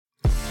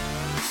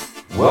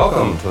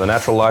Welcome to the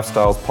Natural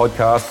Lifestyles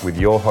Podcast with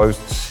your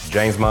hosts,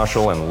 James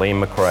Marshall and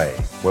Liam McRae,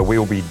 where we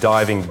will be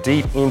diving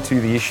deep into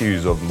the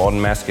issues of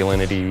modern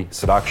masculinity,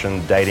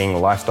 seduction,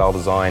 dating, lifestyle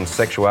design,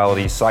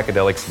 sexuality,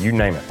 psychedelics, you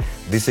name it.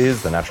 This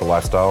is the Natural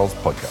Lifestyles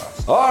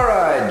Podcast. All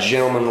right,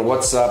 gentlemen,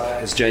 what's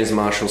up? It's James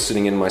Marshall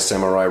sitting in my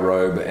samurai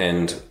robe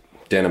and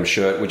denim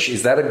shirt, which,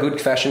 is that a good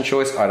fashion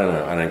choice? I don't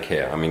know. I don't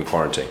care. I'm in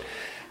quarantine.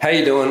 How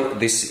you doing?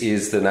 This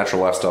is the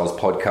Natural Lifestyles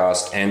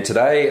Podcast, and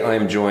today I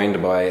am joined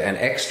by an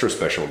extra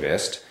special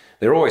guest.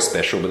 They're always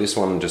special, but this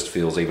one just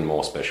feels even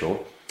more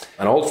special.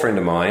 An old friend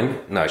of mine.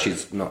 No,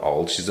 she's not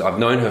old. I've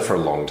known her for a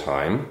long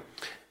time,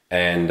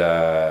 and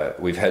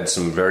we've had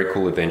some very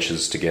cool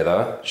adventures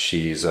together.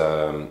 She's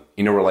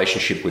in a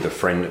relationship with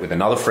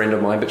another friend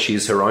of mine, but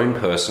she's her own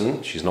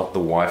person. She's not the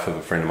wife of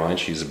a friend of mine.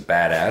 She's a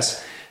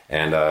badass,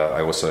 and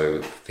I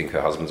also think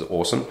her husband's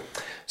awesome.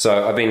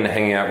 So I've been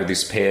hanging out with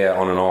this pair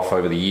on and off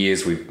over the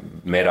years. We've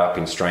met up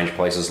in strange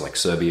places like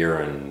Serbia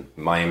and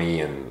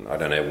Miami and I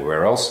don't know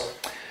where else.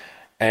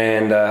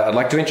 And I'd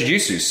like to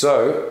introduce you.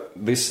 So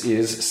this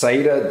is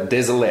Saida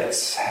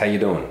Desilets. How you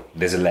doing?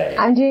 Desilets.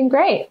 I'm doing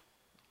great.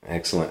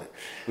 Excellent.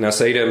 Now,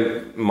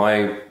 Saida,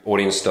 my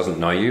audience doesn't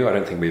know you. I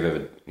don't think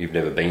you've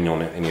never been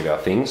on any of our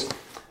things.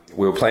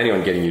 We were planning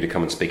on getting you to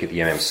come and speak at the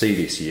AMC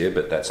this year,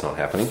 but that's not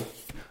happening.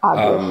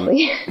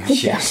 Obviously.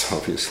 Yes,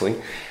 obviously.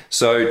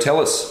 So tell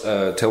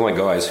my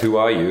guys, who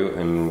are you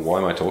and why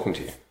am I talking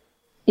to you?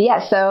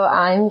 Yeah, so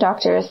I'm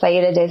Dr.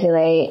 Saida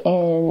Desilets,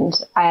 and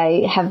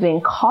I have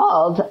been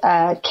called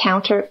a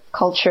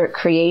counterculture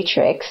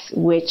creatrix,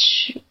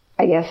 which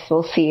I guess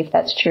we'll see if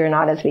that's true or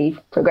not as we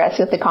progress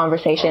with the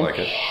conversation. I like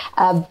it.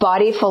 A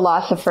body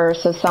philosopher,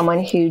 so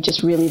someone who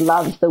just really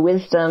loves the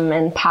wisdom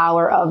and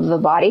power of the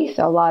body.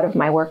 So a lot of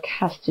my work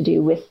has to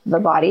do with the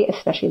body,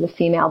 especially the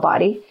female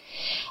body.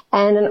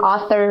 And an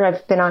author.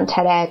 I've been on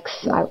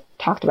TEDx. I've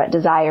talked about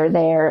desire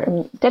there,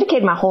 and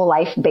dedicated my whole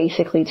life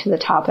basically to the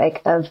topic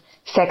of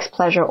sex,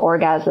 pleasure,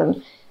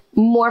 orgasm,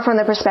 more from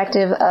the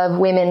perspective of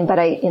women, but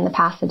in the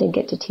past I did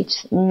get to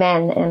teach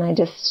men, and I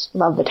just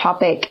love the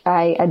topic.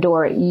 I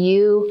adore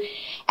you.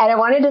 And I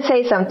wanted to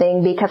say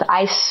something because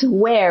I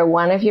swear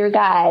one of your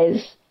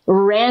guys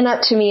ran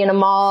up to me in a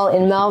mall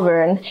in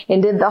Melbourne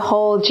and did the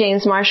whole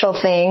James Marshall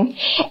thing.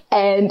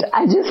 And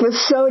I just was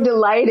so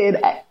delighted.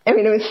 I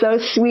mean, it was so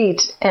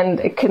sweet,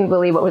 and I couldn't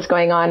believe what was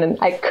going on. And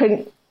I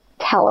couldn't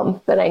tell him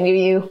that I knew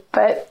you,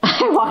 but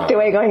I walked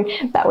away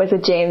going, that was a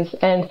James.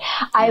 And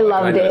I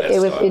loved it.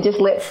 It just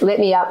lit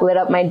me up, lit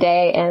up my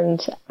day.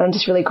 And I'm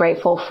just really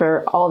grateful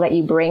for all that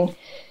you bring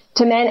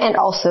to men and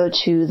also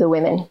to the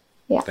women.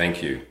 Yeah.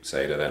 Thank you,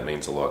 Saida. That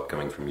means a lot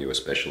coming from you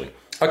especially.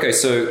 Okay,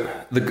 so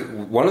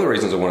one of the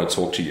reasons I want to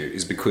talk to you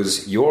is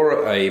because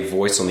you're a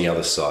voice on the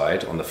other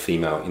side, in the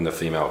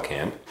female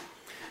camp,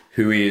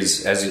 who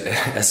is,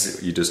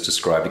 as you just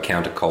described, a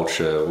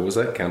counterculture. What was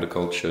that?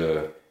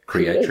 Counterculture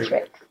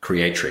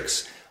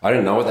creatrix. I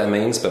don't know what that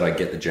means, but I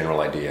get the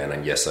general idea,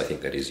 and yes, I think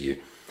that is you.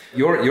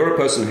 You're a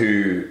person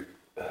who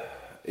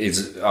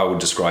is, I would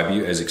describe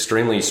you as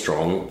extremely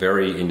strong,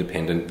 very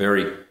independent,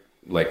 very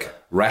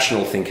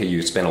rational thinker.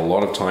 You spend a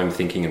lot of time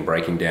thinking and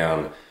breaking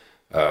down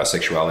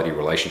sexuality,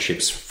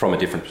 relationships from a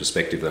different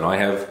perspective than I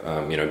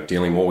have,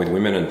 dealing more with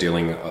women and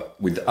dealing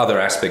with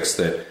other aspects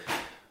that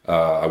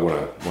I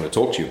want to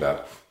talk to you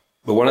about.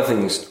 But one of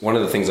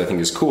the things I think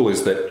is cool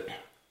is that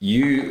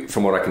you,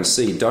 from what I can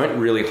see, don't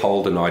really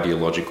hold an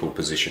ideological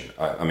position.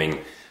 I mean,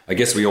 I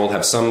guess we all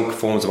have some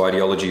forms of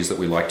ideologies that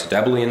we like to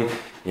dabble in.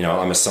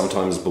 I'm a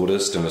sometimes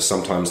Buddhist and a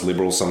sometimes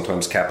liberal,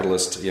 sometimes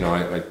capitalist.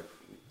 I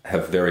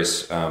have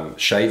various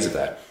shades of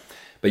that.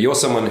 But you're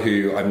someone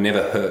who I've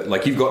never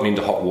heard, you've gotten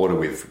into hot water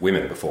with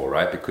women before,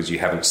 right? Because you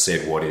haven't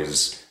said what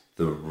is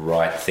the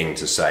right thing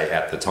to say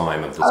at the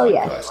time of the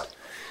zeitgeist. Yes.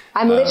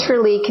 I'm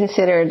literally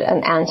considered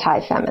an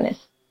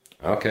anti-feminist.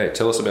 Okay,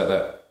 tell us about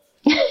that.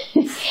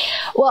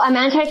 Well, I'm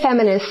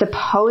anti-feminist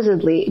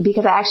supposedly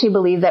because I actually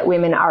believe that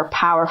women are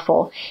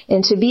powerful.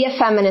 And to be a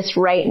feminist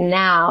right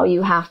now,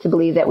 you have to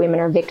believe that women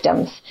are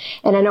victims.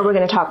 And I know we're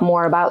going to talk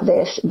more about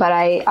this, but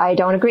I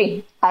don't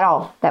agree at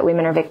all that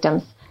women are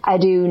victims. I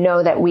do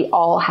know that we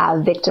all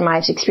have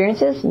victimized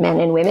experiences, men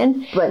and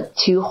women, but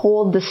to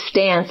hold the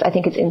stance, I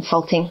think it's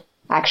insulting,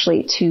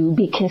 actually, to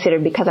be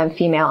considered because I'm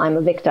female, I'm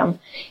a victim.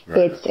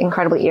 Right. It's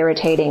incredibly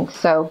irritating.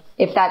 So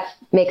if that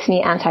makes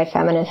me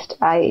anti-feminist,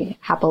 I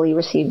happily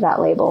receive that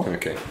label.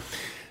 Okay.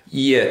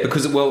 Yeah,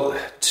 because,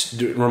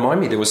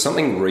 remind me, there was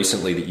something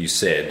recently that you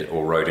said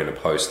or wrote in a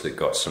post that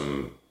got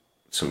some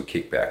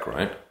kickback,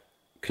 right?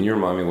 Can you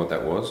remind me what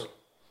that was?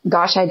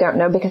 Gosh, I don't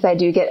know because I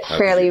do get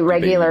fairly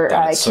regular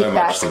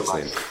kickback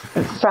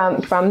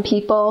from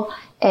people.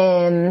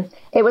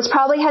 It was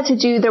probably had to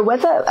do, there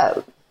was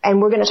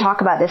and we're going to talk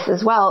about this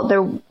as well,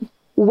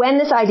 when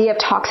this idea of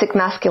toxic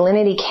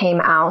masculinity came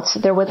out,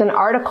 there was an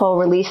article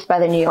released by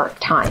the New York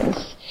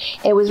Times.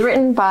 It was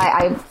written by,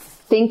 I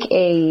think,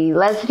 a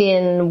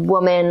lesbian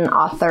woman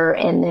author,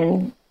 and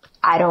then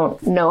I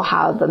don't know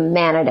how the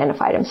man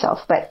identified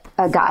himself, but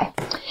a guy.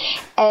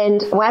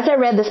 And as I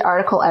read this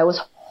article, I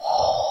was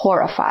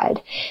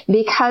horrified,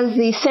 because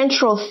the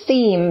central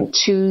theme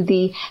to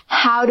the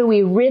how do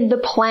we rid the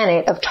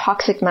planet of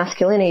toxic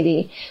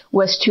masculinity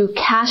was to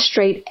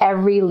castrate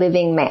every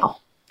living male.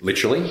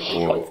 Literally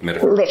or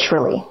metaphorically?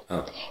 Literally.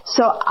 Oh.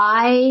 So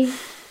I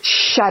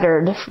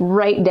shuddered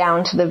right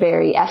down to the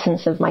very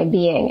essence of my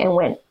being and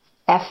went,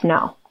 F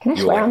no. Can I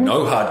You're swear like, on this?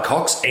 no hard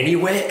cocks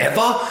anywhere,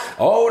 ever?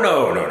 Oh,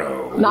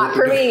 no. Not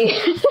for me.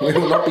 We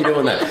will not be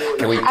doing that.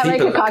 Can we I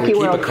keep, like a cocky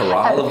world. a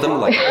corral of them,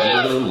 like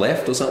 100 of them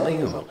left or something?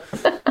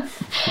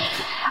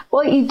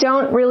 Well, you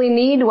don't really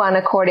need one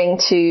according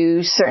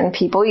to certain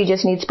people. You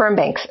just need sperm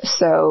banks.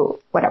 So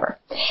whatever.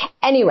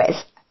 Anyways,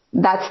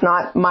 that's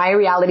not my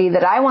reality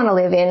that I want to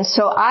live in.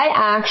 So I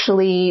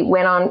actually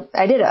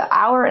I did an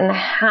hour and a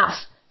half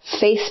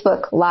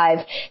Facebook Live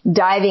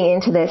diving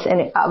into this.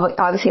 And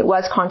obviously it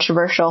was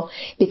controversial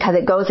because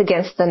it goes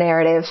against the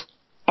narrative,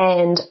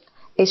 and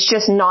it's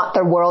just not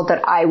the world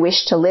that I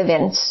wish to live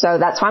in. So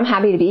that's why I'm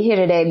happy to be here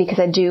today, because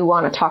I do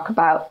want to talk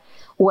about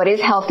what is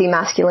healthy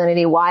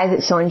masculinity, why is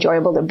it so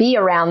enjoyable to be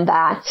around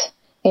that,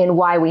 and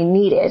why we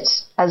need it,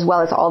 as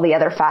well as all the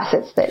other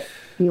facets that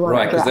you want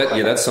to address.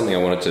 Right, that's something I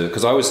wanted to,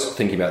 because I was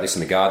thinking about this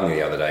in the garden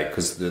the other day,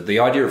 because the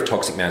idea of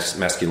toxic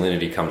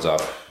masculinity comes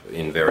up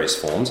in various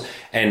forms.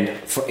 And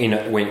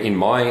in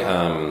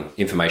my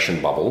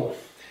information bubble,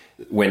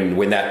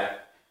 when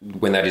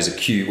that is a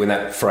cue, when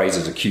that phrase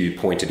is a cue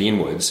pointed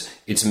inwards,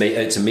 it's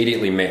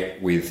immediately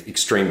met with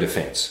extreme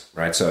defense,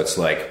 right? So it's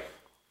like,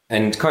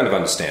 and kind of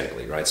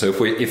understandably, right? So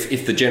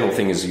if the general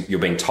thing is you're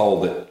being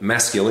told that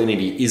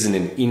masculinity isn't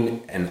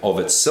in and of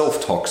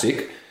itself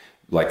toxic,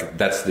 like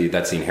that's the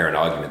inherent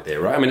argument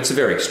there, right? I mean, it's a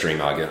very extreme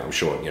argument. I'm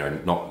sure,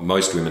 not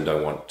most women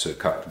don't want to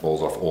cut the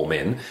balls off all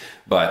men,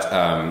 but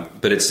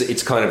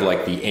it's kind of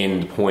like the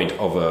end point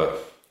of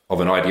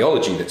an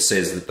ideology that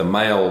says that the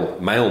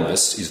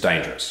maleness is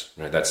dangerous.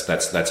 That's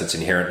its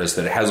inherentness,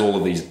 that it has all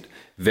of these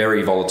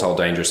very volatile,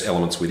 dangerous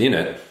elements within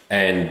it,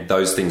 and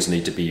those things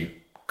need to be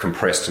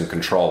compressed and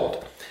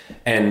controlled.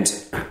 And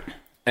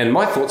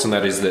my thoughts on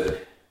that is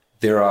that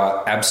there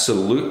are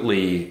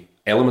absolutely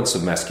elements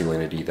of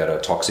masculinity that are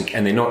toxic,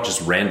 and they're not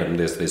just random.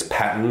 There's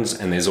patterns,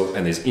 and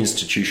there's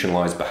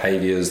institutionalized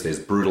behaviors. There's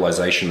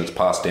brutalization that's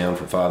passed down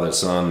from father to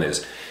son.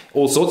 There's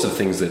all sorts of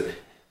things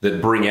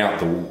that bring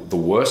out the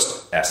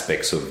worst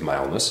aspects of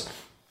maleness.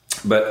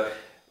 But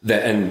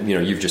that, and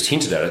you've just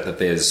hinted at it, that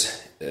there's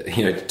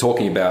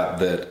talking about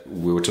that,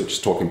 we were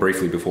just talking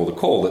briefly before the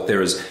call, that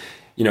there is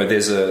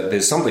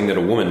there's something that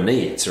a woman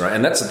needs, right?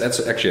 And that's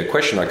actually a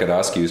question I could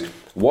ask you is,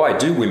 why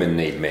do women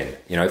need men?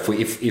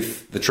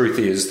 If the truth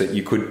is that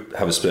you could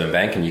have a sperm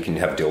bank and you can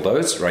have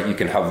dildos, right? You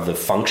can have the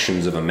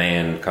functions of a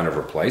man kind of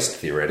replaced,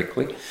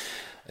 theoretically,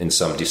 in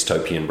some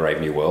dystopian Brave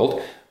New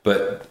World.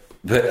 But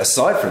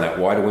aside from that,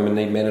 why do women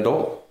need men at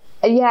all?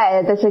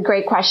 Yeah, that's a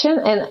great question.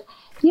 And,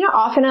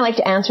 often I like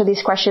to answer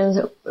these questions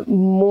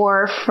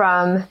more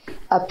from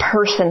a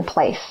person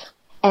place.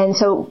 And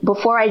so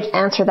before I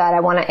answer that, I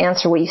want to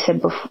answer what you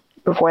said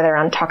before there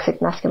on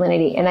toxic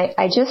masculinity. And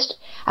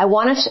I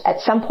want us at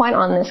some point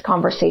on this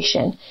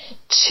conversation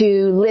to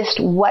list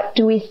what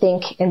do we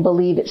think and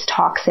believe is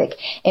toxic,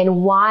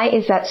 and why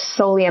is that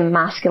solely a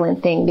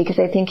masculine thing? Because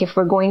I think if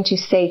we're going to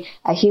say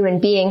a human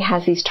being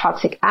has these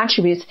toxic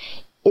attributes,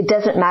 it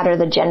doesn't matter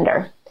the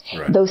gender.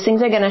 Right. Those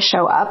things are going to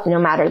show up no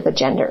matter the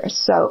gender.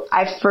 So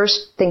I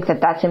first think that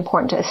that's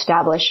important to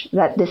establish,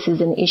 that this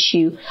is an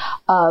issue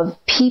of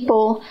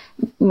people,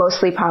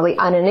 mostly probably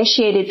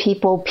uninitiated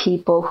people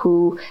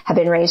who have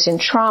been raised in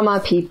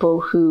trauma, people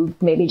who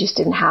maybe just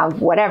didn't have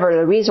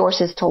the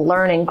resources to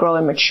learn and grow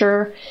and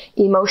mature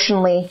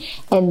emotionally.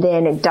 And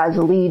then it does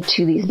lead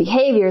to these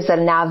behaviors that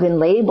have now been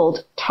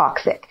labeled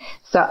toxic.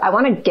 So I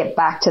want to get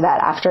back to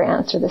that after I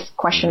answer this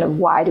question of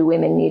why do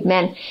women need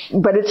men.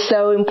 But it's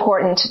so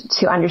important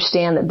to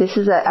understand that this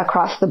is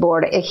across the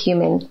board a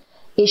human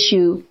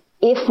issue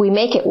if we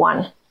make it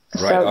one.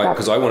 Right,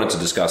 because I wanted to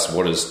discuss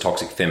what is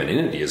toxic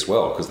femininity as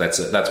well, because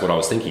that's what I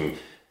was thinking.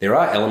 There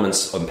are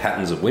elements and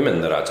patterns of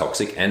women that are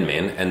toxic, and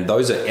men, and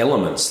those are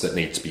elements that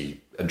need to be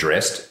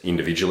addressed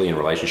individually in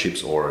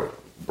relationships or a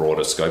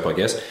broader scope, I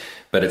guess.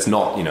 But it's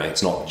not,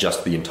 it's not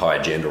just the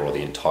entire gender or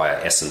the entire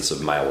essence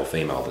of male or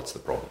female that's the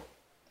problem.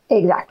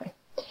 Exactly.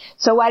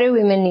 So why do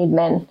women need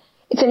men?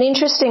 It's an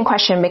interesting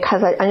question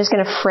because I'm just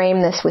going to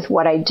frame this with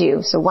what I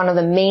do. So one of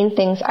the main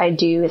things I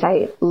do is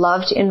I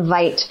love to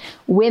invite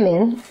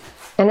women,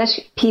 and that's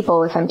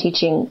people if I'm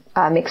teaching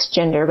mixed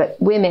gender, but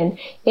women,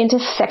 into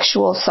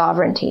sexual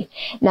sovereignty.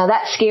 Now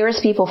that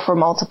scares people for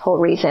multiple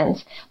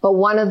reasons, but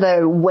one of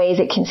the ways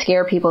it can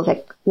scare people is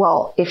like,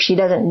 well, if she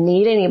doesn't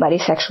need anybody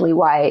sexually,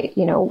 why,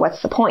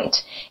 what's the point?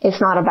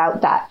 It's not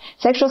about that.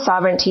 Sexual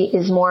sovereignty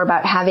is more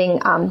about having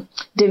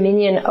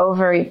dominion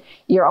over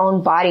your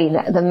own body,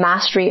 the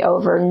mastery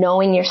over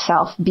knowing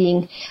yourself,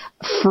 being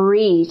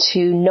free to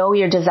know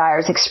your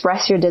desires,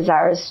 express your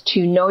desires,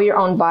 to know your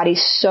own body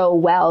so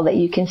well that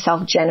you can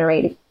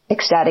self-generate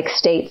ecstatic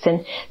states.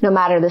 And no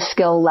matter the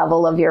skill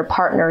level of your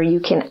partner, you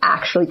can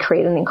actually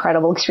create an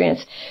incredible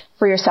experience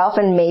for yourself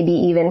and maybe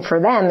even for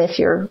them if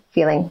you're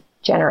feeling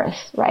generous,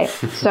 right?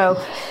 So,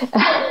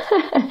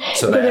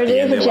 so there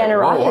is a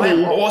generosity.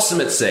 Like, I'm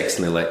awesome at sex,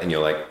 and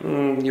you're like,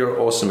 you're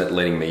awesome at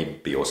letting me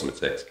be awesome at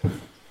sex.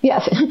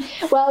 Yes.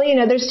 Well,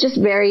 there's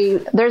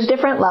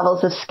different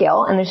levels of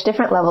skill and there's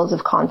different levels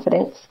of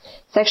confidence.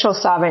 Sexual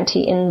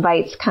sovereignty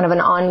invites kind of an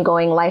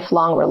ongoing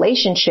lifelong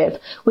relationship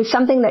with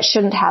something that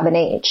shouldn't have an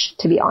age,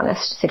 to be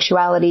honest.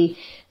 Sexuality,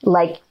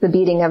 like the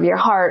beating of your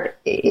heart,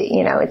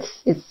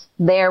 it's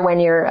there when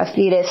you're a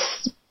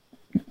fetus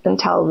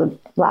until the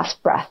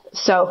last breath.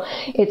 So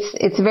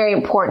it's very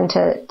important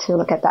to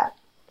look at that.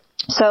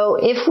 So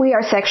if we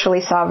are sexually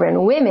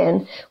sovereign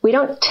women, we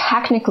don't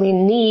technically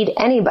need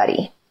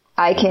anybody.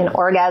 I can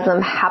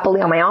orgasm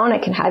happily on my own. I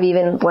can have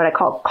even what I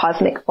call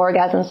cosmic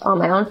orgasms on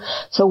my own.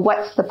 So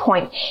what's the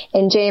point?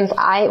 And James,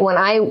 when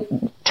I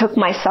took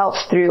myself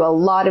through a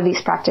lot of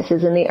these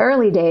practices in the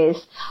early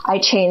days, I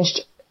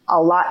changed a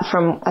lot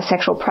from a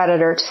sexual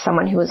predator to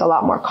someone who was a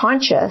lot more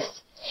conscious.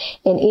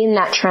 And in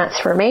that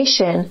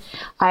transformation,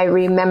 I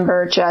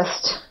remember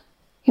just,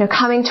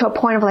 coming to a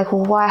point of like,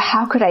 well,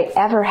 how could I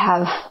ever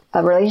have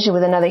a relationship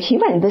with another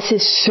human? This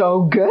is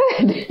so good.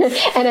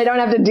 And I don't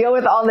have to deal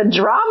with all the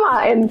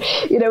drama and,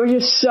 it's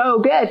just so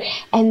good.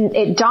 And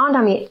it dawned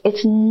on me,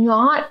 it's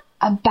not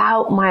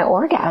about my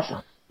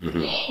orgasm.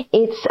 Mm-hmm.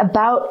 It's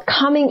about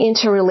coming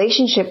into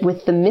relationship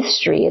with the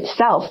mystery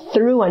itself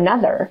through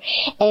another.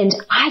 And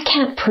I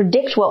can't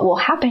predict what will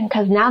happen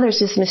because now there's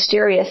this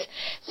mysterious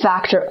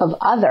factor of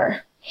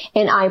other.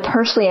 And I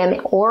personally am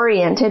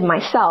oriented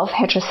myself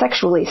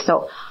heterosexually.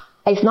 So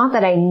it's not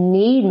that I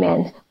need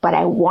men, but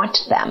I want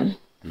them.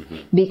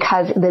 Mm-hmm.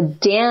 Because the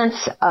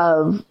dance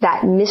of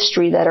that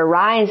mystery that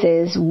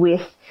arises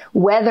with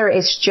whether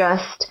it's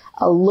just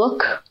a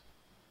look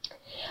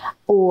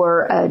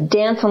or a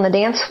dance on the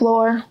dance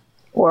floor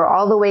or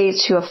all the way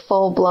to a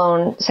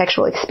full-blown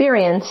sexual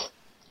experience,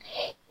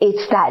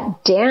 it's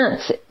that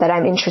dance that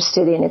I'm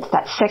interested in. It's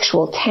that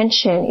sexual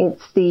tension.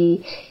 It's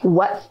the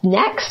what's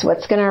next?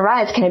 What's going to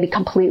arise? Can I be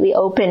completely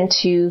open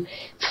to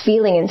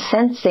feeling and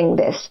sensing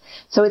this?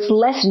 So it's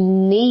less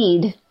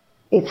need,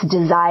 it's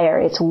desire,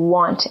 it's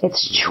want,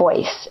 it's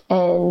choice.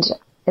 And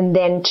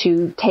then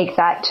to take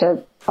that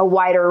to a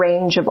wider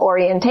range of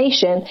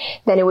orientation,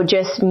 then it would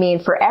just mean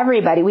for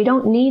everybody, we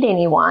don't need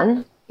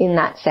anyone in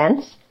that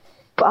sense.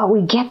 But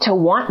we get to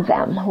want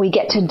them. We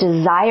get to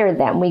desire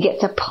them. We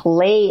get to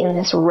play in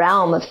this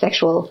realm of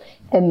sexual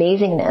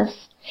amazingness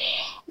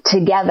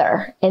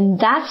together. And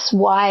that's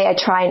why I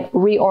try and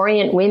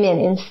reorient women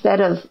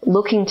instead of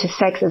looking to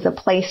sex as a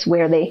place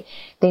where they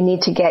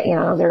need to get,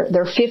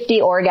 their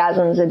 50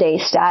 orgasms a day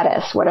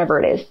status,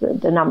 whatever it is,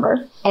 the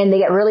number. And they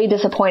get really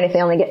disappointed if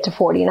they only get to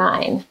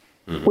 49,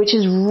 which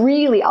is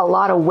really a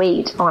lot of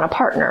weight on a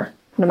partner.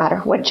 No matter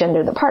what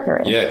gender the partner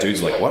is. Yeah,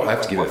 dude's like, what? I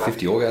have to give her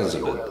 50 orgasms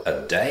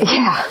a day?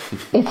 Yeah,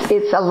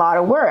 it's a lot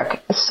of work.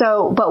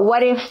 So, but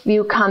what if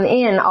you come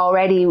in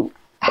already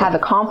have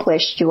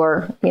accomplished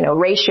your,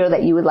 ratio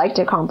that you would like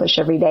to accomplish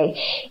every day?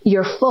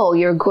 You're full,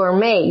 you're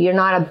gourmet, you're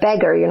not a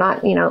beggar, you're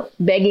not,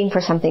 begging for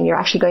something. You're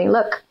actually going,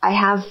 look,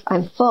 I'm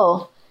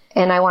full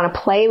and I want to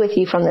play with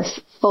you from this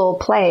full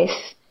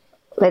place.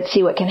 Let's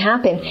see what can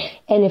happen.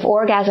 And if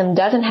orgasm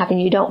doesn't happen,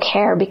 you don't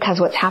care because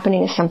what's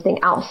happening is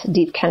something else.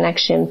 Deep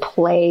connection,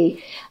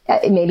 play,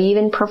 maybe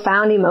even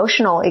profound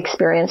emotional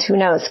experience. Who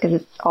knows?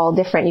 Because it's all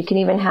different. You can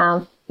even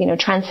have,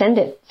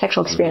 transcendent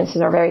sexual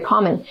experiences are very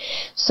common.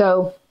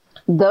 So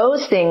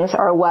those things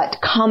are what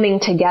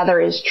coming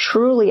together is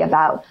truly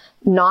about,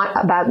 not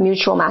about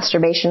mutual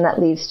masturbation that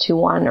leads to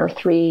 1 or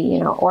 3,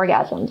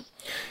 orgasms.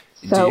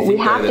 So we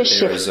have to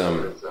shift.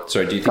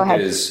 Do you think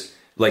there's,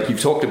 like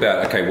you've talked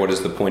about, okay, what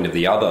is the point of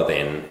the other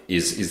then?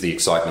 Is the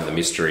excitement, the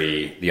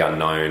mystery, the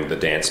unknown, the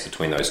dance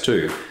between those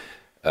two,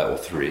 or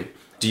 3.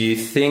 Do you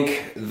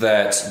think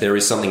that there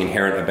is something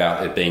inherent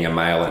about it being a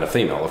male and a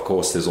female? Of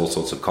course, there's all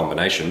sorts of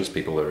combinations.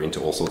 People are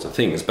into all sorts of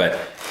things, but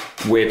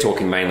we're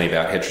talking mainly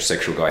about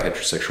heterosexual guy,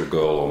 heterosexual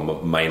girl,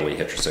 or mainly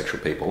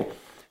heterosexual people.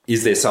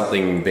 Is there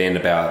something then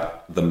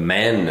about the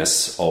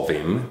manness of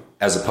him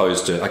as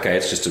opposed to, okay,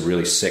 it's just a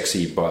really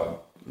sexy,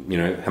 but,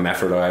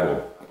 hermaphrodite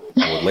or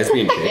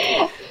lesbian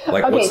chick?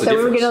 Like, okay, what's the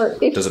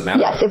difference? Does it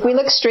matter? Yes, if we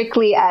look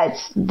strictly at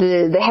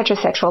the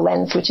heterosexual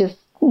lens, which is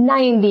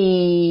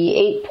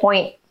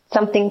 98%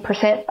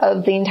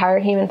 of the entire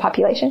human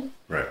population.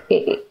 Right.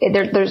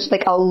 There's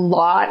like a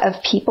lot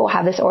of people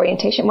have this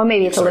orientation. Well,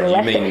 maybe it's a little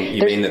less.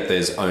 You mean that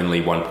there's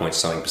only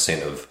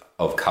 1.something%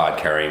 of card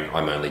carrying,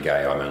 I'm only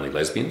gay, I'm only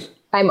lesbians?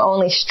 I'm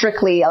only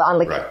strictly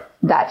on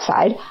that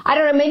side. I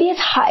don't know, maybe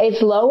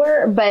it's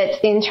lower,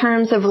 but in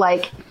terms of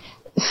like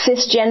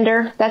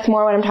cisgender, that's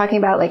more what I'm talking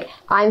about. Like,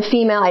 I'm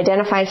female,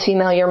 identify as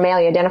female, you're male,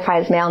 you identify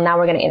as male, now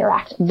we're going to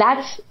interact.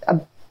 That's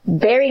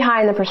very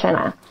high in the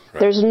percentile. Right.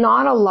 There's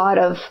not a lot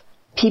of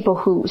people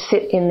who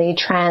sit in the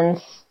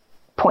trans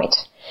point.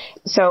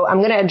 So I'm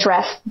going to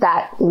address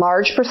that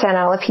large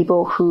percentile of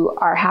people who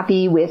are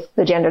happy with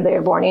the gender they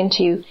were born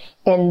into,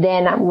 and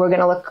then we're going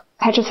to look,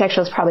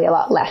 heterosexual is probably a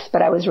lot less,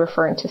 but I was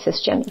referring to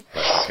cisgender.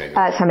 Okay. So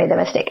I made the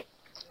mistake.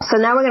 So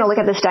now we're going to look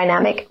at this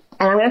dynamic,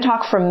 and I'm going to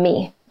talk from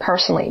me.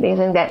 personally. I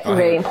think that's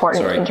very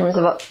important in terms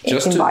of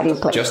embodied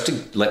place. Just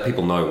to let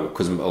people know,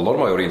 because a lot of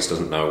my audience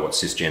doesn't know what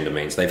cisgender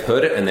means. They've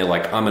heard it and they're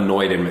like, I'm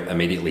annoyed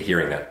immediately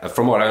hearing that.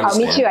 From what I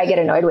understand. Me too. I get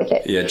annoyed with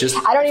it. Yeah,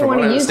 I don't even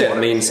want to use it. It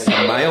means a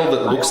male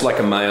that looks like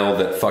a male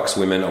that fucks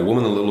women, a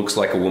woman that looks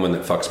like a woman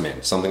that fucks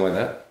men. Something like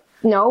that?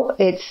 No,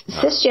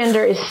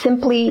 cisgender is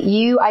simply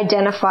you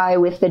identify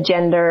with the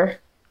gender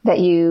that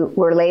you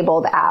were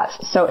labeled as.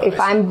 So if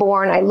I'm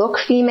born, I look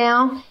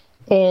female,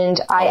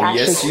 and I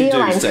actually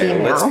feel I'm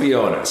female. Let's be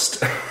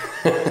honest.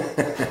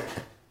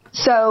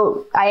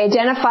 So I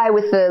identify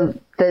with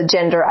the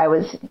gender I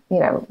was,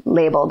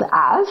 labeled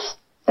as.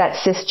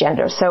 That's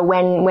cisgender. So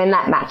when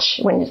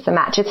it's a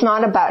match, it's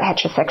not about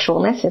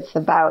heterosexualness. It's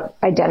about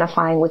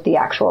identifying with the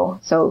actual.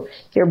 So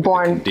if you're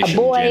born a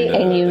boy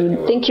and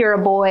you think you're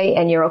a boy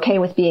and you're okay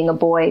with being a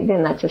boy,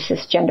 then that's a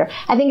cisgender.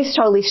 I think it's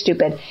totally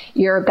stupid.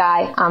 You're a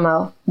guy, I'm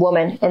a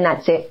woman, and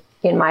that's it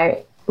in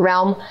my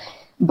realm.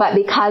 But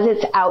because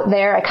it's out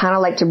there, I kind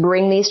of like to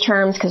bring these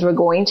terms because we're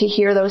going to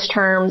hear those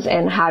terms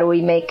and how do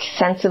we make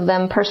sense of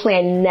them. Personally,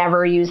 I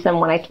never use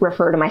them when I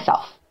refer to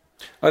myself.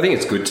 I think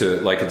it's good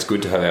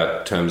to have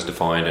our terms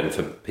defined and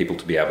for people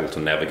to be able to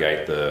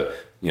navigate the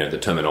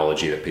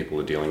terminology that people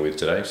are dealing with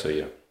today. So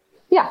yeah.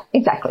 Yeah,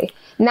 exactly.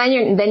 And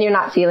then you're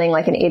not feeling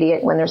like an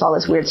idiot when there's all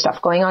this weird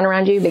stuff going on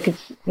around you because,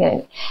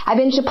 I've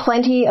been to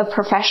plenty of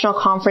professional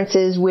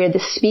conferences where the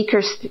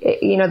speakers,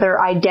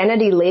 their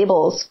identity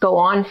labels go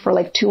on for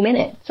like 2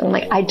 minutes. I'm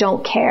like, I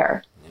don't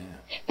care.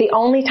 The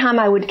only time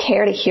I would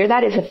care to hear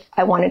that is if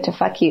I wanted to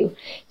fuck you.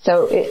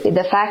 So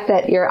the fact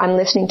that I'm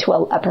listening to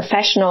a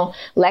professional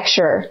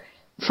lecture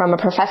from a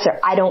professor,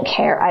 I don't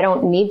care. I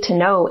don't need to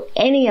know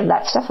any of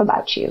that stuff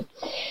about you.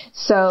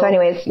 So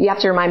anyways, you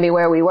have to remind me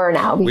where we were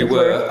now. We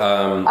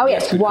were.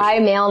 Why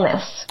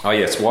maleness? Oh,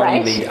 yes.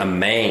 Why do you need a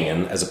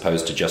man as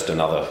opposed to just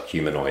another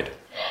humanoid?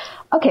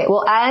 Okay,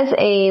 well, as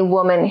a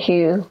woman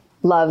who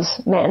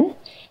loves men,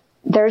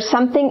 there's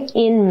something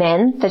in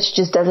men that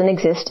just doesn't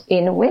exist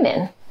in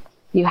women.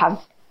 You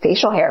have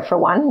facial hair for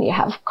one, you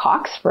have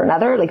cocks for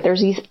another. Like there's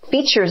these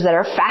features that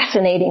are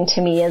fascinating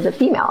to me as a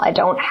female. I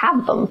don't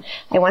have them.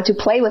 I want to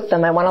play with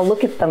them. I want to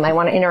look at them. I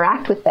want to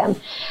interact with them.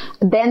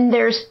 Then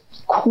there's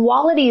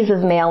qualities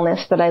of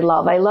maleness that I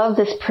love. I love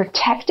this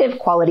protective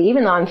quality.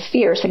 Even though I'm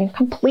fierce, I can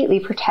completely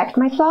protect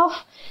myself.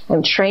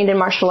 I'm trained in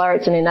martial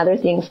arts and in other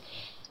things.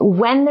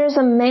 When there's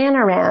a man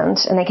around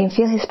and I can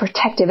feel his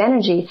protective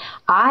energy,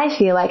 I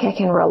feel like I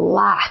can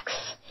relax.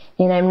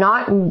 And I'm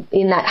not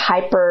in that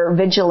hyper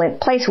vigilant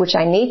place, which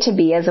I need to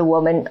be as a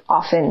woman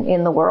often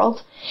in the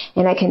world.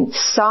 And I can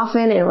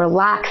soften and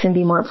relax and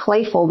be more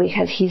playful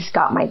because he's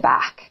got my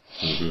back.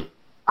 Mm-hmm.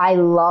 I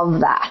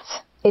love that.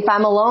 If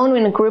I'm alone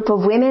in a group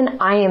of women,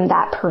 I am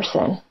that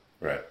person.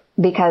 Right.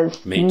 Because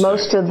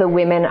most of the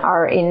women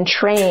are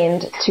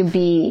entrained to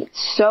be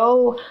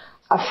so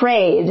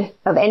afraid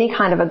of any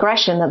kind of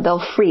aggression that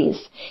they'll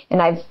freeze. And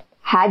I've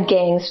had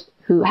gangs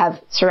who have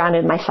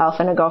surrounded myself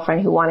and a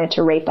girlfriend who wanted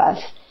to rape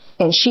us.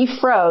 And she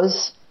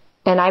froze,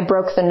 and I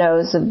broke the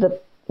nose of the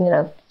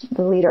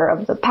leader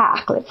of the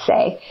pack, let's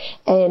say,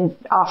 and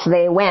off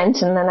they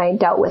went, and then I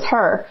dealt with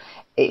her.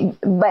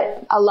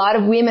 But a lot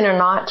of women are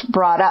not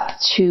brought up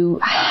to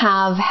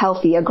have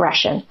healthy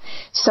aggression.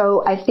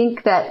 So I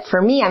think that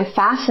for me, I'm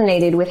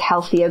fascinated with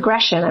healthy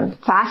aggression. I'm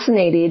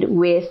fascinated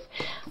with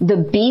the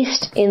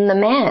beast in the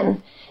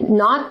man.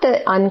 Not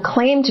the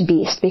unclaimed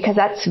beast, because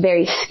that's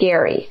very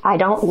scary. I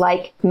don't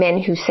like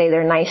men who say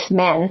they're nice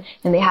men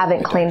and they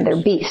haven't claimed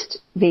their beast,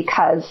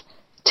 because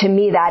to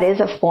me that is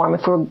a form,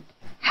 I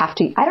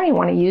don't even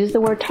want to use the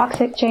word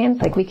toxic,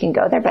 James, like we can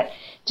go there, but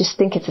just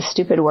think it's a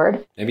stupid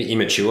word. Maybe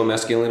immature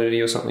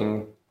masculinity or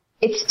something?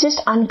 It's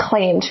just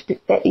unclaimed.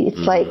 It's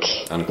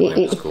like,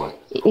 unclaimed, cool.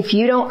 If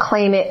you don't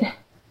claim it,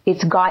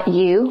 it's got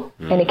you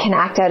and it can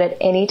act out at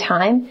any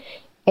time,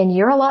 and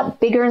you're a lot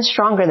bigger and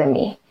stronger than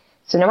me.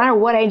 So no matter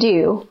what I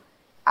do,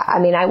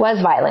 I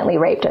was violently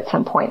raped at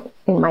some point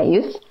in my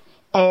youth,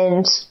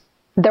 and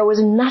there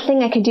was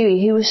nothing I could do.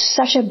 He was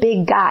such a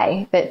big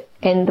guy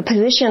and the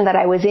position that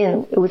I was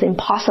in, it was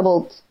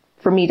impossible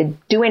for me to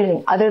do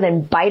anything other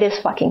than bite his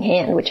fucking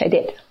hand, which I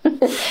did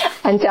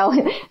until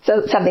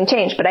something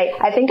changed. But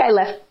I think I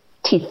left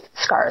teeth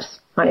scars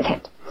on his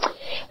hand.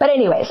 But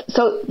anyways,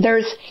 so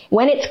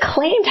when it's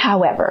claimed,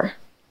 however,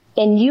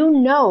 and you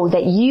know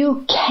that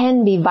you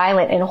can be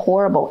violent and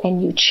horrible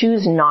and you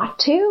choose not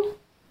to,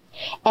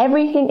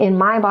 everything in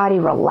my body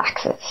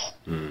relaxes.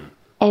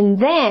 And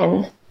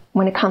then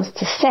when it comes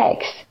to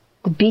sex,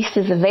 the beast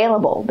is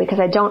available,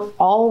 because I don't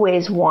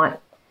always want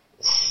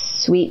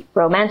sweet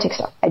romantic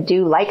stuff. I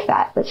do like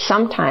that, but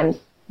sometimes,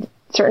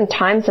 certain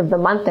times of the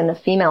month in a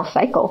female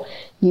cycle,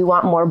 you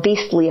want more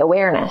beastly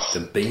awareness. The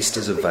beast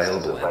is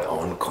available and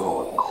on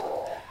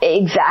call.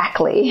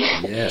 Exactly.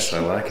 Yes, I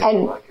like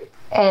it.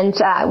 And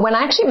when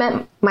I actually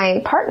met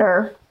my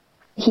partner,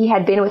 he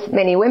had been with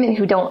many women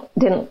who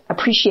didn't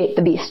appreciate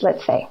the beast,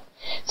 let's say.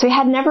 So he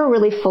had never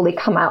really fully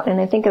come out. And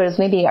I think it was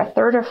maybe our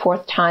third or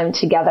fourth time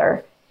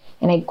together.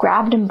 And I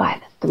grabbed him by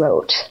the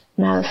throat.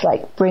 And I was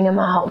like, bring him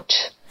out.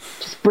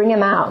 Just bring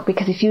him out.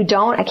 Because if you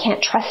don't, I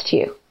can't trust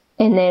you.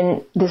 And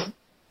then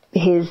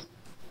his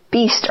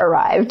beast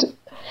arrived.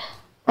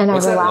 And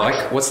what's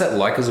that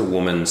like as a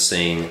woman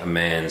seeing a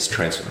man's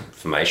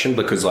transformation?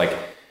 Because like,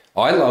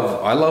 I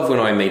love when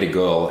I meet a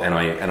girl and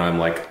I'm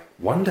like,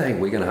 one day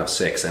we're going to have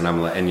sex, and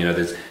I'm like, and you know,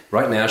 there's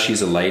right now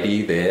she's a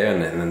lady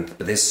there,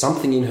 but there's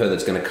something in her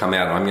that's going to come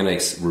out, and I'm going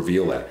to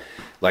reveal that.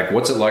 Like,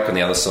 what's it like on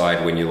the other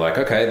side when you're like,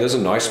 okay, there's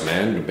a nice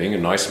man being a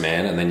nice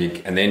man, and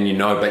then you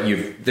know, but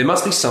there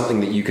must be something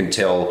that you can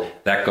tell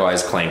that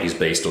guy's claimed his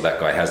beast or that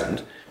guy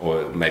hasn't,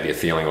 or maybe a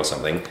feeling or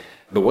something.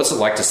 But what's it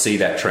like to see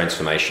that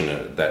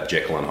transformation, that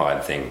Jekyll and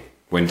Hyde thing,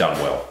 when done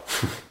well?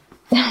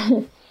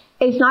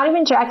 It's not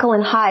even Jekyll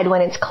and Hyde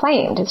when it's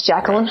claimed. It's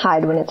Jekyll and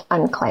Hyde when it's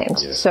unclaimed.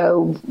 Yes.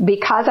 So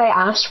because I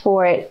asked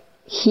for it,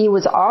 he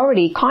was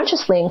already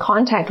consciously in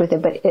contact with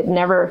it, but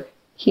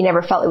he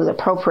never felt it was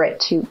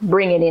appropriate to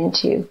bring it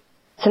into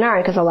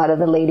scenario because a lot of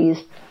the ladies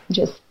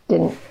just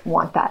didn't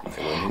want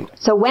that.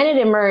 So when it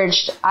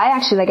emerged, I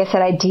actually, like I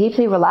said, I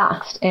deeply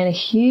relaxed and a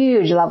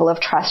huge level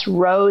of trust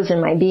rose in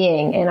my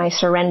being, and I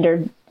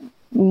surrendered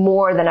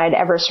more than I'd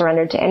ever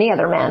surrendered to any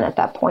other man at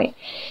that point.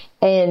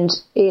 And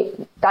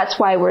that's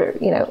why we're,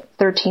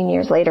 13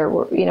 years later,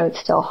 it's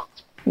still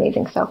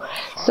amazing.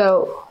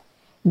 So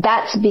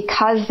that's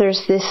because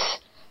there's this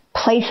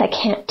place I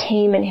can't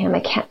tame in him. I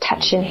can't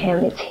touch in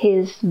him. It's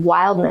his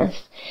wildness,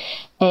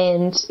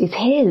 and it's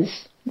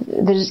his.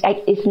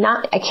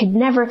 I could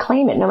never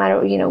claim it, no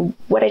matter,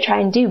 what I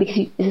try and do,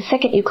 because the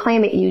second you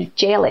claim it, you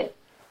jail it.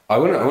 I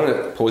want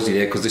to pause you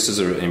there because this is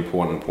an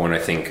important point. I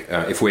think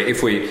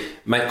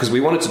because we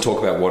wanted to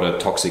talk about what a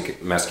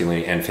toxic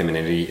masculinity and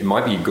femininity. It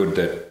might be good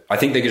that I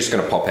think they're just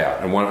going to pop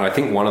out, and I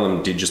think one of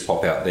them did just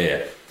pop out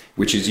there,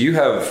 which is you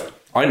have.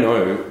 I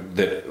know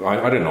that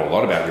I don't know a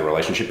lot about your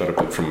relationship,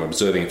 but from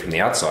observing it from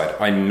the outside,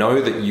 I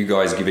know that you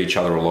guys give each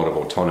other a lot of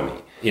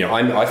autonomy.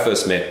 I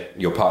first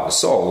met your partner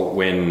Sol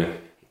when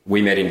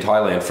we met in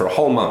Thailand for a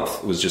whole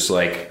month. It was just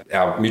like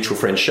our mutual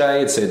friend Shay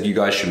had said, you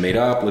guys should meet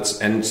up.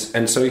 And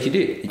so he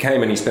did. He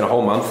came and he spent a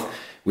whole month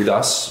with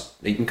us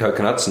eating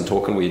coconuts and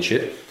talking weird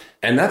shit.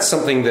 And that's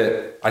something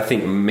that I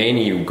think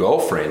many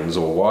girlfriends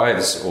or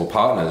wives or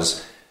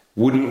partners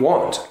wouldn't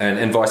want,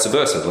 and vice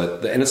versa.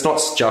 And it's not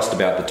just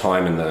about the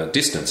time and the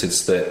distance.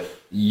 It's that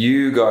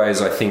you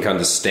guys, I think,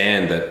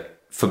 understand that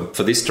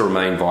for this to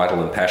remain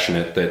vital and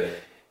passionate, that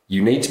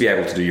you need to be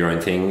able to do your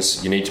own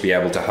things. You need to be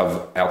able to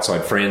have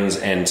outside friends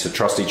and to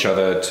trust each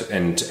other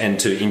and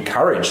to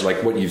encourage,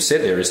 like what you've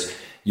said there is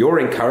you're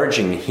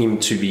encouraging him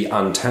to be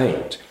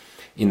untamed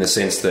in the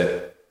sense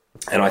that,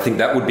 and I think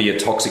that would be a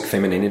toxic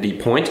femininity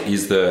point,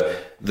 is the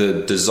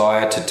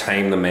desire to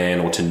tame the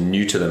man or to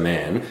neuter the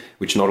man,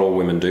 which not all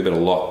women do, but a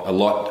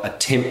lot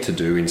attempt to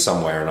do in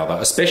some way or another,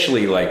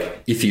 especially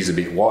like if he's a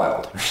bit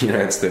wild.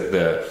 It's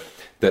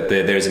that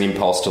there's an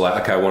impulse to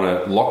like, okay, I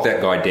want to lock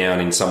that guy down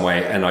in some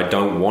way, and I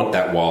don't want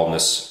that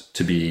wildness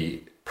to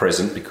be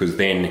present because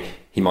then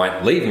he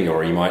might leave me,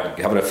 or he might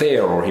have an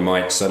affair, or he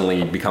might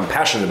suddenly become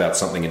passionate about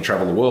something and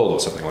travel the world or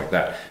something like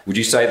that. Would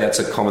you say that's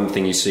a common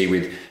thing you see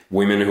with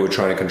women who are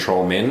trying to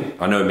control men?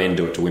 I know men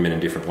do it to women in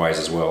different ways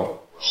as well.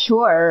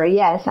 Sure.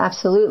 Yes,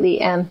 absolutely.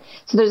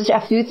 So there's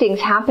a few things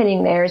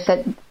happening there. Is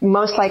that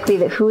most likely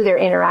that who they're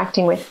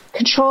interacting with,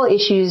 control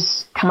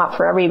issues come up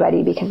for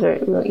everybody because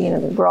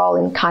we're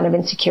all kind of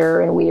insecure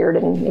and weird.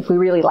 And if we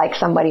really like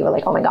somebody, we're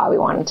like, oh my God, we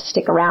want them to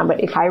stick around.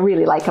 But if I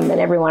really like them, then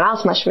everyone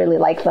else must really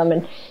like them.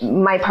 And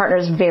my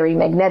partner's very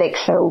magnetic,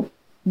 so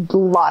a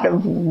lot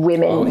of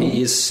women. Oh,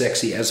 he is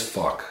sexy as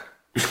fuck.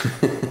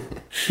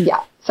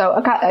 Yeah. So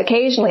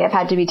occasionally I've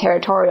had to be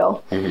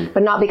territorial,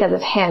 but not because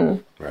of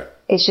him. Right.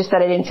 It's just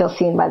that I didn't feel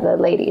seen by the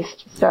ladies.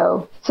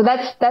 So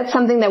that's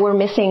something that we're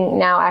missing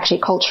now actually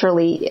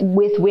culturally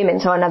with women.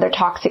 So another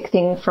toxic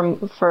thing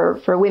for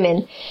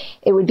women,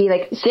 it would be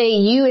like, say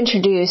you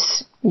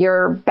introduce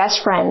your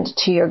best friend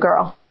to your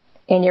girl,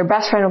 and your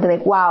best friend will be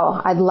like, wow,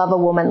 I'd love a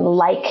woman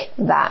like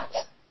that.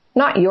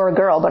 Not your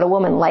girl, but a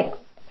woman like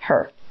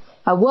her.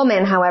 A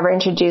woman, however,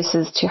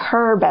 introduces to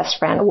her best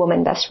friend, a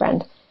woman best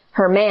friend,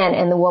 her man,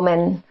 and the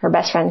woman, her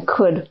best friend,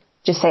 could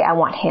just say, I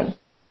want him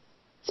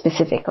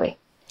specifically.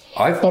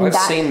 I've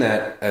seen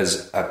that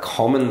as a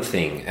common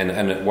thing,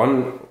 and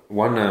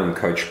one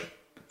coach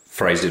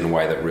phrased it in a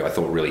way that I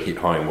thought really hit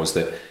home, was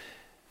that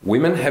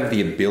women have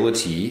the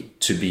ability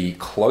to be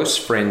close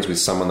friends with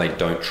someone they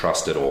don't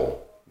trust at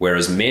all,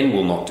 whereas men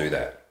will not do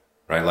that,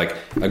 right? Like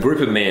a group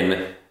of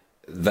men,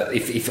 that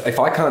if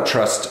I can't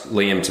trust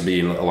Liam to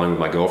be alone with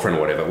my girlfriend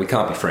or whatever, we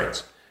can't be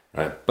friends.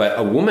 Right. But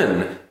a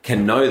woman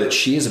can know that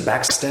she is a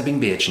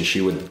backstabbing bitch and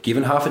she would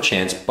given half a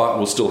chance, but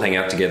we'll still hang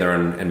out together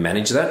and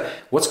manage that.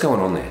 What's going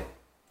on there?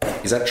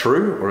 Is that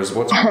true, or is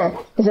what's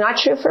It's not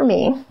true for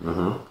me.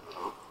 Mm-hmm.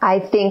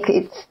 I think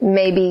it's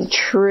maybe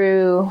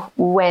true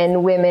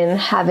when women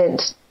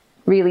haven't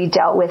really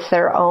dealt with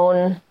their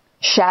own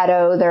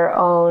shadow, their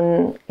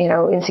own,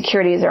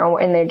 insecurities,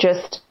 and they're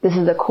just, this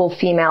is a cool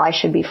female I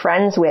should be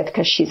friends with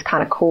because she's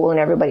kind of cool and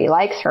everybody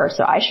likes her,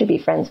 so I should be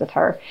friends with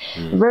her.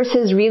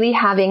 Versus really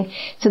having,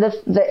 so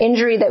the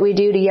injury that we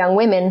do to young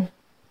women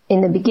in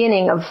the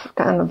beginning of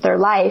kind of their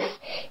life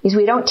is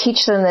we don't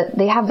teach them that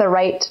they have the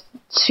right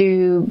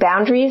to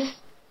boundaries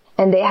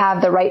and they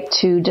have the right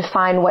to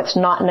define what's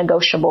not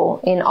negotiable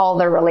in all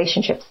their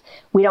relationships.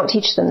 We don't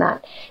teach them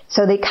that.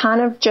 So they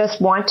kind of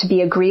just want to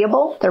be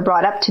agreeable. They're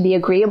brought up to be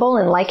agreeable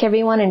and like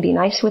everyone and be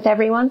nice with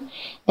everyone.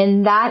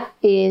 And that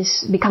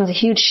becomes a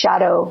huge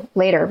shadow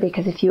later,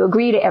 because if you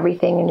agree to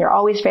everything and you're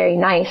always very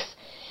nice,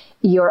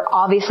 you're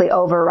obviously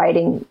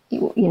overriding,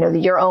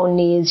 your own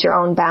needs, your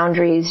own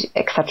boundaries,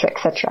 et cetera, et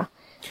cetera.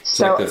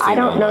 So like the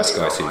female nice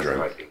guy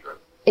syndrome.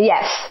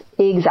 Yes,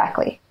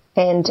 exactly.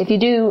 And if you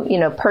do,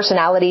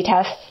 personality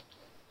tests,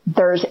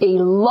 there's a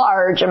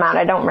large amount,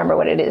 I don't remember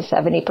what it is,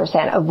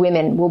 70% of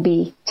women will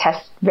be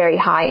test very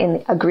high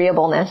in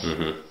agreeableness.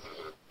 Mm-hmm.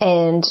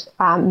 And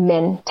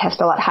men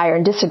test a lot higher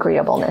in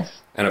disagreeableness.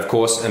 And of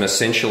course, an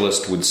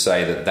essentialist would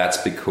say that that's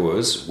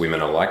because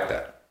women are like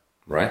that,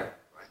 right?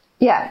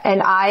 Yeah, and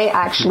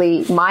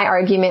my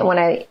argument when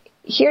I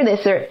hear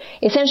this,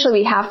 essentially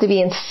we have to be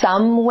in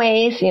some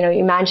ways,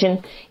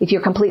 imagine if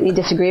you're completely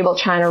disagreeable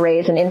trying to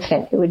raise an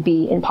infant, it would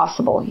be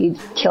impossible. You'd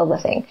kill the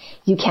thing.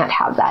 You can't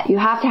have that. You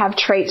have to have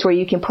traits where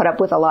you can put up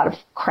with a lot of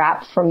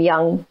crap from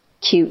young,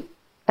 cute,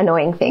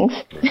 annoying things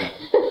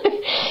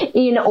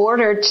in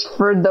order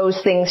for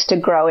those things to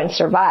grow and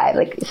survive.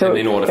 And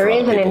in order for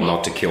other people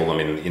not to kill them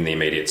in the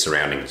immediate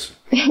surroundings.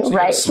 So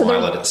right.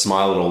 Smile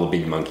at all the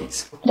big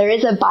monkeys. There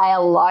is a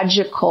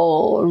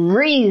biological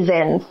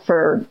reason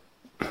for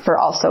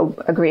also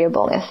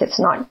agreeableness. It's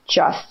not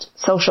just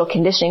social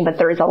conditioning, but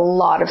there is a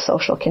lot of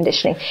social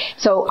conditioning.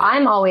 So I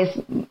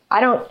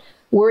don't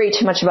worry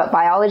too much about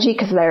biology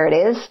because there it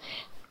is.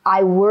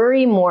 I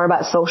worry more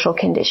about social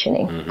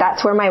conditioning. Mm-hmm.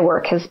 That's where my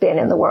work has been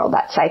in the world,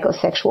 that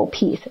psychosexual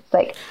piece. It's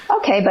like,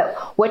 okay,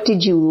 but what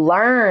did you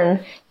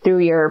learn through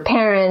your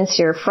parents,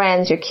 your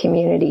friends, your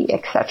community,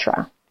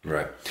 etc.?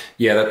 Right.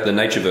 Yeah, the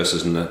nature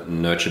versus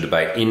nurture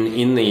debate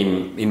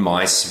in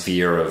my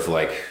sphere of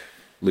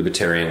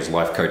libertarians,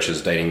 life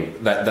coaches,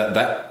 dating,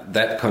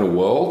 that kind of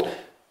world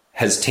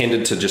has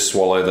tended to just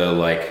swallow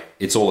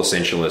it's all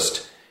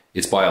essentialist,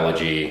 it's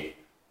biology,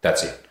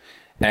 that's it.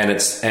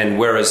 And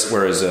whereas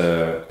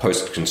a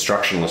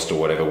post-constructionalist or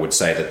whatever would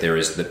say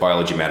that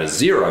biology matters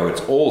zero,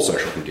 it's all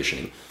social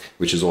conditioning,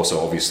 which is also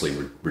obviously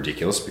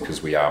ridiculous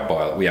because we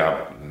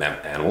are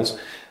animals.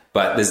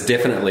 But there's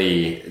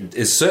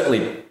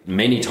certainly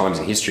many times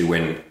in history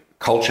when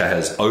culture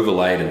has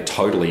overlaid and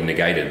totally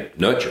negated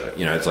nurture.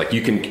 It's like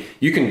you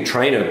can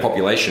train a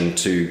population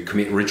to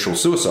commit ritual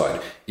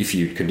suicide if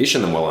you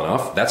condition them well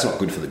enough. That's not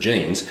good for the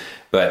genes,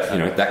 but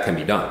that can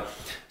be done.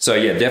 So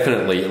yeah,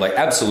 definitely,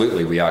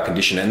 absolutely, we are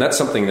conditioned, and that's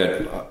something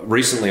that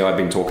recently I've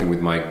been talking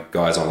with my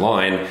guys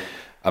online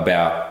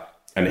about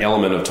an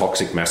element of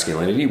toxic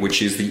masculinity,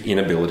 which is the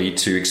inability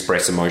to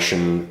express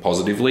emotion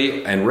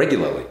positively and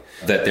regularly.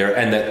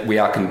 That we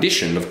are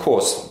conditioned, of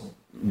course,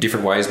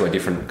 different ways by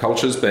different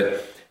cultures,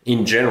 but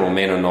in general,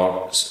 men are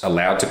not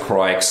allowed to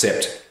cry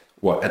except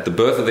at the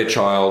birth of their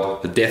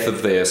child, the death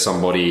of their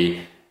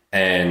somebody,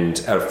 and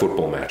at a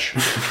football match.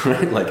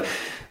 Right?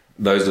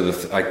 Those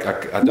are I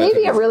don't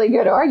maybe a really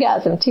good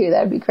orgasm too.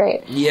 That'd be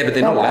great. Yeah, but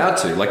they're not allowed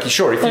to.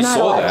 Sure, if you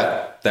saw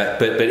that, but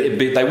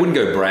they wouldn't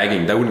go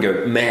bragging. They wouldn't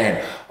go,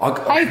 man,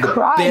 I had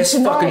the best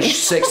fucking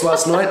sex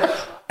last night.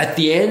 At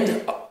the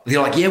end,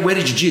 they're like, yeah, where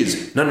did you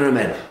jizz? No,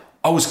 man,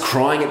 I was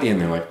crying at the end.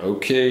 They're like,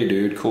 okay,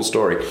 dude, cool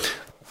story.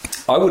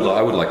 I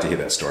would like to hear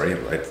that story.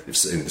 If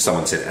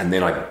someone said, and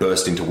then I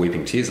burst into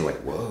weeping tears. I'm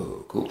like,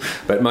 whoa, cool.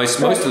 But most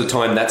of the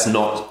time, that's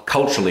not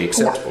culturally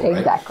acceptable, right?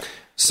 Exactly.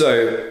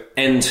 So,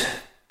 and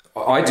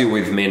I deal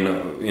with men.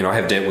 I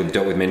have dealt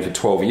with men for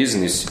 12 years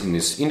in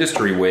this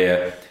industry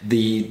where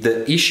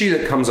the issue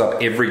that comes up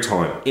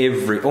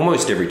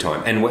almost every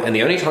time, and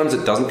the only times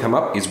it doesn't come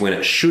up is when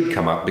it should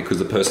come up because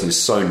the person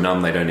is so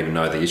numb they don't even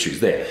know the issue's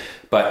there.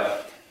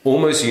 But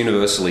almost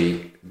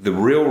universally, the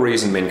real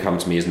reason men come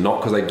to me is not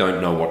because they don't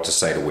know what to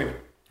say to women,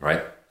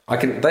 right?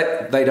 Maybe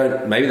they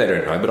don't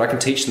know, but I can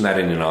teach them that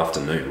in an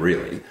afternoon,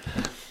 really.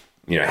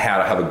 How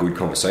to have a good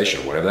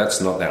conversation or whatever.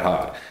 That's not that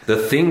hard. The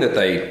thing that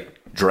they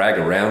drag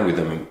around with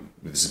them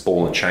with this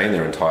ball and chain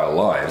their entire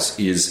lives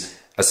is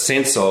a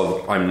sense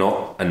of I'm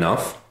not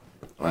enough,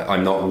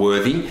 I'm not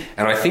worthy.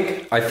 And I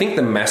think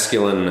the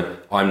masculine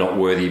I'm not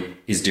worthy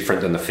is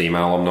different than the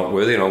female I'm not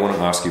worthy. And I want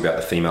to ask you about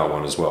the female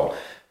one as well,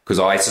 because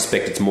I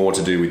suspect it's more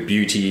to do with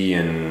beauty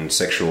and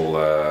sexual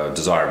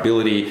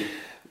desirability.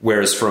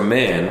 Whereas for a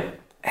man,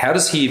 how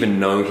does he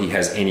even know he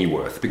has any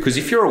worth? Because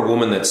if you're a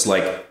woman that's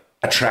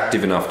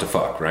attractive enough to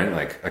fuck,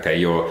 right? Okay,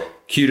 you're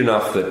cute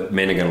enough that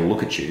men are going to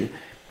look at you.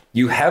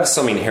 You have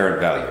some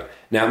inherent value.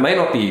 Now, it may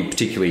not be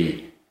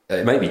particularly,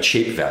 it may be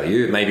cheap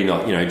value. It may be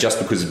not, just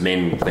because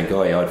men think,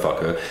 oh yeah, I'd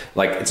fuck her.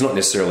 It's not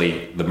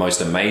necessarily the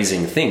most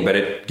amazing thing, but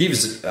it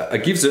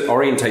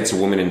orientates a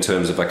woman in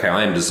terms of, okay,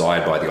 I am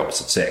desired by the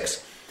opposite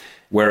sex.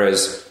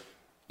 Whereas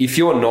if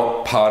you're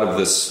not part of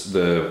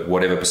the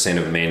whatever percent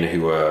of men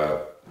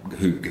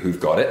who've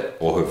got it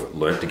or who've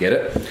learnt to get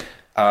it,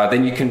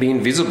 then you can be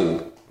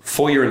invisible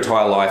for your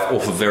entire life or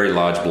for very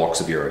large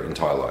blocks of your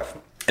entire life.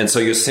 And so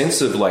your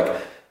sense of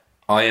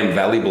I am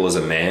valuable as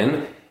a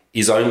man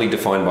is only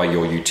defined by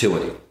your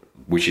utility,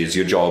 which is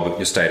your job,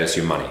 your status,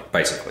 your money,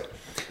 basically.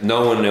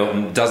 No one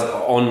else does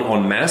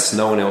en masse.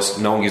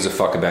 No one gives a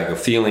fuck about your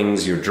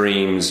feelings, your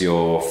dreams,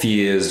 your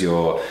fears,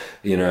 your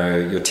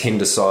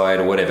tender side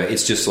or whatever.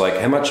 It's just like,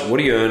 what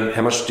do you earn?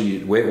 How much do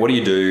you, what do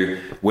you do?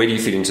 Where do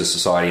you fit into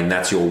society? And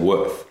that's your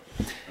worth.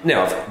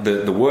 Now,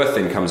 the worth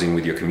then comes in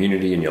with your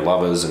community and your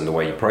lovers and the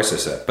way you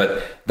process that.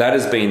 But that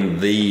has been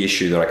the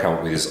issue that I come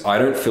up with is I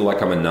don't feel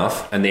like I'm enough,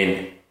 and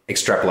then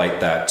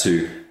extrapolate that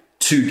to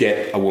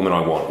get a woman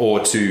I want,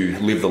 or to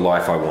live the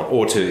life I want,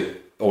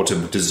 or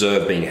to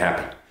deserve being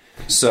happy.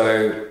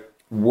 So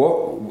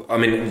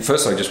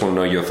first I just want to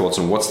know your thoughts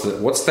on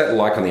what's that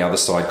like on the other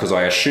side, because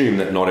I assume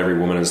that not every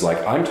woman is like,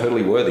 I'm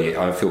totally worthy,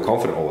 I feel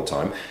confident all the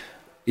time.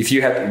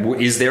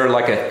 Is there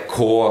like a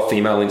core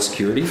female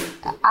insecurity?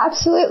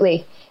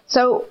 Absolutely.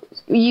 So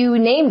you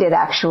named it,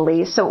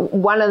 actually. So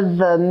one of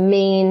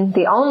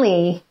the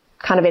only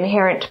kind of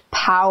inherent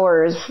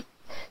powers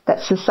that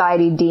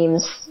society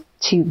deems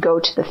to go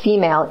to the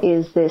female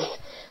is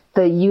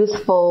the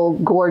youthful,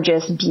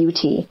 gorgeous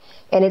beauty.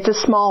 And it's a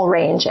small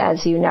range,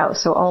 as you know.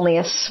 So only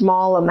a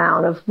small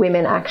amount of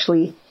women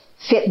actually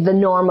fit the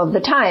norm of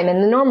the time.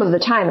 And the norm of the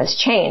time has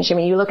changed. I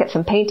mean, you look at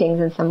some paintings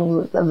and some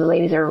of the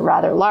ladies are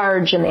rather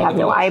large and they have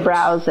no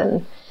eyebrows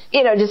and,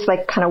 just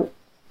like kind of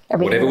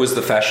everything. Whatever was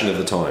the fashion of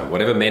the time,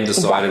 whatever men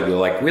decided,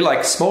 exactly. we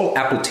like small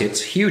apple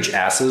tits, huge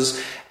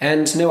asses,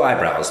 and no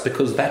eyebrows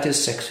because that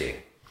is sexy.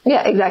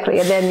 Yeah, exactly.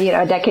 And then,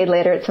 a decade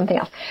later, it's something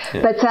else.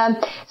 Yeah. But,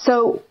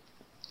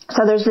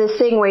 so there's this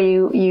thing where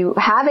you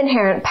have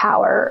inherent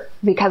power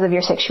because of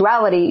your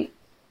sexuality,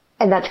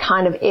 and that's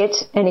kind of it.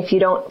 And if you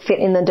don't fit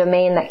in the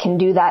domain that can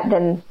do that,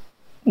 then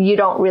you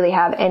don't really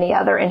have any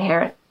other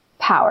inherent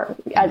power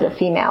as a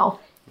female.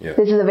 Yeah.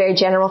 This is a very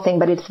general thing,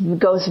 but it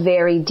goes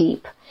very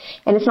deep.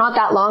 And it's not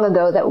that long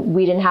ago that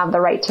we didn't have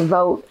the right to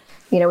vote.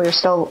 We were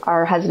still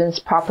our husband's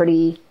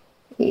property,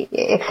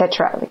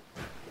 etc.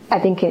 I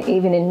think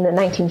even in the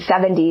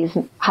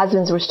 1970s,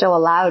 husbands were still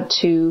allowed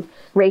to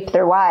rape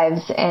their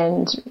wives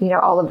and,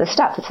 all of this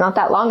stuff. It's not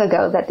that long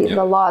ago that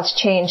the laws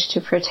changed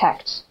to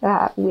protect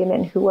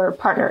women who were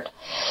partnered.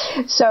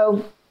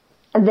 So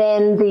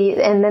then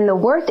the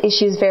worth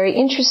issue is very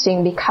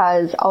interesting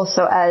because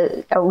also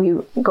as we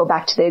go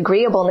back to the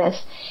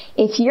agreeableness,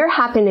 if you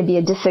happen to be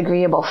a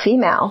disagreeable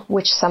female,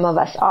 which some of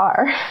us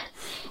are,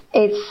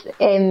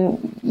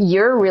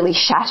 you're really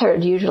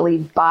shattered usually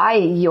by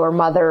your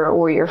mother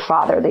or your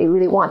father. They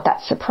really want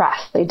that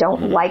suppressed. They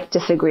don't like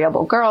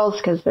disagreeable girls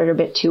because they're a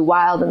bit too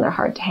wild and they're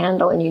hard to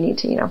handle and you need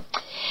to,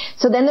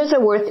 So then there's a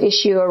worth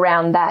issue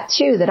around that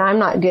too, that I'm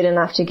not good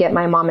enough to get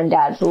my mom and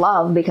dad's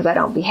love because I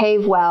don't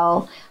behave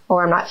well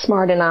or I'm not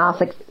smart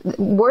enough. Like,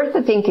 worth,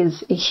 I think,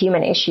 is a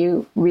human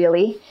issue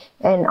really.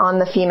 And on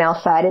the female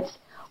side, it's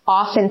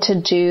often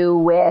to do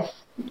with,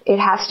 it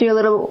has to do a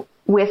little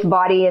with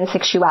body and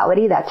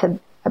sexuality. That's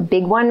a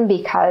big one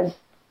because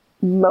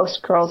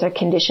most girls are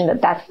conditioned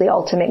that that's the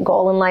ultimate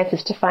goal in life,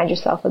 is to find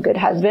yourself a good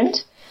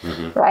husband,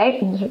 right?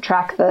 And to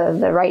attract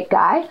the right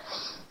guy.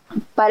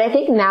 But I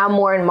think now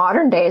more in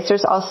modern days,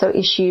 there's also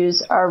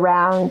issues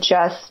around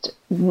just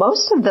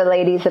most of the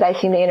ladies that I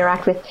seem to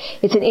interact with.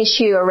 It's an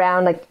issue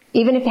around, like,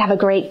 even if you have a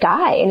great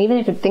guy and even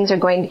if things are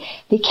going,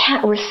 they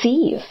can't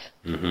receive.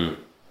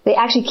 They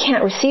actually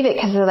can't receive it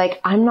because they're like,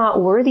 I'm not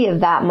worthy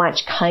of that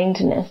much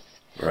kindness.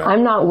 Right.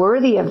 I'm not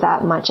worthy of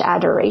that much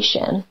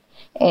adoration.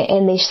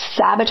 And they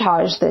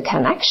sabotage the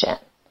connection.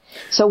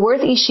 So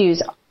worth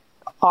issues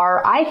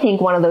are, I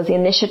think, one of those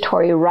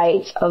initiatory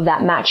rites of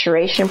that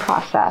maturation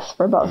process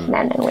for both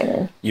men and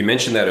women. You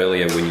mentioned that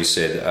earlier when you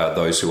said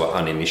those who are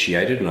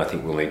uninitiated, and I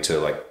think we'll need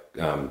to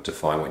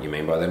define what you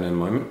mean by that in a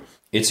moment.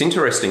 It's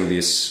interesting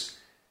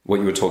what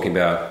you were talking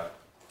about,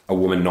 a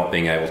woman not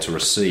being able to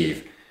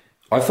receive.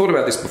 I've thought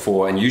about this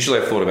before, and usually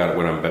I've thought about it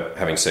when I'm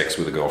having sex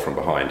with a girl from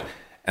behind.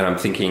 And I'm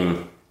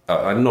thinking,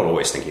 I'm not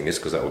always thinking this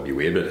because that would be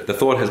weird, but the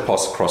thought has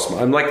crossed my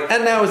mind. I'm like,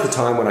 and now is the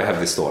time when I have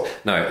this thought.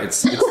 No,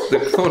 it's the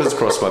thought has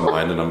crossed my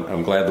mind, and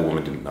I'm glad the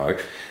woman didn't know,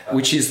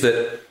 which is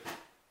that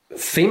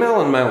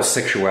female and male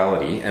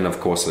sexuality, and of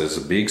course there's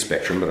a big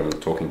spectrum, but I'm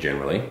talking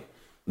generally,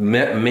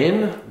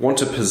 men want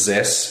to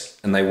possess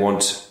and they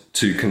want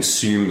to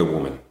consume the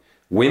woman.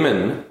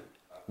 Women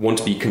want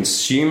to be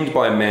consumed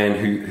by a man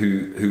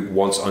who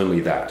wants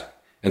only that.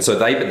 And so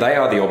they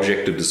are the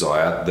object of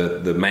desire.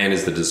 The man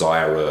is the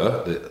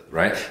desirer,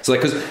 right? So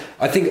because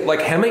I think,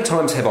 how many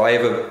times have I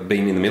ever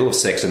been in the middle of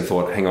sex and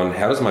thought, hang on,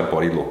 how does my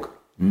body look?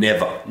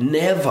 Never.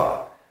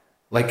 Never.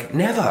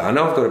 I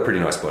know I've got a pretty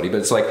nice body, but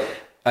it's like,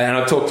 and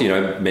I've talked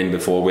to, men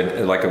before when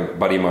a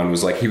buddy of mine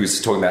was he was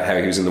talking about how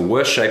he was in the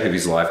worst shape of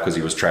his life because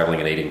he was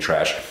traveling and eating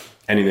trash.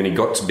 And then he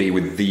got to be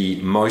with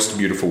the most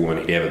beautiful woman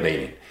he'd ever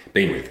been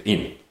with.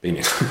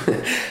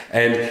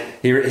 And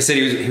he said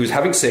he was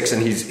having sex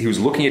and he was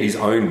looking at his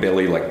own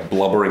belly,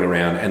 blubbering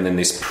around, and then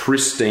this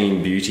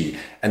pristine beauty.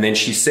 And then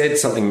she said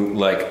something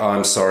like, oh,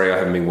 I'm sorry, I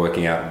haven't been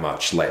working out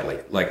much lately.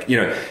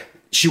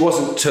 She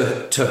wasn't,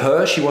 to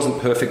her, she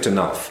wasn't perfect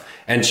enough.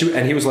 And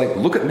he was like,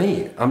 look at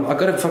me. I've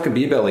got a fucking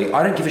beer belly.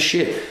 I don't give a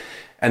shit.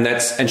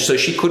 And so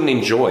she couldn't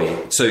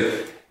enjoy.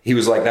 So he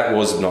was like, that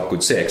was not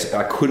good sex.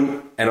 I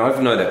couldn't, and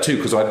I know that too,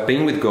 because I've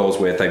been with girls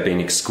where they've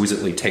been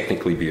exquisitely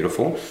technically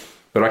beautiful,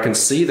 but I can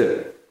see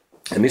that,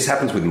 and this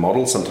happens with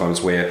models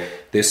sometimes, where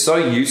they're so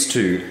used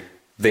to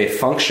their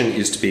function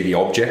is to be the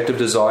object of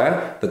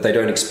desire that they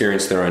don't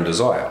experience their own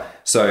desire.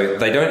 So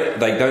they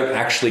don't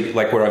actually,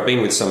 like where I've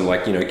been with some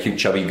like, cute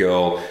chubby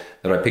girl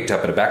that I picked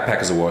up at a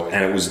Backpackers Award,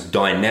 and it was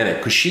dynamic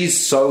because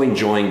she's so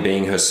enjoying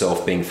being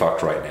herself, being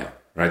fucked right now.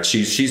 Right?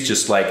 She's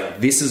just like,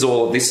 this is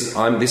all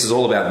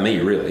about me,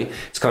 really.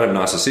 It's kind of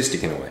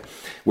narcissistic in a way.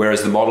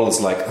 Whereas the model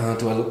is like, oh,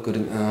 do I look good?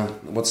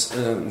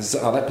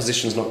 That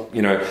position's not,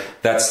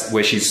 that's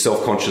where she's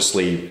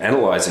self-consciously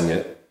analyzing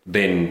it.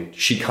 Then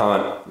she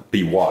can't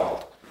be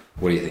wild.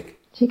 What do you think?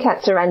 She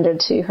can't surrender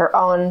to her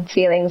own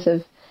feelings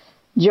of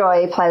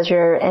joy,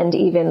 pleasure, and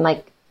even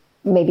like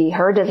maybe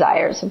her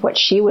desires of what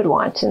she would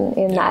want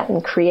in that,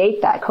 and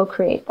create that,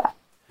 co-create that.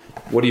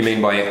 What do you mean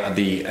by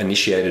the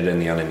initiated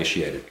and the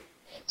uninitiated?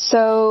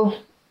 So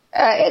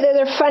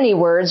they're funny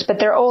words, but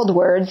they're old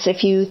words.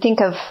 If you think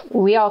of,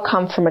 we all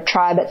come from a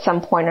tribe at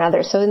some point or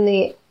other. So in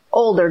the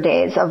older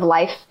days of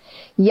life,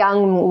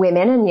 young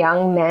women and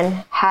young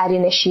men had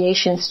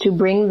initiations to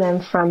bring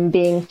them from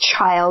being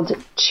child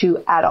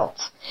to adult.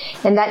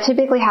 And that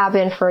typically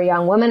happened for a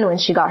young woman when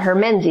she got her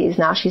menses.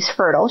 Now she's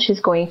fertile. She's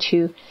going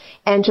to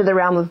enter the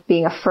realm of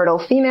being a fertile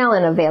female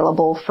and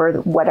available for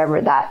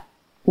whatever that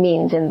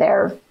means in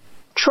their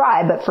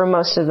tribe. But for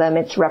most of them,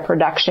 it's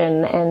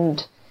reproduction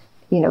and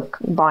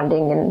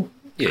bonding and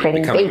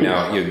creating babies.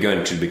 Now you're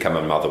going to become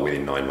a mother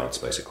within 9 months,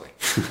 basically.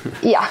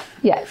 Yeah.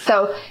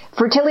 So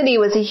fertility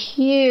was a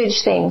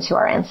huge thing to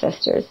our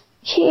ancestors.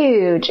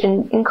 Huge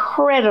and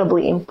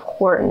incredibly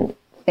important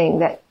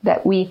thing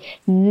that we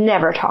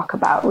never talk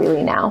about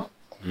really now,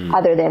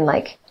 other than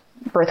like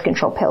birth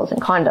control pills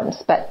and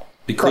condoms. But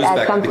because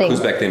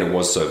back then it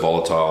was so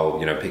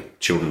volatile,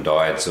 children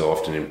died so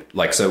often.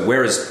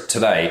 Whereas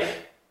today,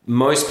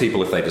 most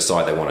people, if they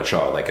decide they want a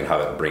child, they can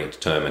have it and bring it to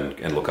term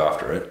and look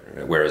after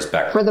it. Whereas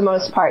for the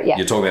most part, yeah.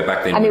 You're talking about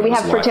back then. I mean, we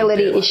have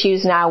fertility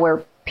issues now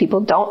where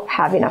people don't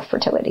have enough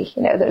fertility.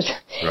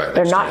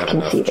 They're not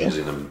conceiving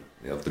in them,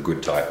 of the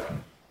good type.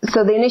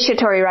 So the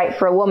initiatory rite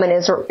for a woman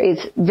is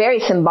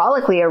very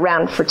symbolically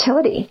around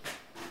fertility.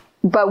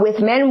 But with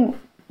men,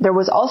 there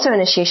was also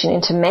initiation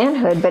into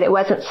manhood, but it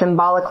wasn't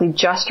symbolically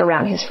just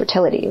around his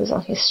fertility. It was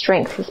on his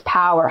strength, his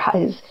power,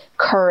 his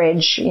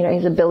courage,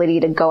 his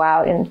ability to go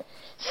out and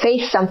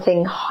face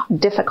something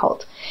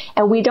difficult.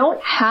 And we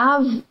don't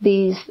have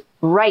these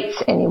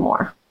rites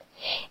anymore.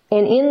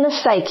 And in the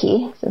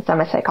psyche, since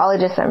I'm a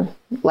psychologist, I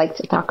like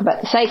to talk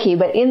about the psyche,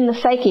 but in the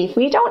psyche, if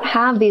we don't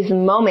have these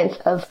moments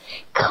of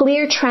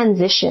clear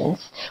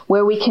transitions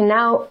where we can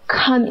now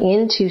come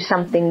into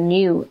something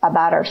new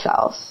about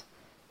ourselves,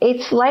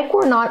 it's like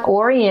we're not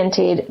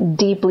oriented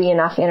deeply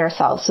enough in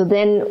ourselves. So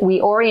then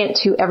we orient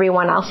to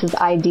everyone else's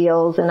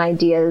ideals and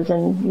ideas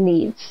and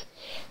needs.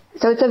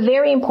 So it's a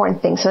very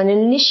important thing. So an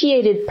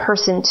initiated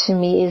person to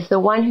me is the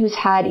one who's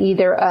had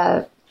either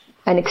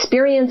an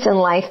experience in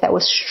life that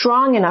was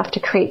strong enough to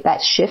create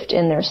that shift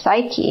in their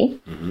psyche.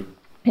 Mm-hmm.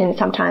 And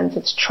sometimes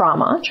it's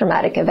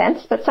traumatic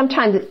events, but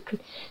sometimes it could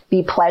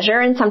be pleasure,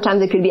 and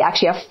sometimes it could be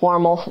actually a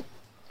formal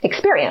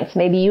experience.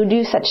 Maybe you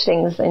do such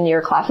things in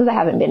your classes. I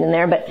haven't been in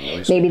there, but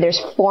maybe there's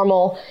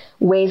formal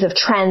ways of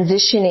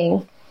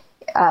transitioning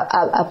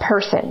a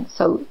person.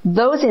 So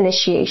those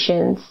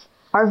initiations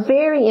are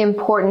very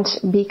important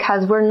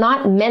because we're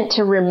not meant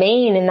to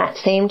remain in that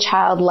same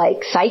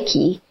childlike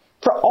psyche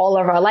for all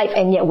of our life,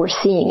 and yet we're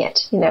seeing it.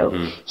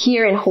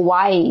 Here in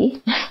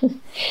Hawaii,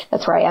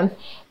 that's where I am,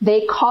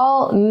 they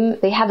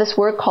have this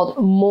word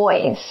called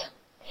mois.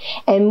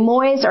 And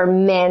mois are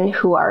men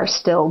who are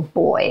still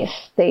boys.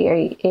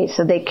 They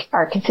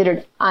are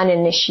considered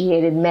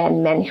uninitiated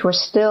men who are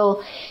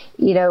still,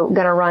 going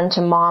to run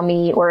to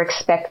mommy or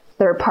expect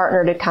their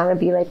partner to kind of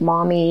be like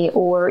mommy,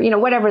 or,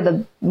 whatever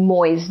the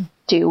mois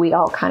do. We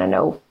all kind of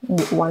know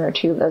one or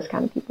two of those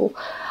kind of people.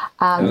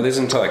 There's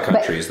entire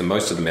countries,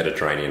 most of the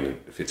Mediterranean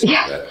fits into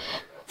that.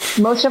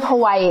 Most of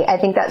Hawaii, I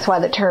think that's why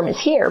the term is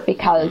here,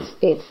 because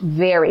it's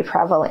very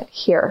prevalent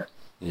here.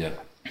 Yeah.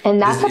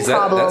 And that's a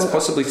problem. That's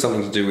possibly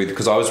something to do with,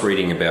 because I was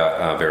reading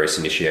about various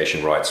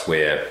initiation rites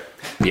where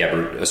the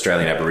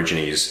Australian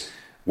Aborigines,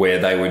 where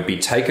they would be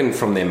taken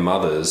from their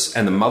mothers,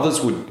 and the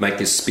mothers would make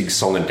this big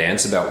song and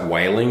dance about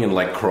wailing and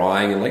like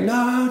crying and like,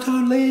 no,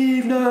 don't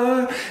leave,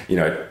 no,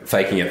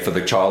 faking it for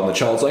the child, and the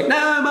child's like,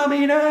 no,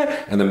 mummy, no,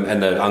 and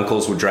the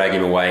uncles would drag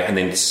him away and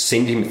then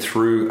send him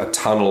through a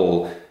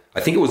tunnel.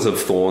 I think it was of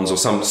thorns or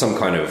some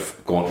kind of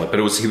gauntlet, but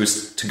he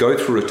was to go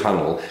through a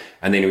tunnel,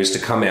 and then he was to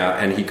come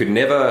out, and he could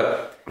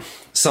never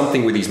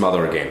something with his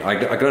mother again. I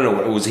don't know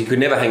what it was. He could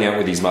never hang out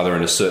with his mother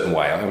in a certain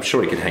way. I'm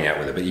sure he could hang out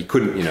with her, but he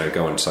couldn't,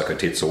 go and suck her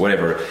tits or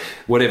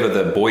whatever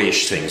the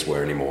boyish things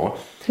were anymore.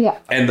 Yeah.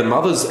 And the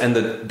mothers and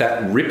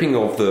that ripping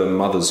of the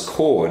mother's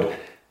cord,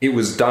 it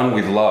was done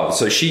with love.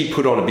 So she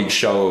put on a big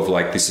show of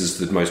like, this is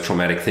the most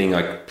traumatic thing.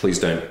 Please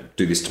don't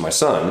do this to my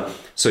son.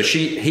 So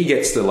he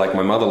gets the, like,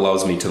 my mother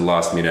loves me to the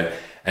last minute.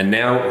 And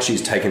now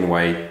she's taken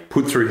away,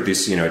 put through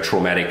this,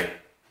 traumatic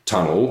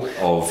tunnel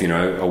of,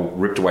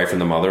 ripped away from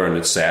the mother, and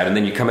it's sad. And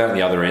then you come out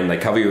the other end, they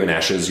cover you in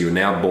ashes. You're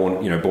now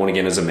born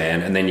again as a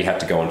man. And then you have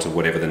to go on to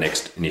whatever the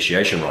next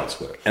initiation rites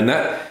were. And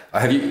that,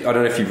 I don't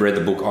know if you've read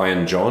the book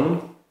Iron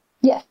John.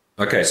 Yes.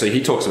 Okay. So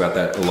he talks about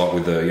that a lot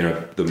with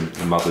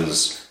the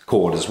mother's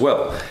cord as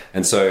well.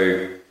 And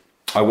so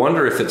I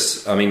wonder if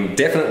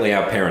definitely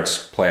our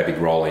parents play a big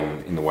role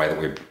in the way that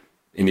we're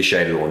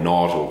initiated or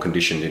not, or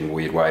conditioned in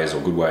weird ways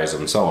or good ways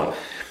and so on.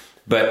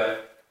 But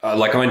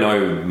I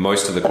know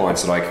most of the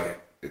clients that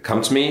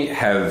come to me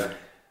have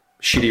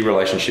shitty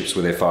relationships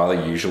with their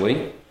father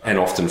usually, and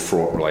often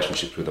fraught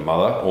relationships with the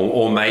mother,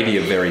 or maybe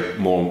a very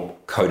more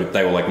coded,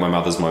 they were like, my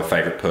mother's my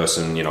favorite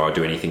person, I'd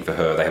do anything for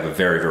her. They have a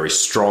very, very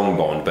strong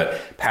bond,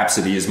 but perhaps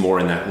it is more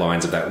in that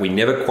lines of that. We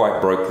never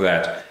quite broke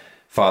that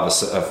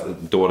father,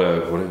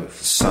 daughter,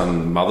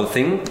 son, mother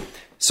thing,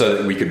 so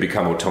that we could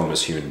become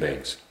autonomous human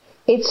beings.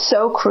 It's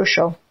so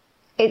crucial.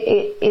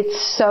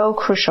 It's so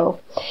crucial.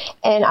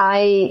 And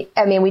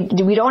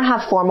we don't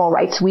have formal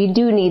rights. We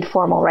do need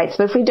formal rights,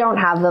 but if we don't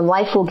have them,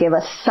 life will give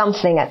us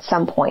something at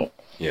some point.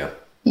 Yeah.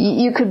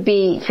 You could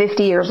be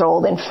 50 years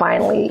old and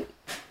finally,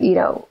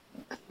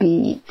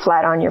 be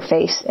flat on your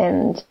face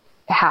and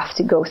have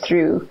to go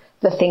through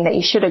the thing that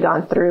you should have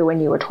gone through when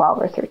you were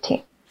 12 or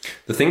 13.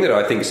 The thing that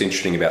I think is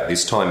interesting about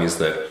this time is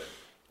that,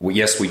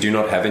 we do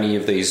not have any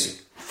of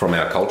these from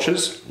our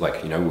cultures. We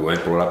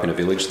weren't brought up in a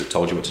village that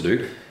told you what to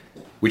do,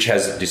 which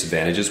has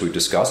disadvantages we've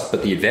discussed.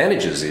 But the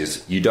advantages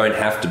is you don't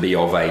have to be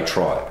of a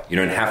tribe. You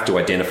don't have to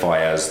identify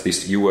as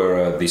this. You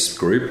were this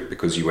group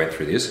because you went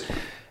through this.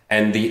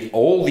 And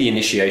all the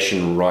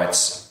initiation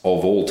rites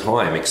of all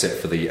time, except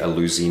for the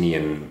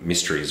Eleusinian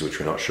mysteries, which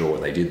we're not sure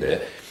what they did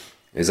there.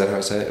 Is that how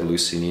I say it?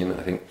 Eleusinian,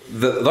 I think.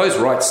 Those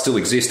rites still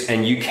exist,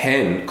 and you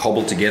can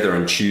cobble together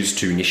and choose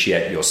to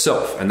initiate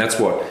yourself. And that's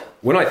what,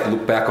 when I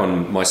look back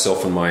on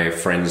myself and my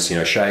friends,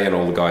 Shay and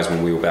all the guys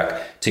when we were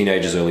back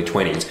teenagers, early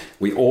 20s,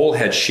 we all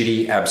had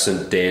shitty,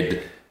 absent,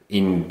 dead,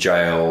 in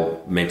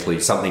jail, mentally,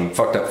 something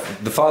fucked up.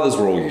 The fathers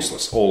were all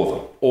useless, all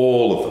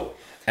of them.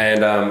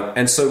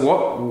 And so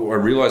what I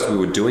realized we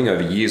were doing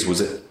over years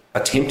was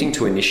attempting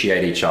to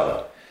initiate each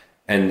other.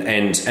 And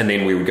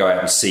then we would go out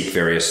and seek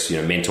various,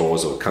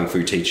 mentors or kung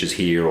fu teachers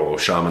here, or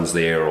shamans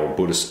there, or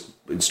Buddhist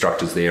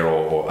instructors there,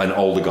 or an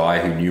older guy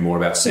who knew more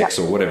about sex,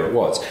 or whatever it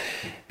was.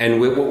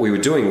 And what we were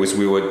doing was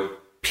we were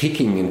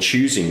picking and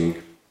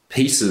choosing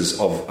pieces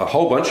of a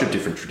whole bunch of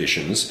different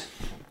traditions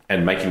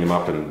and making them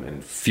up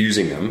and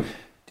fusing them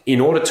in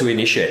order to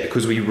initiate,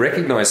 because we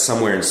recognized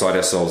somewhere inside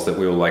ourselves that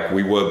we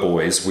were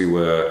boys, we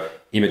were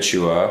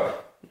immature.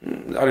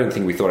 I don't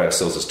think we thought of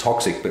ourselves as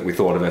toxic, but we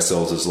thought of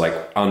ourselves as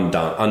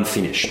undone,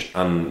 unfinished.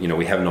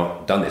 We have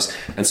not done this.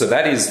 And so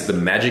that is the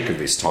magic of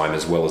this time,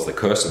 as well as the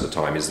curse of the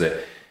time, is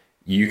that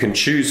you can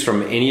choose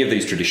from any of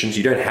these traditions.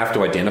 You don't have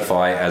to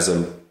identify as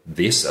a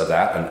this or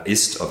that, an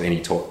ist of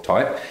any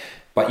type,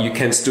 but you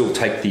can still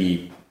take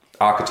the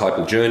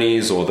archetypal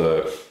journeys or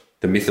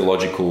the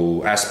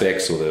mythological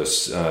aspects, or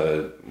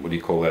the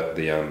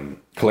the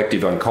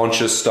collective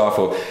unconscious stuff,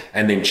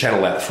 and then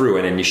channel that through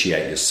and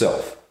initiate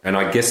yourself. And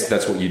I guess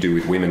that's what you do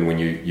with women when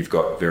you've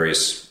got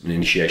various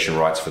initiation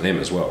rites for them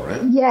as well,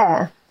 right?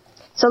 Yeah.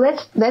 So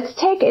let's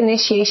take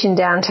initiation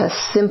down to a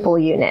simple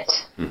unit,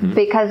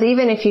 because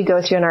even if you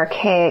go through an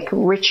archaic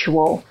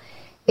ritual,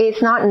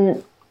 it's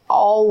not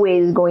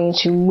always going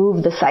to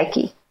move the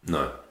psyche.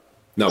 No,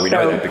 we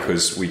know that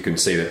because we can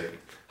see that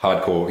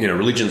hardcore,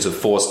 religions have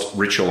forced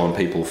ritual on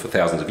people for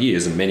thousands of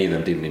years, and many of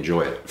them didn't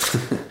enjoy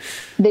it.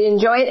 They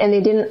enjoy it, and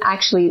they didn't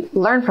actually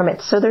learn from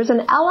it. So there's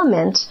an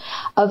element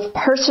of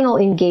personal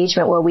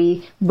engagement where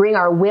we bring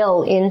our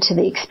will into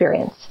the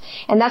experience.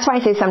 And that's why I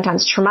say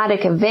sometimes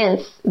traumatic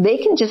events, they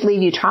can just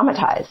leave you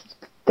traumatized.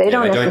 They're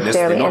not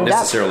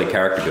necessarily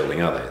character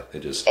building, are they?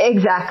 They're just...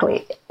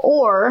 Exactly.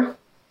 Or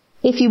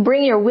if you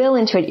bring your will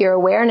into it, your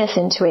awareness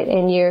into it,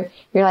 and you're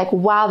like,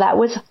 wow, that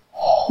was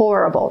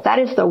horrible. That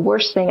is the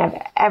worst thing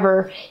I've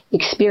ever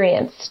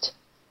experienced.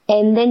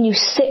 And then you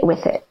sit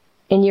with it,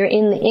 and you're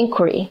in the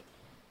inquiry.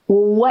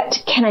 What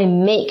can I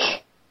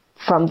make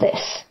from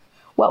this?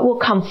 What will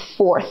come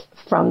forth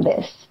from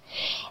this?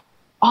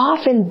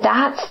 Often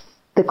that's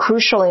the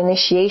crucial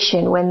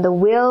initiation, when the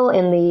will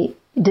and the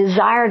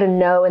desire to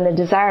know and the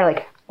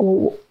desire,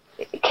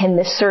 can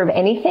this serve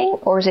anything,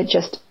 or is it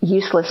just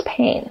useless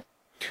pain?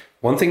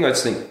 One thing I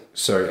think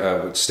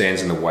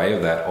stands in the way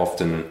of that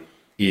often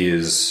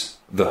is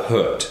the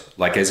hurt.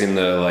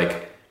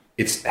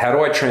 It's how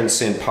do I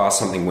transcend past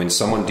something when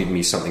someone did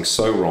me something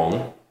so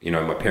wrong,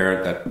 my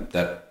parent,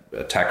 that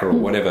attacker or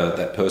whatever,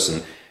 that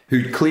person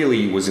who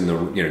clearly was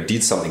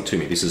did something to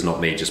me. This is not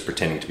me just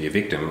pretending to be a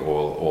victim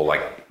or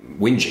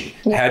whinging.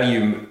 Yeah.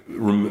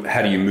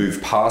 How do you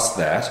move past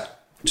that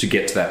to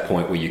get to that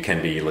point where you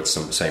can be, let's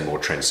say, more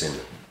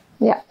transcendent?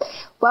 Yeah.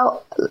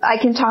 Well, I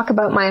can talk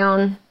about my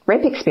own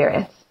rape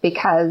experience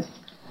because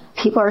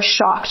people are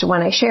shocked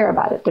when I share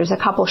about it. There's a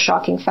couple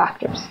shocking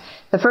factors.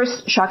 The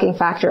first shocking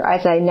factor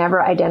is I never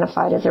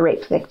identified as a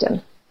rape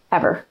victim,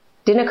 ever.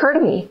 Didn't occur to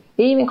me. It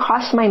didn't even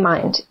cross my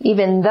mind,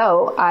 even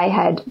though I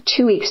had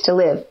 2 weeks to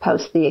live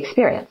post the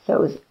experience. So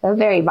it was a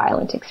very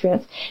violent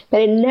experience.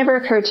 But it never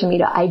occurred to me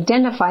to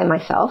identify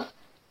myself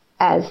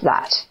as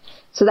that.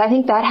 So I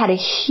think that had a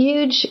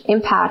huge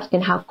impact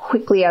in how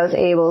quickly I was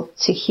able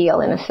to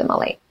heal and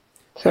assimilate.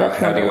 So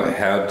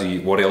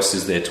what else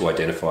is there to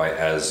identify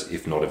as,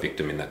 if not a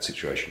victim in that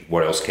situation?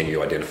 What else can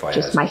you identify as?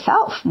 Just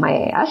myself,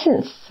 my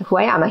essence, who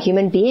I am, a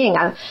human being.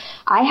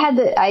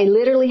 I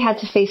literally had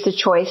to face the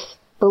choice,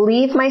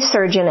 believe my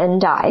surgeon and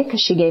die, because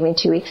she gave me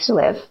 2 weeks to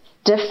live,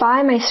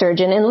 defy my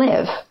surgeon and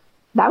live.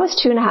 That was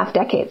 2.5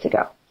 decades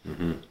ago.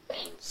 Mm-hmm.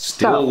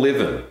 Still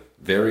living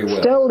very well.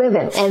 Still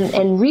living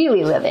and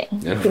really living.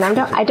 You know,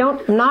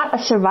 I'm not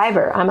a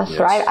survivor. I'm a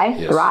thriver.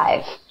 I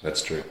thrive.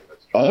 That's true.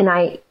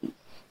 And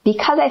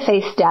because I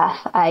face death,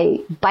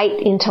 I bite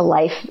into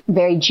life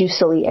very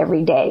juicily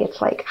every day.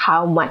 It's like,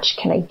 how much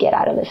can I get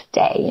out of this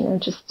day? You know,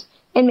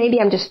 and maybe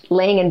I'm just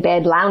laying in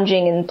bed,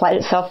 lounging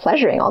and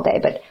self-pleasuring all day.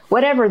 But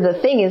whatever the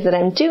thing is that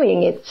I'm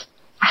doing, it's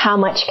how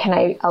much can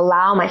I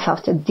allow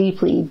myself to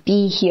deeply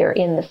be here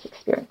in this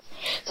experience?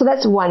 So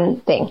that's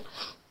one thing.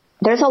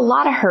 There's a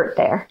lot of hurt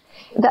there.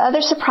 The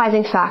other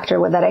surprising factor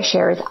that I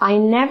share is I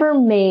never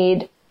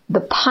made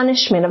the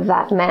punishment of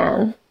that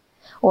man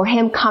or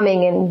him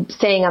coming and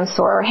saying I'm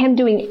sorry or him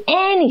doing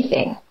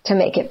anything to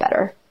make it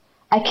better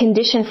a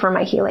condition for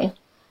my healing.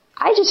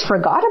 I just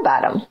forgot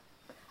about him.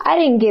 I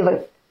didn't give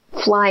a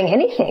flying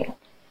anything.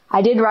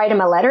 I did write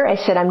him a letter. I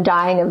said, I'm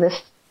dying of this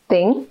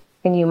thing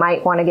and you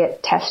might want to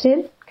get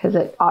tested because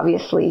it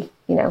obviously,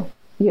 you know,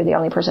 you're the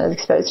only person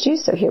that's exposed to you,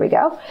 so here we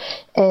go.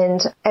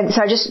 And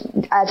so I just,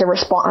 as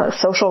a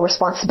social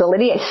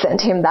responsibility, I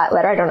sent him that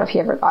letter. I don't know if he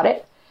ever got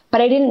it.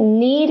 But I didn't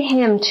need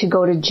him to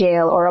go to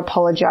jail or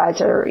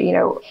apologize or, you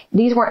know,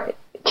 these weren't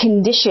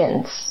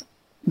conditions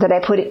that I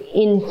put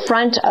in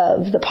front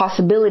of the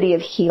possibility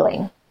of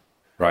healing.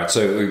 Right,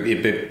 so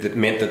it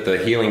meant that the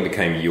healing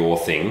became your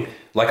thing.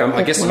 Like,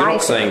 I guess you're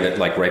not saying that,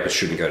 like, rapists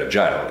shouldn't go to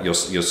jail.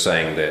 You're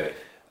saying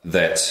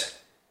that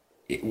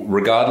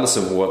regardless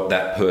of what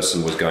that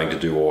person was going to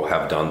do or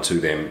have done to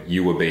them,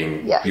 you were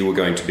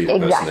going to be the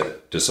person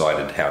that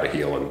decided how to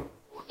heal. And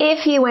if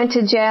he went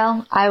to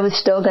jail, I was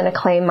still going to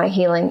claim my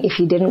healing. If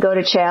he didn't go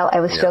to jail, I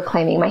was still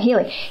claiming my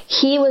healing.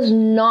 He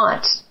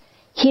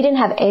didn't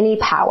have any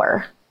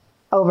power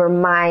over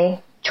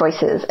my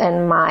choices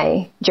and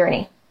my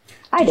journey.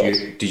 I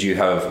did. Did you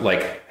have,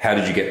 like, how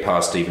did you get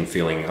past even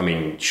feeling, I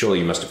mean, surely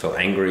you must have felt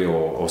angry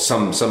or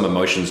some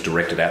emotions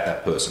directed at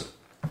that person?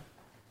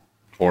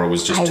 Or it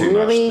was just too much?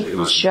 I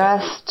really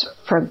just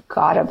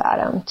forgot about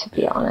him, to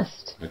be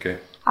honest. Okay.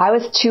 I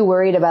was too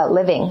worried about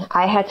living.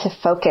 I had to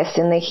focus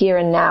in the here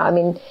and now. I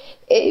mean,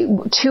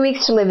 2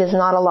 weeks to live is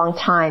not a long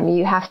time.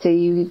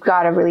 You've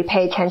got to really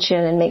pay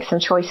attention and make some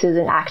choices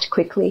and act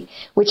quickly,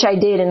 which I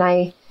did. And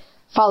I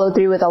followed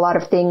through with a lot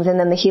of things. And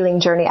then the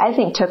healing journey, I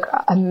think, took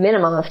a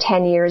minimum of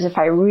 10 years if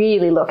I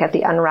really look at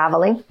the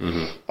unraveling.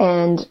 Mm-hmm.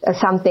 And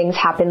some things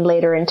happened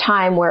later in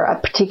time where a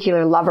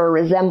particular lover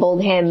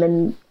resembled him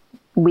and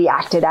we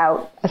acted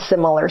out a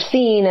similar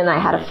scene and I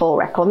had a full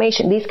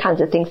reclamation. These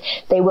kinds of things,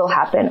 they will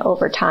happen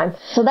over time.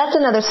 So that's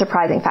another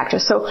surprising factor.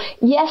 So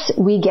yes,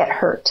 we get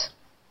hurt,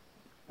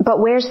 but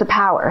where's the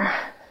power?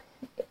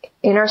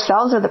 In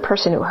ourselves or the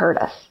person who hurt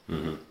us?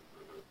 Mm-hmm.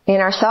 In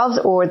ourselves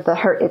or the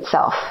hurt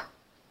itself?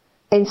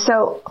 And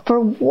so for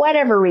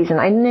whatever reason,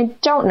 I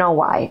don't know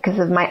why, because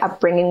of my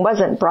upbringing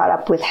wasn't brought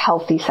up with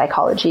healthy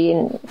psychology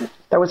and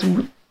there was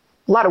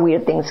a lot of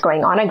weird things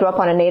going on. I grew up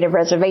on a native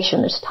reservation.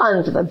 There's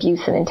tons of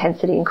abuse and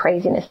intensity and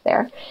craziness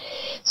there.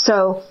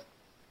 So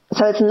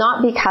it's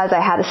not because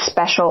I had a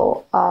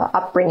special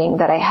upbringing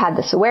that I had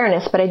this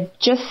awareness, but I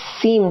just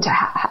seemed to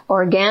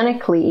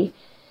organically,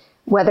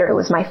 whether it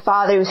was my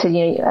father who said,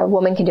 you know, a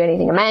woman can do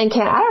anything a man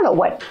can. I don't know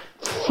what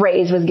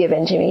phrase was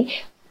given to me.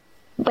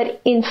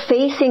 But in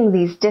facing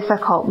these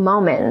difficult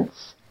moments,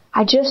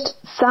 I just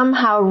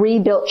somehow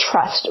rebuilt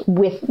trust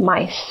with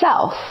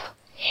myself.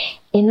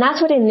 And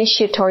that's what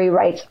initiatory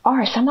rites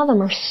are. Some of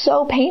them are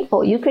so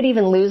painful. You could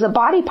even lose a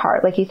body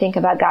part. Like you think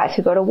about guys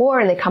who go to war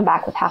and they come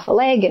back with half a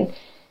leg, and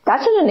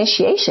that's an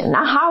initiation.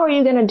 Now, how are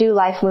you going to do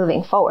life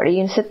moving forward? Are you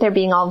going to sit there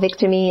being all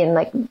victim-y and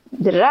like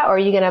da-da-da, or are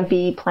you going to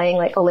be playing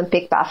like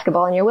Olympic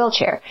basketball in your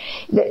wheelchair?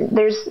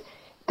 There's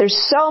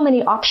so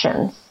many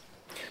options.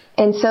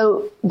 And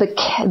so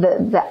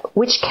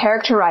which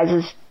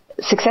characterizes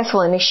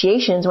successful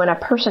initiations when a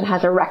person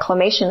has a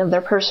reclamation of their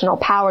personal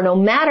power, no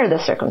matter the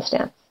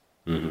circumstance.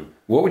 Mm-hmm.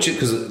 What would you,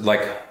 because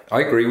like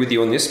I agree with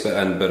you on this,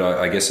 but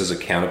I guess as a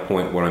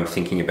counterpoint, what I'm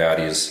thinking about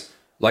is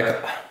like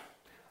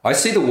I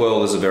see the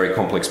world as a very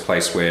complex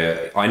place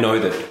where I know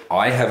that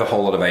I have a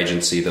whole lot of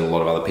agency that a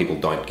lot of other people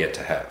don't get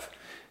to have,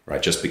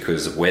 right? Just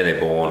because of where they're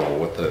born or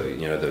what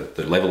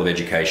the level of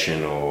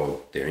education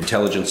or their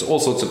intelligence, all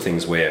sorts of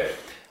things where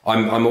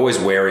I'm always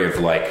wary of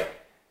like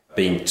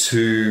being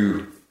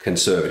too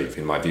conservative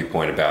in my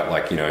viewpoint about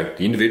like, you know,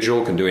 the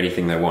individual can do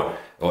anything they want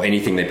or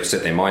anything they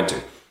set their mind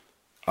to.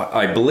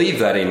 I believe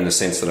that in the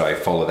sense that I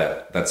follow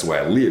that. That's the way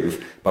I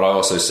live. But I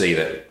also see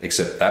that,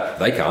 except that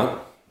they can't.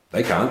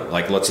 They can't.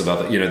 Like lots of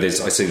other, I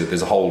see that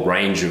there's a whole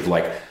range of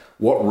like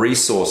what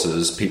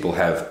resources people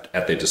have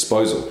at their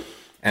disposal.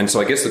 And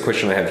so I guess the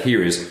question I have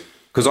here is,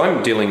 because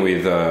I'm dealing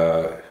with,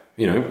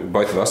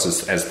 both of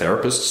us as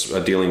therapists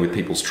are dealing with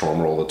people's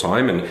trauma all the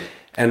time.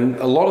 And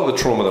a lot of the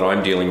trauma that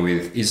I'm dealing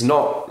with is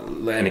not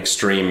an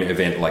extreme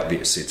event like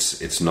this.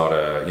 It's not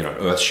a,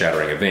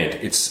 earth-shattering event.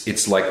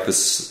 It's like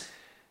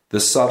the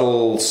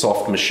subtle,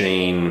 soft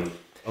machine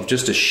of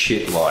just a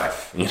shit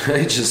life,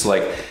 just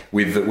like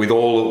with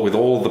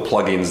all the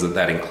plugins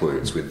that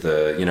includes, with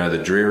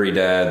the dreary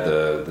dad,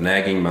 the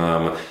nagging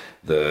mum,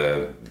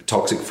 the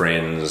toxic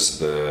friends,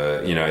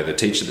 the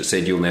teacher that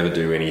said you'll never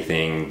do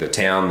anything, the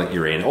town that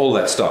you're in, all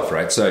that stuff,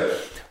 right? So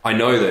I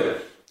know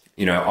that,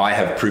 I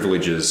have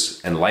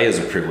privileges and layers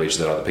of privilege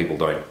that other people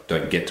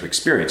don't get to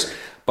experience.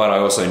 But I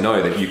also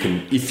know that you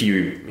can, if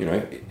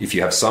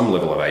you have some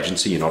level of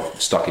agency, you're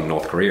not stuck in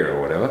North Korea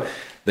or whatever,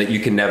 that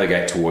you can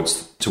navigate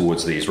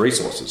towards these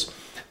resources.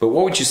 But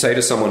what would you say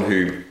to someone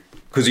who,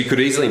 because you could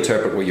easily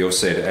interpret what you've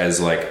said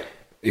as like,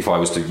 if I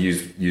was to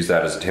use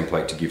that as a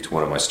template to give to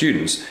one of my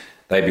students,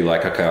 they'd be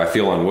like, okay, I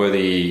feel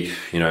unworthy.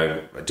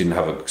 I didn't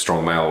have a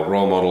strong male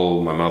role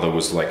model. My mother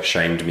was like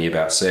shamed me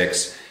about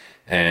sex,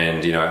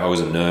 and I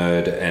was a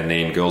nerd, and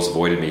then girls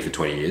avoided me for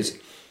 20 years,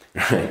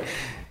 right?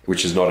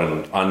 Which is not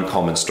an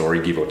uncommon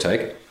story, give or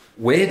take.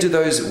 Where do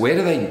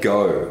they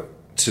go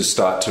to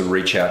start to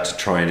reach out to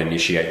try and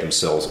initiate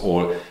themselves?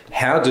 Or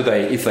how do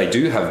they, if they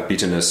do have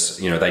bitterness,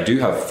 they do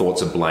have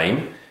thoughts of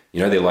blame,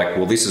 they're like,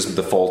 well, this is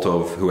the fault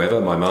of whoever,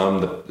 my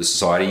mum, the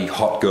society,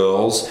 hot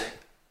girls,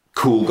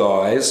 cool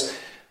guys.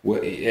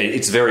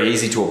 It's very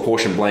easy to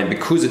apportion blame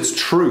because it's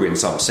true in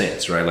some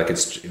sense, right? Like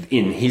it's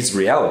in his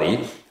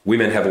reality,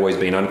 women have always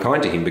been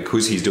unkind to him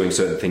because he's doing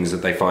certain things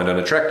that they find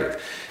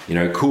unattractive.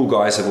 Cool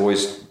guys have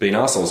always been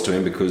assholes to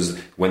him because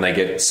when they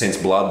get sense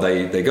blood,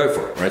 they go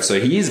for it, right? So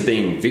he is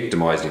being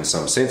victimized in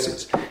some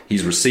senses.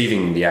 He's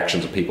receiving the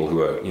actions of people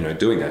who are,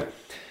 doing that.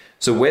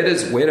 So where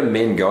do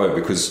men go?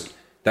 Because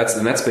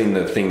that's been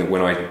the thing that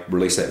when I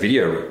released that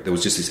video, there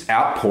was just this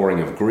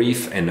outpouring of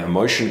grief and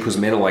emotion because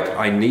men are like,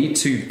 I need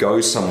to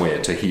go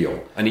somewhere to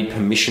heal. I need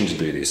permission to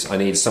do this. I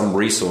need some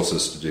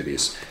resources to do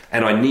this.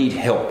 And I need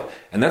help.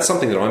 And that's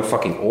something that I'm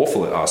fucking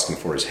awful at asking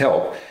for is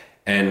help.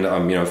 And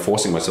I'm,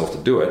 forcing myself to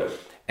do it.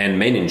 And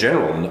men in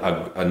general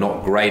are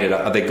not great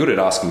at, they're good at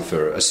asking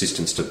for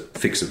assistance to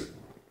fix a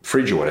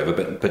fridge or whatever,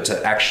 but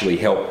to actually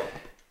help,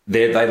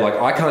 they're like,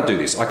 I can't do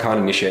this. I can't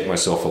initiate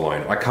myself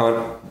alone. I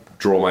can't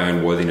draw my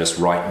own worthiness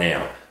right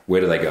now.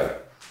 Where do they go?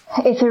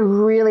 It's a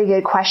really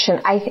good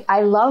question.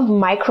 I love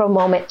micro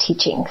moment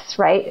teachings,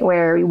 right?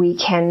 Where we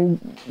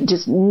can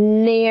just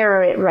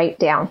narrow it right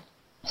down.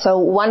 So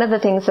one of the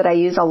things that I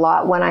use a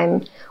lot when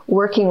I'm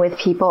working with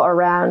people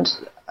around,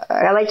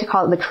 I like to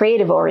call it the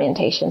creative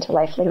orientation to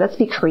life. Like, let's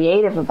be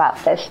creative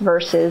about this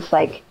versus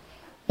like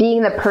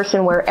being the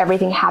person where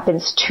everything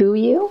happens to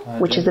you,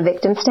 which is a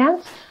victim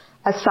stance.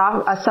 A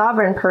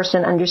sovereign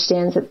person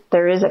understands that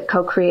there is a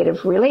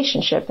co-creative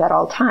relationship at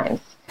all times.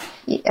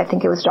 I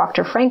think it was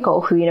Dr.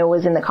 Frankl who,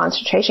 was in the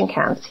concentration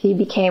camps. He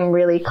became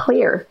really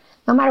clear.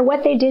 No matter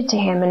what they did to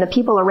him and the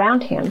people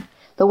around him,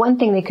 the one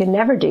thing they could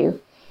never do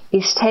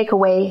is take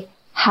away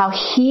how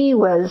he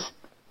was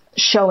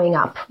showing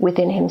up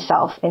within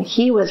himself and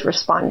he was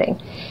responding.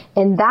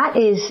 And that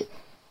is,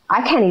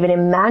 I can't even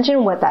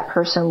imagine what that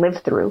person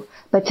lived through.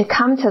 But to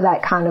come to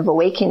that kind of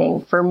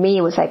awakening for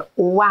me was like,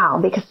 wow,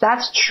 because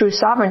that's true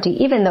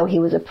sovereignty. Even though he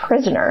was a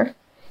prisoner,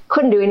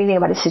 couldn't do anything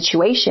about his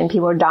situation.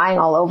 People were dying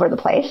all over the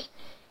place.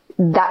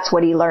 That's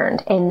what he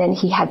learned. And then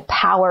he had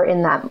power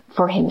in that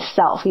for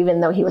himself,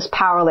 even though he was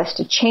powerless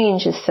to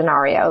change his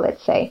scenario,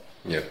 let's say.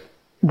 Yeah.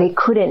 They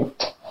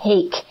couldn't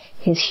take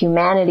his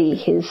humanity,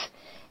 his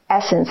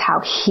essence,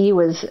 how he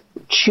was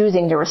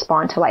choosing to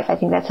respond to life. I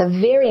think that's a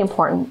very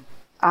important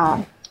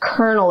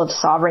kernel of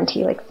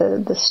sovereignty, like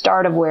the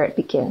start of where it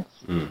begins.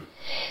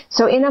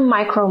 So in a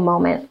micro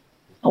moment,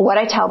 what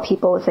I tell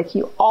people is like,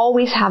 you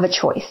always have a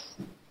choice.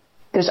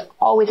 There's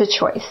always a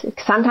choice.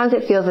 Sometimes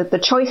it feels like the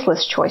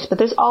choiceless choice, but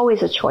there's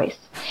always a choice.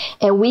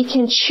 And we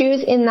can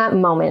choose in that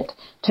moment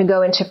to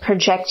go into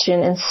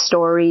projection and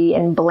story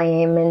and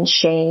blame and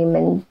shame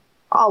and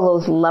all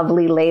those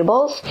lovely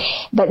labels.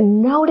 But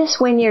notice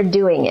when you're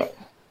doing it.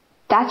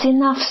 That's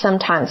enough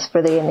sometimes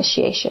for the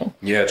initiation.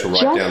 Yeah, to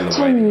write down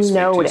the way that you speak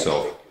to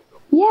yourself.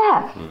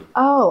 Yeah.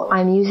 Oh,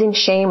 I'm using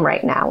shame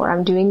right now, or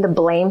I'm doing the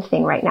blame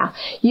thing right now.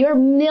 You're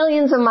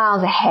millions of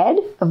miles ahead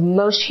of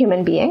most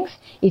human beings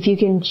if you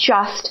can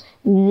just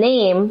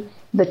name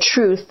the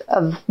truth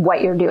of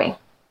what you're doing.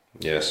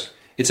 Yes.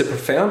 It's a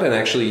profound and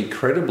actually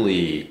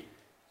incredibly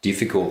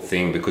difficult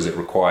thing because it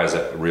requires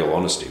a real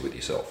honesty with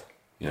yourself.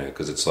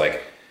 Because it's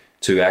like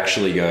to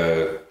actually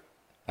go,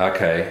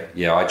 okay,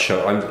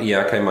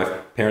 okay, my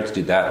parents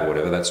did that or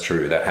whatever. That's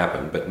true. That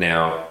happened. But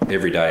now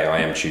every day I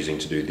am choosing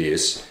to do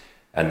this.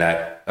 And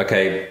that,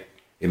 okay,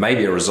 it may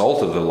be a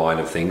result of the line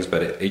of things,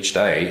 but each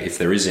day, if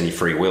there is any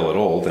free will at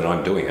all, then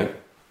I'm doing it.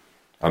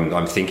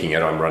 I'm thinking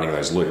it, I'm running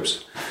those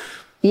loops.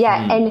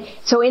 Yeah. And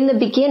so in the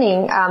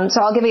beginning,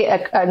 so I'll give you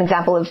an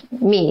example of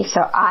me.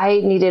 So I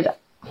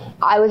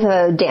was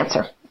a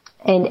dancer,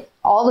 and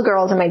all the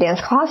girls in my dance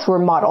class were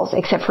models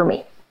except for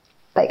me.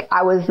 Like,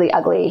 I was the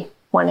ugly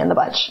one in the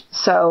bunch.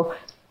 So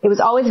it was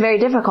always very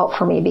difficult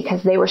for me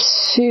because they were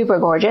super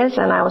gorgeous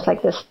and I was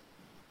like this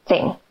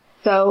thing.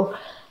 So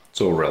it's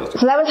all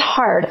relative. So that was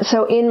hard.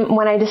 So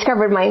when I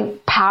discovered my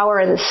power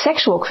as a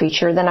sexual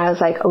creature, then I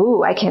was like,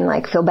 oh, I can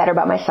like feel better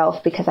about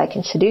myself because I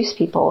can seduce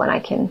people and I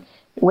can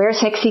wear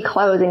sexy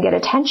clothes and get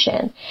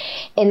attention.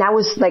 And that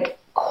was like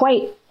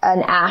quite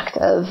an act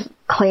of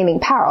claiming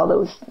power,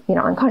 although it was,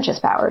 unconscious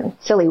power and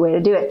silly way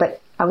to do it,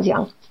 but I was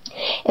young.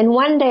 And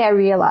one day I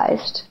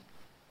realized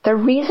the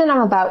reason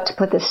I'm about to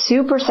put this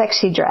super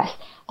sexy dress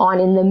on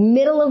in the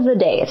middle of the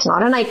day, it's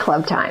not a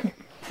nightclub time,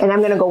 and I'm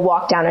going to go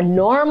walk down a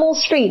normal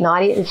street,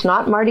 it's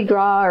not Mardi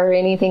Gras or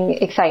anything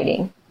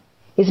exciting,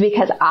 is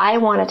because I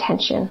want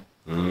attention.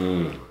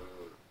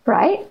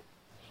 Right?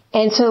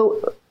 And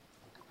so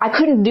I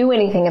couldn't do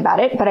anything about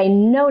it, but I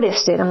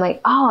noticed it. I'm like,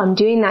 oh, I'm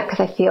doing that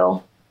because I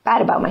feel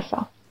bad about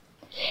myself.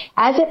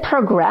 As it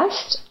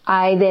progressed,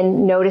 I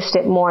then noticed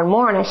it more and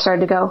more, and I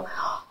started to go,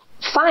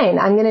 fine,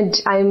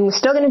 I'm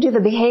still going to do the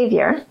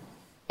behavior,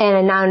 and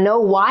I now know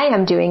why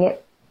I'm doing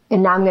it,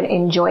 and now I'm going to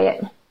enjoy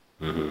it.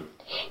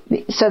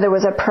 So there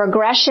was a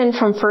progression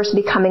from first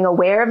becoming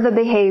aware of the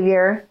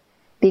behavior,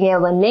 being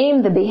able to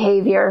name the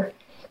behavior,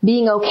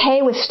 being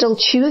okay with still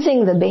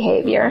choosing the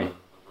behavior,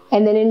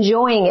 and then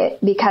enjoying it,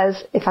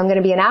 because if I'm going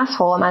to be an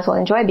asshole, I might as well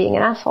enjoy being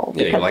an asshole.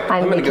 Yeah, you're like,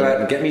 I'm going to go out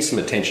and get me some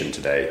attention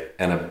today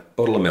and a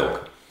bottle of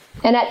milk.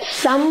 And at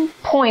some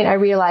point I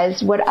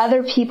realized what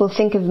other people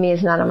think of me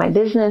is none of my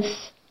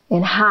business,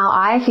 and how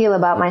I feel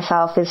about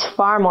myself is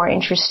far more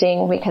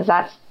interesting, because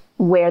that's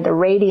where the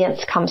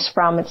radiance comes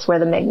from. It's where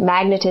the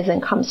magnetism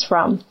comes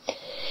from.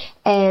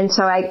 And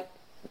so I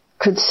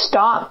could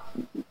stop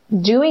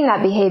doing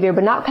that behavior,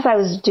 but not because I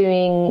was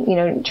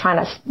doing,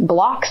 trying to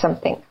block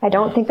something. I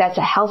don't think that's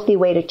a healthy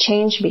way to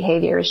change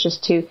behavior, is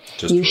just to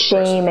use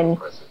shame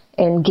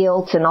and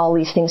guilt and all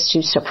these things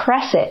to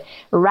suppress it.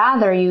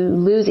 Rather, you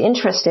lose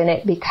interest in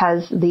it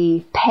because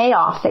the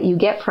payoff that you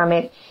get from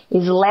it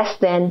is less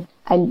than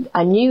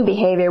a new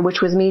behavior, which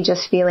was me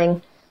just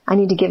feeling I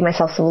need to give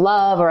myself some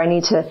love, or I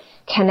need to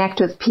connect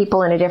with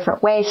people in a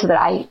different way so that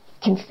I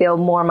can feel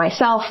more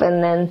myself,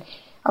 and then,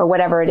 or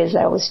whatever it is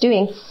that I was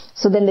doing.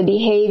 So then the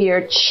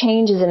behavior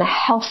changes in a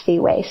healthy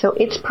way. So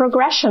it's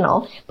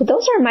progressional, but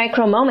those are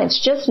micro moments.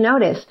 Just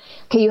notice,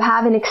 okay, you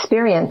have an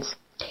experience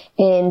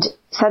and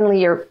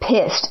suddenly you're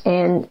pissed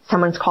and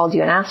someone's called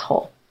you an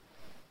asshole.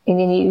 And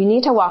you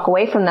need to walk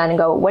away from that and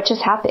go, what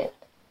just happened?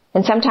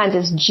 And sometimes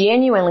it's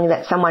genuinely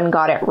that someone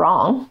got it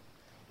wrong.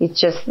 It's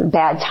just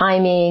bad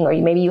timing, or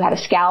maybe you had a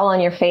scowl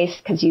on your face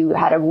because you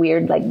had a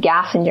weird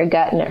gas in your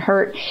gut and it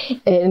hurt,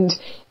 and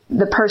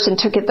the person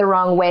took it the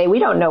wrong way. We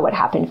don't know what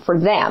happened for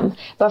them,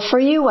 but for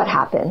you, what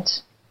happened?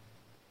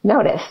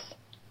 Notice,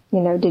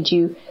 did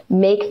you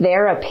make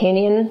their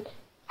opinion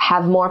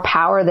have more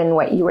power than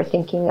what you were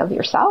thinking of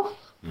yourself?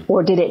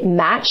 Or did it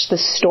match the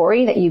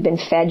story that you've been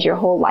fed your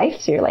whole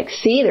life? So you're like,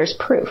 see, there's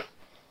proof.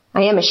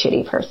 I am a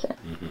shitty person.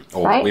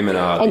 Or right? Women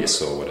are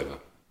this or whatever.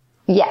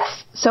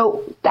 Yes.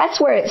 So that's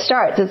where it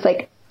starts. It's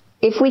like,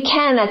 if we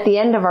can, at the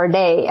end of our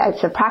day,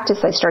 it's a practice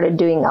I started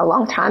doing a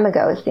long time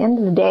ago. At the end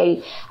of the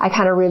day, I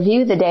kind of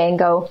review the day and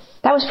go,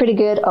 that was pretty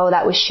good. Oh,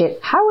 that was shit.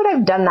 How would I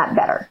have done that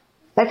better?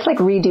 Let's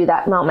redo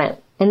that moment.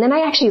 And then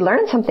I actually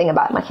learned something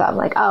about myself. I'm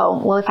like,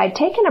 oh, well, if I'd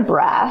taken a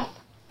breath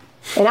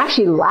and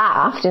actually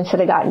laughed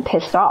instead of gotten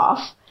pissed off,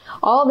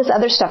 all this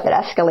other stuff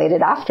that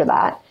escalated after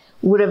that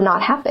would have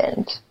not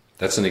happened.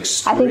 That's an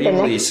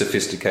extremely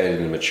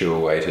sophisticated and mature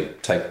way to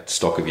take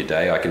stock of your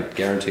day. I can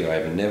guarantee I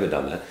have never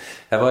done that.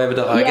 Have I ever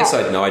done? I guess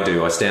I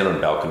do. I stand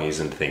on balconies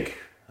and think,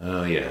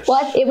 oh, yes.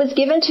 Well, it was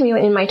given to me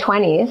in my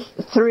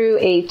 20s through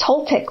a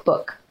Toltec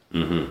book.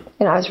 And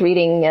I was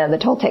reading the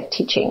Toltec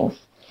teachings.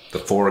 The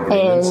Four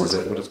Agreements, is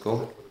that what it's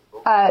called?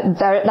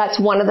 That's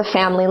one of the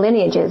family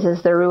lineages,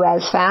 is the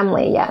Ruiz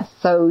family, yes.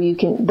 So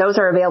those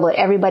are available to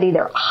everybody.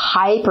 They're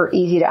hyper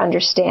easy to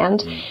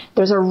understand.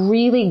 There's a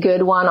really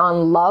good one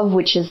on love,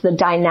 which is the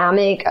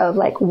dynamic of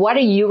what are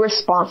you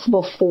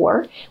responsible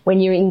for when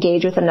you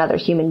engage with another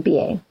human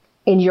being?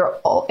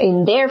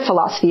 In their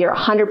philosophy, you're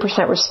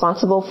 100%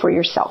 responsible for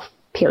yourself,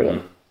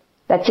 period.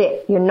 That's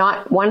it. You're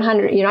not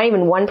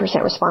even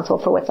 1% responsible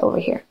for what's over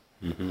here,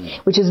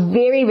 which is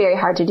very, very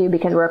hard to do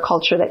because we're a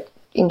culture that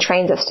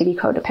entrains us to be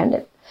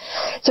codependent.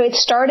 So it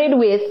started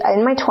with,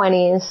 in my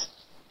 20s,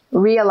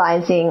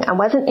 realizing I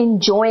wasn't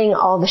enjoying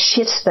all the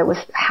shit that was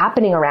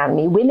happening around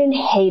me. Women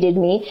hated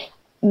me.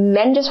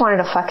 Men just wanted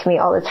to fuck me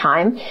all the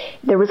time.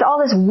 There was all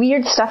this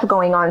weird stuff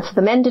going on. So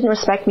the men didn't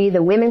respect me.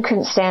 The women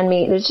couldn't stand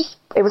me.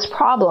 It was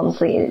problems.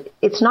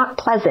 It's not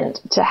pleasant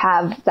to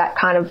have that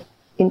kind of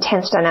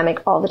intense dynamic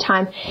all the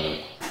time.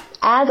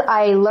 as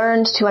I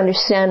learned to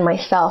understand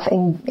myself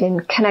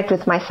and connect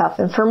with myself,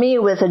 and for me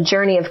it was a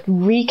journey of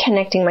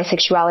reconnecting my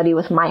sexuality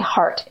with my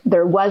heart.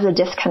 There was a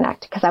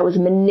disconnect because I was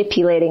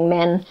manipulating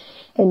men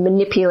and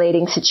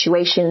manipulating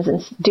situations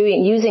and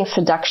using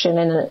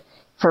seduction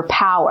for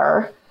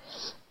power.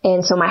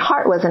 And so my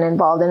heart wasn't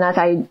involved. And as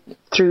I,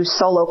 through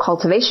solo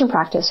cultivation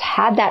practice,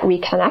 had that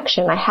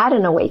reconnection, I had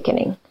an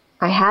awakening.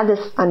 I had this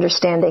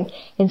understanding.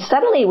 And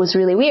suddenly it was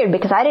really weird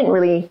because I didn't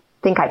really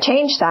think I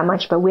changed that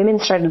much, but women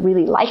started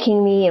really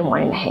liking me and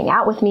wanting to hang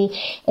out with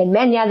me. And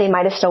men, yeah, they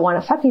might have still want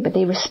to fuck me, but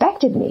they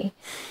respected me.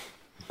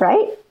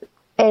 Right?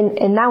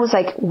 And that was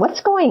like,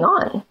 what's going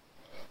on?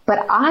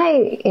 But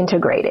I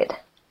integrated.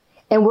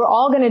 And we're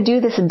all going to do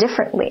this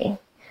differently.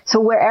 So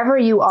wherever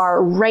you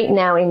are right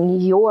now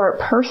in your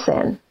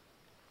person,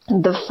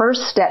 the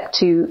first step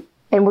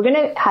and we're going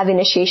to have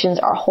initiations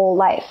our whole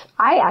life.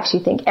 I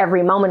actually think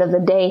every moment of the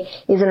day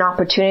is an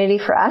opportunity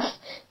for us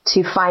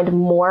to find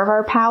more of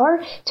our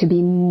power, to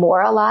be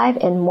more alive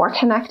and more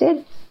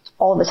connected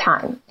all the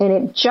time. And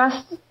it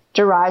just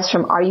derives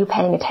from, are you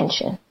paying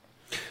attention?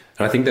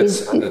 And I think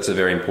that's a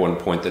very important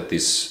point, that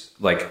this,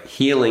 like,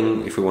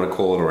 healing, if we want to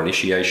call it, or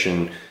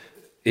initiation,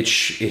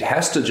 it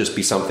has to just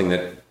be something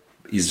that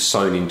is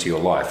sewn into your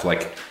life.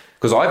 Like,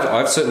 because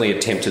I've certainly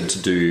attempted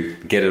to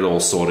get it all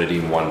sorted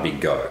in one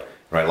big go,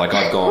 right? Like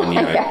I've gone,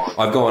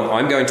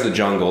 I'm going to the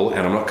jungle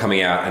and I'm not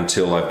coming out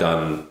until I've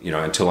done,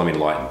 until I'm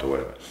enlightened or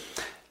whatever.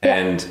 Yeah.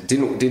 And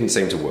didn't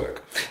seem to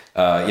work.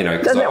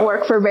 Doesn't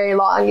work for very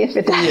long if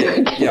it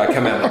doesn't. Yeah, I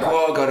come out like,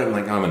 oh God,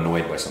 I'm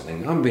annoyed by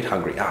something. I'm a bit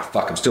hungry.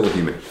 Fuck, I'm still a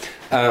human.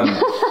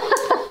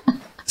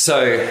 So,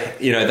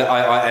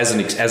 I as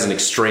an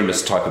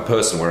extremist type of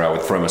person, where I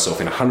would throw myself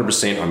in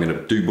 100%, I'm going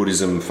to do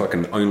Buddhism,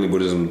 fucking only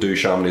Buddhism, do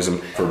shamanism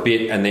for a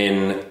bit. And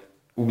then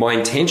my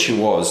intention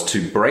was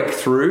to break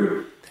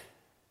through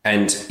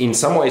and in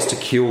some ways to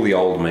kill the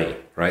old me,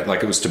 right?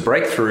 Like it was to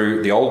break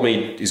through, the old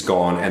me is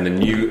gone and the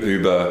new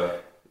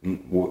uber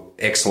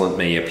excellent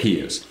me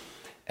appears.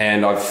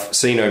 And I've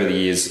seen over the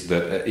years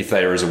that if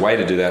there is a way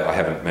to do that, I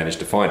haven't managed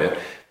to find it.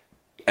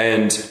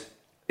 And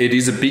it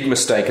is a big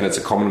mistake, and it's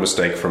a common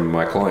mistake from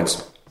my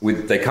clients.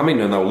 They come in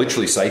and they'll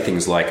literally say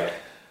things like,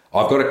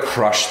 I've got to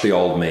crush the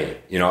old me.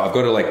 I've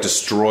got to like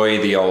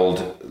destroy the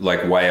old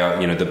like way out,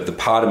 the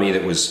part of me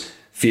that was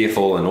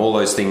fearful and all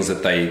those things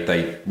that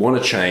they want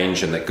to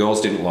change and that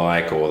girls didn't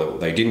like or that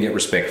they didn't get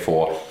respect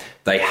for.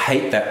 They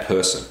hate that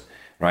person,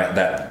 right?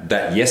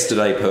 That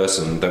yesterday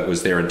person that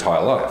was their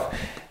entire life.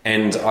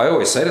 And I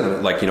always say to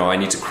them, like, I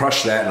need to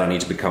crush that and I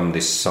need to become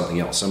this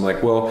something else. I'm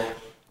like, well,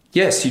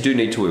 yes, you do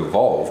need to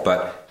evolve,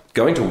 but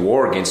going to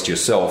war against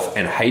yourself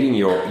and hating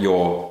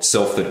your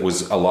self that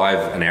was alive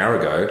an hour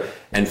ago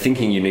and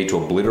thinking you need to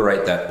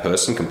obliterate that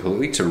person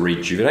completely to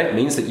rejuvenate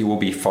means that you will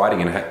be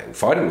fighting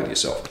with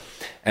yourself.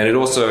 And it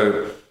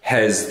also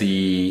has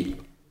the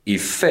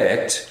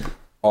effect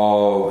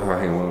of,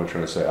 hang on, what am I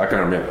trying to say? I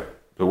can't remember.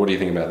 But what do you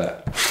think about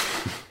that?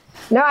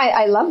 No,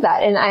 I love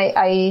that. And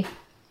I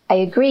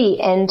agree.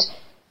 And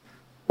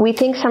we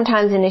think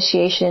sometimes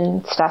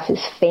initiation stuff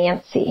is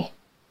fancy.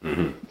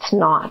 Mm-hmm. It's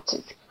not.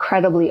 It's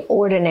incredibly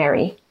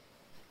ordinary.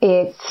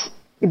 It's,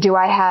 do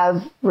I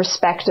have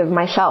respect of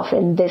myself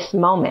in this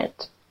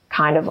moment?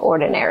 Kind of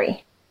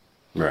ordinary.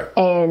 Right.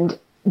 And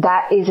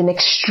that is an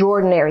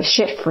extraordinary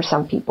shift for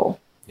some people.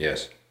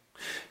 Yes.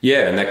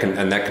 Yeah, and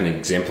that can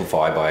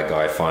exemplify by a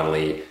guy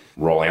finally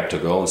rolling up to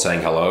a girl and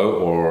saying hello,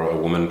 or a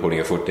woman putting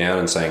her foot down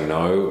and saying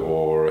no,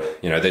 or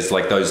there's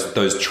like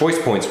those choice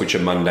points which are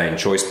mundane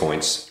choice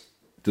points.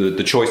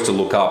 The choice to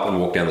look up and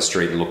walk down the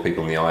street and look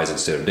people in the eyes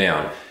instead of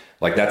down,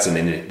 like that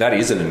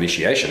is an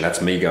initiation.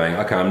 That's me going,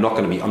 okay, I'm not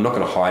going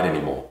to hide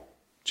anymore.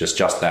 Just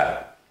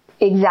that.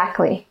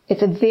 Exactly.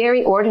 It's a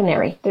very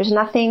ordinary. There's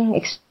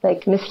nothing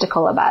like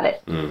mystical about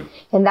it. Mm.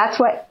 And that's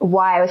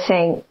why I was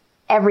saying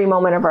every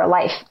moment of our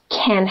life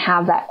can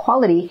have that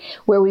quality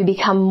where we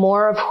become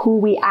more of who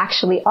we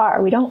actually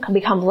are. We don't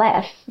become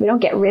less. We don't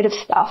get rid of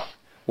stuff.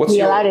 What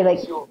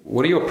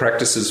are your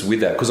practices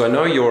with that? Because I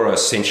know you're a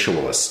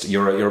sensualist.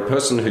 You're a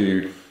person who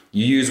you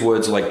use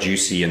words like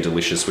juicy and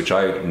delicious, which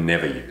I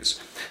never use.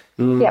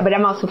 Yeah, but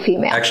I'm also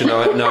female. Actually,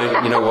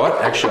 no. You know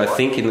what? Actually, I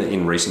think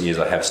in recent years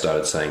I have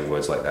started saying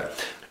words like that.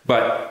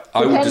 But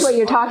depends what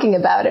you're talking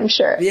about, I'm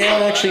sure. Yeah,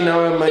 actually,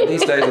 no. Mate,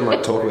 these days I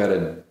might talk about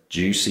a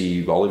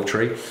juicy olive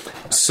tree.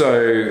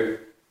 So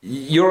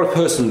you're a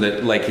person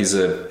that like is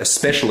a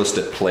specialist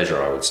at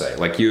pleasure, I would say.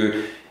 Like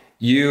you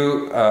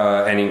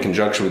and in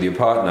conjunction with your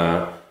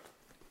partner,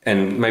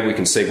 and maybe we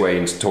can segue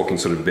into talking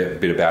sort of a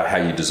bit about how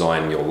you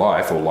design your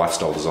life or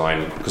lifestyle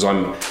design, because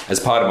as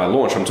part of my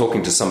launch, I'm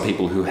talking to some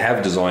people who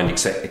have designed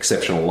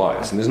exceptional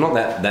lives. And there's not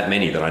that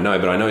many that I know,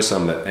 but I know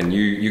some that, and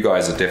you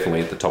guys are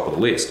definitely at the top of the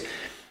list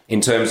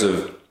in terms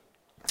of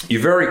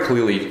you've very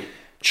clearly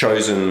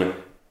chosen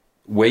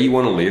where you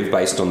want to live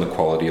based on the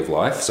quality of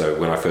life. So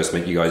when I first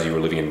met you guys, you were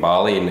living in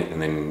Bali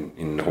and then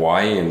in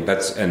Hawaii and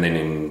then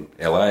in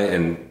LA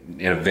and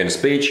Venice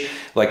Beach.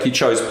 Like you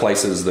chose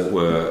places that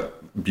were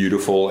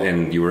beautiful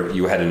and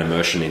you had an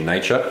immersion in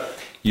nature.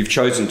 You've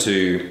chosen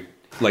to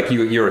like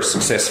you're a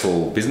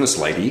successful business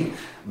lady,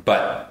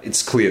 but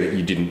it's clear that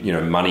you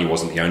didn't, money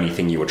wasn't the only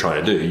thing you were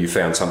trying to do. You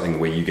found something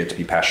where you get to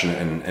be passionate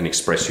and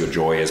express your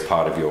joy as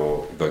part of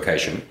your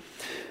vocation.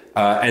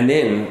 And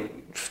then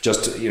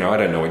just, I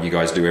don't know what you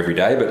guys do every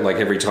day, but like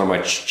every time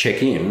I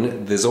check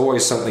in, there's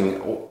always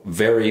something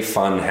very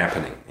fun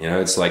happening.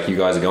 It's like you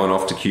guys are going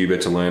off to Cuba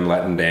to learn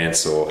Latin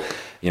dance, or,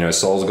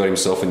 Sol's got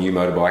himself a new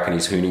motorbike and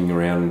he's hooning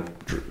around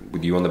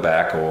with you on the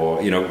back,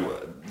 or,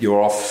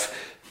 you're off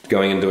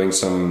going and doing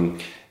some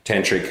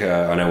tantric,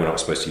 I know we're not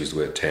supposed to use the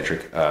word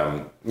tantric,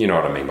 you know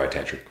what I mean by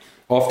tantric,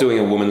 off doing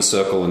a woman's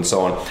circle and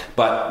so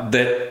on.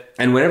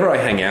 And whenever I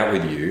hang out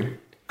with you,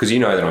 because you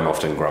know that I'm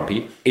often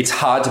grumpy, it's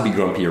hard to be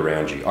grumpy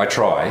around you. I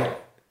try,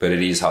 but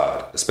it is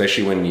hard,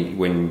 especially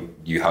when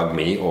you hug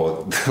me,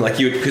 or like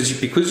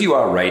because you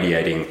are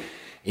radiating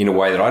in a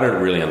way that I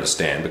don't really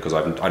understand, because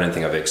I don't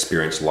think I've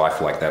experienced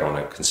life like that on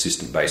a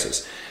consistent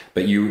basis.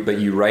 But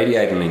you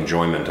radiate an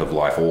enjoyment of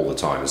life all the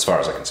time, as far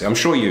as I can see. I'm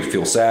sure you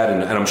feel sad,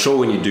 and I'm sure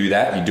when you do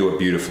that, you do it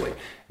beautifully.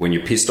 When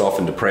you're pissed off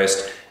and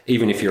depressed,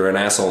 even if you're an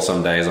asshole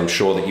some days, I'm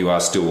sure that you are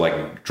still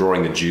like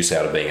drawing the juice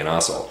out of being an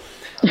asshole.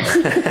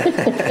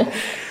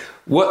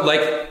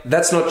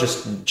 That's not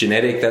just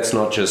genetic. That's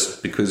not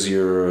just because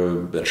you're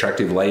an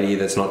attractive lady.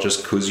 That's not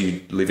just because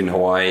you live in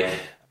Hawaii.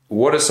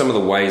 What are some of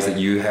the ways that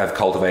you have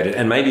cultivated,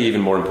 and maybe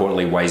even more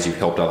importantly, ways you've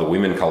helped other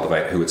women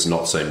cultivate who it's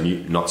not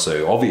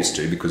so obvious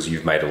to, because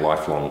you've made a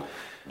lifelong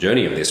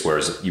journey of this,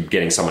 whereas you're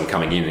getting someone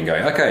coming in and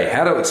going, okay,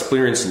 how to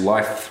experience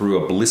life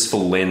through a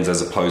blissful lens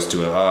as opposed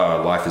to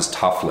a life is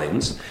tough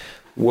lens.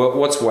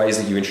 What's ways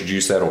that you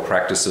introduce that, or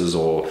practices,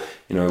 or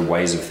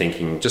ways of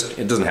thinking? Just,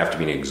 it doesn't have to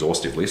be an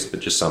exhaustive list, but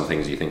just some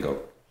things you think of.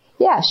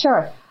 Yeah,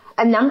 sure.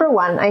 And number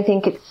one, I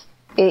think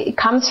it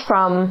comes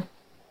from,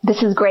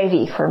 this is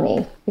gravy for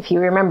me. If you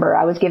remember,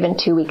 I was given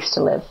 2 weeks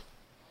to live.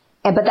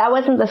 But that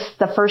wasn't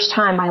the first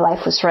time my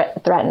life was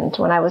threatened.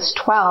 When I was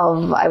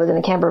 12, I was in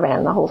a camper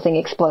van. The whole thing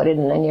exploded,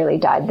 and I nearly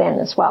died then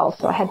as well.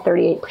 So I had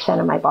 38%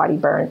 of my body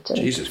burnt. And,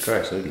 Jesus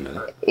Christ, I didn't know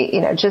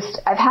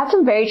that. I've had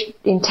some very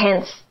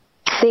intense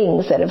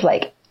things that have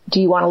like, do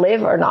you want to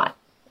live or not?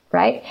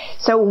 Right?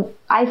 So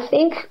I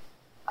think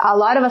a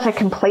lot of us are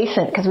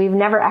complacent because we've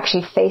never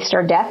actually faced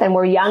our death, and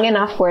we're young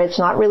enough where it's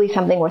not really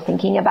something we're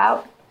thinking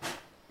about.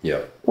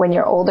 Yeah. When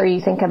you're older,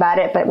 you think about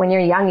it, but when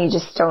you're young, you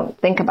just don't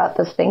think about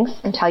those things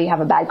until you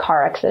have a bad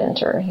car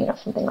accident or,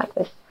 something like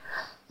this.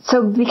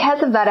 So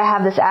because of that, I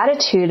have this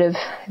attitude of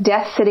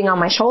death sitting on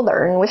my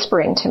shoulder and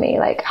whispering to me,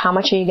 like, how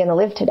much are you going to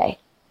live today?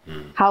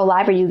 How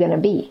alive are you going to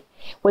be?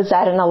 Was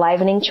that an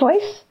enlivening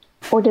choice,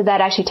 or did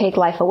that actually take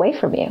life away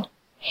from you?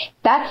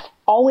 That's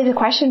always a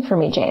question for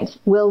me, James.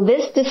 Will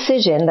this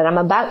decision that I'm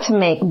about to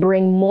make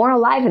bring more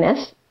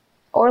aliveness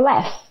or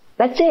less?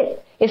 That's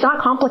it. It's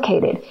not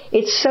complicated.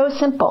 It's so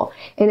simple.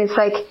 And it's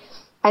like,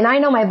 and I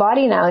know my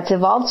body now, it's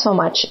evolved so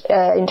much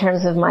in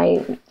terms of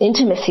my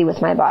intimacy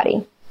with my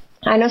body.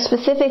 I know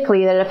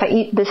specifically that if I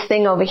eat this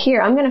thing over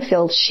here, I'm going to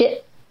feel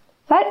shit.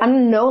 But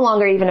I'm no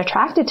longer even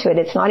attracted to it.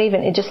 It's not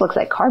even, it just looks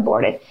like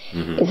cardboard.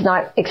 It's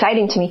not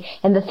exciting to me.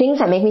 And the things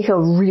that make me feel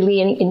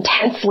really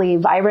intensely,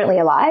 vibrantly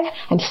alive,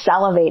 I'm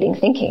salivating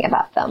thinking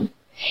about them.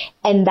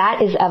 And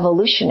that is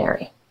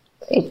evolutionary.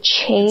 It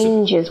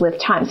changes with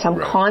time. So I'm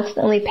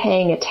constantly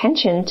paying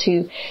attention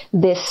to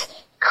this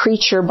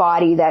creature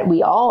body that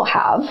we all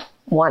have,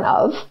 one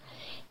of,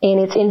 and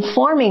it's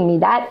informing me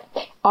that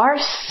our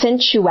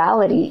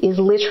sensuality is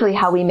literally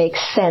how we make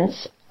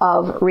sense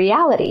of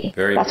reality.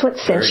 That's what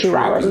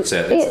sensuality is.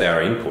 It's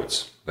our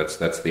inputs.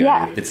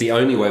 It's the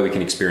only way we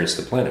can experience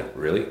the planet,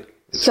 really.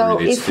 So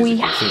if we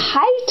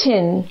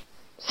heighten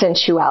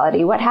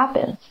sensuality, what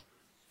happens?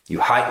 You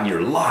heighten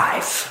your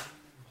life.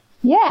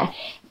 Yeah,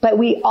 but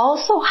we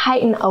also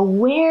heighten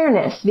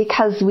awareness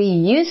because we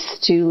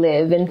used to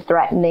live in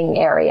threatening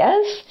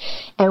areas,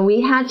 and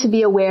we had to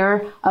be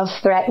aware of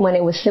threat when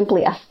it was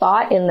simply a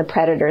thought in the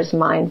predator's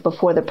mind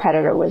before the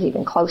predator was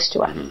even close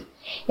to us.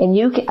 And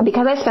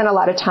because I spend a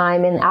lot of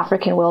time in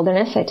African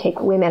wilderness, I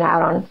take women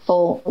out on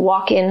full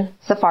walk-in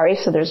safari,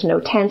 so there's no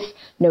tents,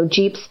 no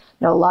jeeps,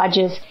 no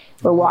lodges.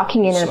 We're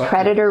walking in a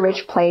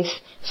predator-rich place,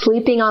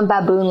 sleeping on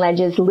baboon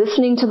ledges,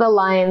 listening to the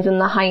lions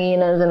and the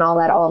hyenas and all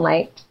that all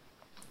night.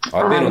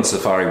 I've been on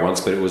safari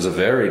once, but it was a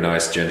very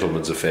nice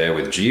gentleman's affair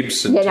with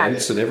jeeps and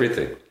tents and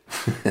everything.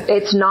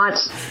 It's not,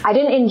 I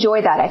didn't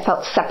enjoy that. I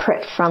felt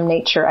separate from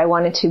nature. I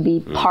wanted to be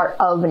part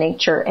of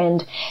nature.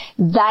 And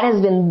that has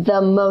been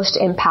the most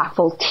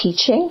impactful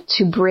teaching,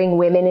 to bring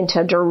women into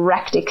a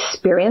direct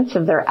experience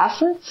of their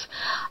essence,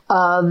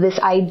 of this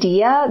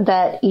idea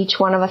that each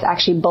one of us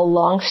actually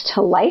belongs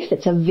to life.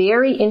 It's a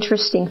very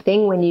interesting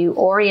thing when you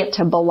orient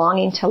to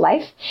belonging to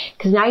life,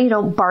 because now you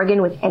don't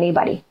bargain with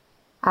anybody.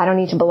 I don't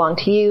need to belong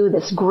to you,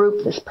 this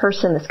group, this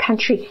person, this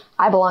country.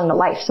 I belong to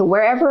life. So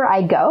wherever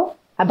I go,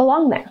 I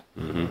belong there.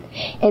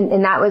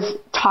 And that was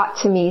taught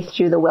to me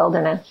through the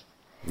wilderness,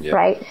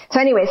 right? So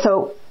anyway,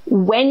 so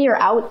when you're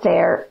out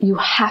there, you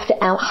have to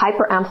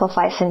hyper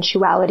amplify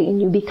sensuality, and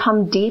you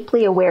become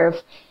deeply aware of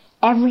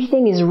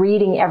Everything is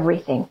reading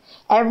everything.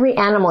 Every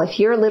animal, if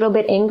you're a little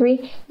bit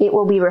angry, it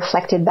will be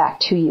reflected back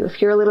to you.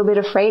 If you're a little bit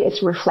afraid,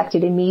 it's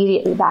reflected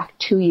immediately back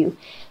to you.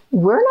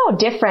 We're no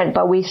different,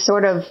 but we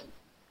sort of,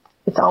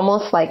 it's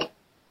almost like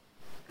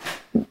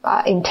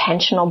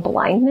intentional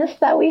blindness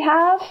that we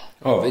have.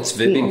 Oh, it's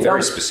been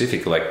very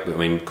specific.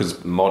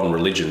 Because modern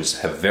religions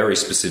have very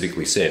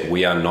specifically said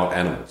we are not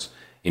animals.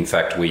 In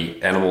fact,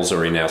 animals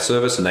are in our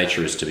service.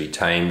 Nature is to be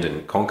tamed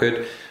and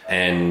conquered,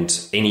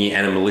 and any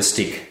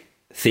animalistic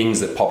things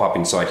that pop up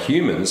inside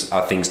humans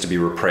are things to be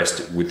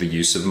repressed with the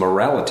use of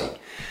morality.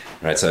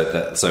 Right,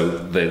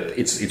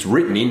 it's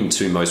written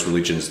into most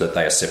religions that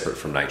they are separate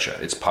from nature.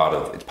 It's part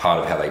of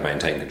how they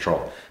maintain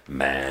control.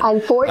 Man,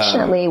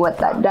 unfortunately, what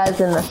that does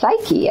in the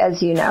psyche,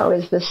 as you know,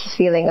 is this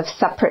feeling of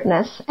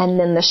separateness, and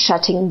then the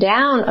shutting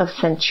down of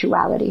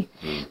sensuality.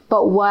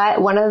 But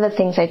one of the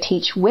things I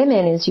teach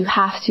women is you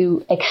have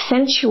to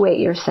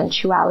accentuate your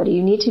sensuality.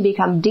 You need to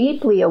become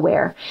deeply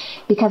aware,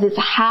 because it's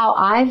how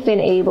I've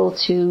been able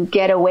to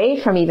get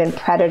away from even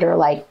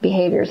predator-like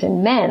behaviors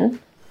in men.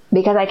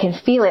 Because I can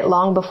feel it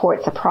long before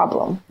it's a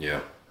problem.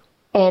 Yeah.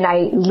 And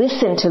I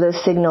listen to those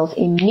signals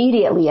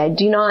immediately. I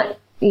do not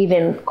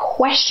even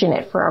question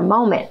it for a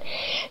moment.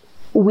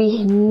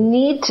 We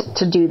need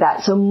to do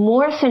that. So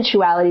more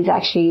sensuality is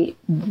actually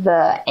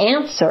the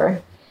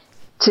answer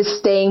to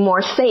staying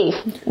more safe,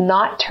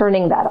 not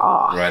turning that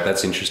off. Right,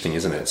 that's interesting,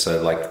 isn't it?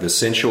 So like the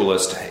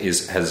sensualist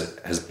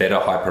has better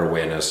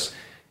hyper-awareness,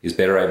 is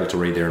better able to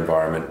read their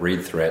environment,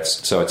 read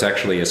threats. So it's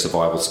actually a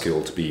survival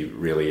skill to be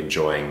really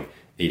enjoying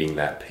eating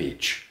that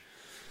peach.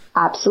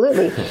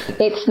 Absolutely.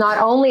 It's not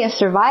only a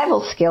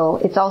survival skill,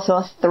 it's also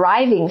a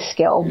thriving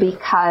skill,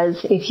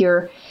 because if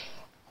you're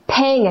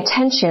paying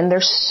attention,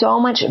 there's so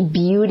much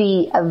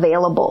beauty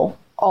available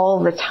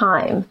all the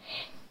time.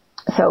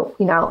 So,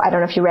 I don't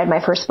know if you read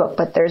my first book,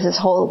 but there's this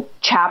whole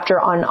chapter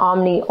on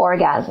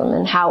omni-orgasm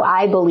and how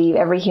I believe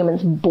every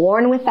human's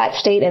born with that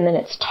state and then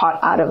it's taught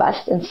out of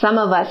us. And some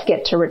of us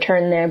get to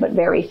return there, but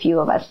very few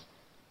of us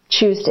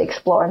choose to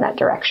explore in that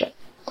direction.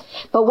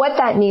 But what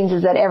that means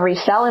is that every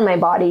cell in my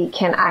body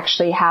can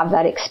actually have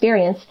that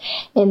experience,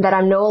 and that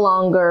I'm no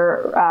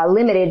longer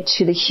limited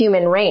to the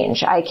human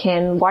range. I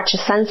can watch a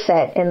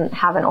sunset and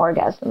have an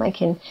orgasm. I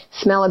can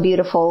smell a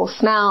beautiful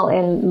smell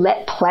and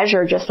let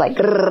pleasure just through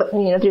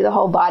the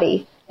whole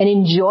body and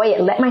enjoy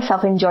it, let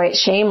myself enjoy it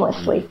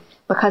shamelessly,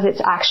 because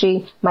it's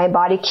actually my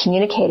body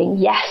communicating,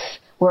 yes,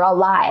 we're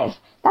alive.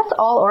 That's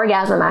all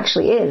orgasm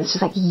actually is. It's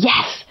just like,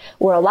 yes,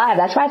 we're alive.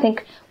 That's why I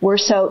think we're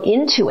so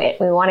into it.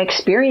 We want to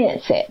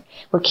experience it.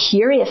 We're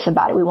curious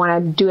about it. We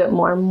want to do it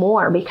more and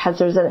more, because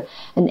there's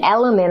an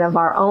element of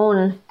our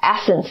own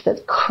essence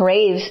that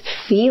craves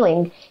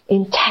feeling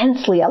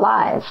intensely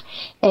alive.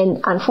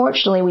 And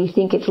unfortunately, we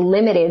think it's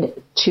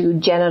limited to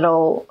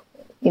genital,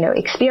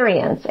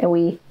 experience. And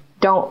we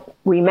don't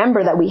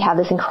remember that we have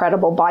this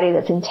incredible body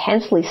that's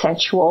intensely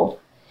sensual.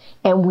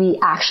 And we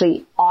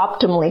actually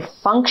optimally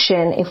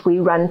function if we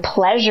run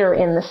pleasure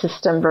in the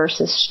system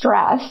versus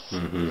stress.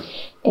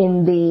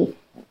 Mm-hmm.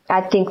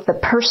 I think the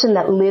person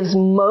that lives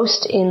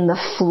most in the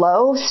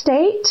flow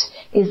state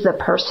is the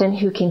person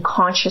who can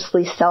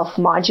consciously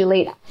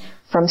self-modulate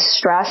from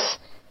stress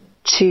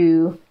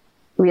to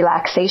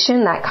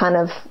relaxation, that kind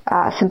of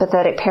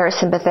sympathetic,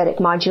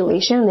 parasympathetic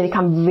modulation. They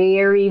become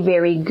very,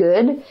 very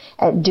good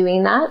at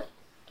doing that.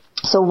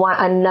 So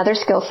another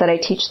skill set I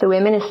teach the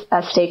women is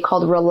a state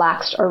called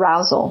relaxed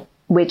arousal,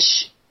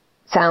 which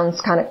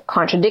sounds kind of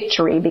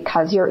contradictory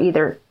because you're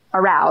either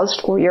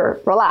aroused or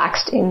you're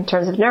relaxed in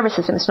terms of nervous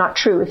system. It's not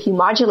true. If you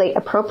modulate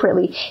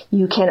appropriately,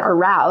 you can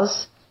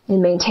arouse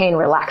and maintain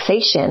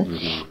relaxation.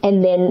 Mm-hmm.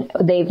 And then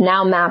they've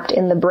now mapped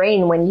in the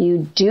brain, when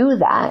you do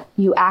that,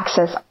 you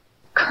access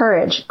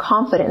courage,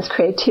 confidence,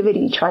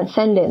 creativity,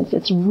 transcendence.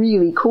 It's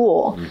really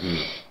cool.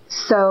 Mm-hmm.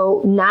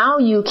 So now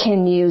you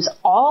can use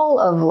all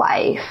of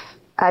life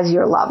as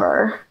your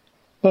lover,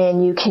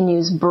 and you can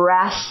use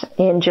breath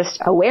and just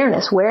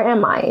awareness. Where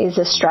am I? Is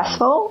this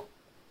stressful?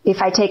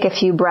 If I take a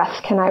few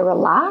breaths, can I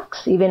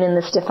relax, even in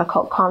this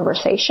difficult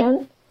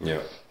conversation?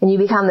 Yeah. And you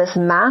become this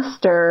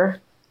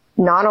master,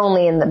 not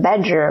only in the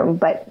bedroom,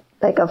 but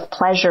of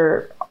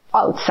pleasure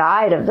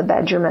outside of the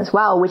bedroom as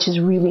well, which is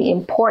really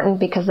important,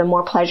 because the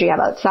more pleasure you have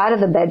outside of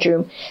the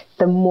bedroom,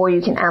 the more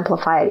you can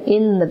amplify it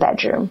in the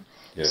bedroom.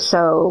 Yes.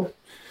 So,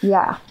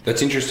 yeah.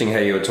 That's interesting how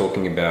you were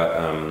talking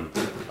about,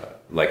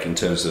 in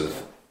terms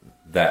of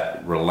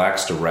that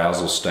relaxed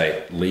arousal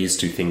state leads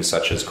to things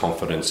such as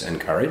confidence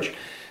and courage.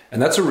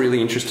 And that's a really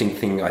interesting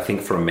thing, I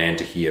think, for a man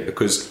to hear,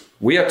 because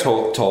we are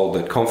told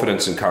that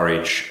confidence and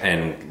courage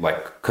and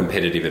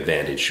competitive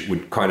advantage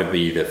would kind of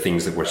be the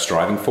things that we're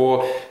striving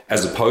for,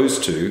 as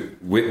opposed to,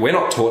 we're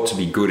not taught to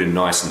be good and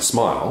nice and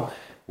smile,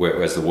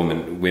 whereas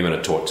women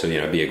are taught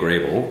to, be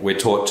agreeable. We're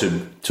taught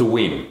to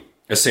win,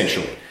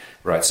 essentially.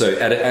 Right. So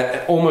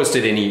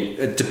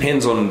it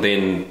depends on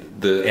then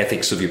the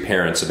ethics of your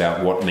parents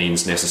about what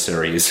means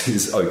necessary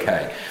is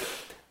okay.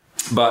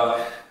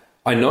 But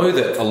I know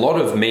that a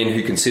lot of men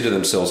who consider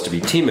themselves to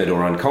be timid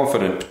or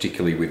unconfident,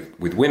 particularly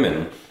with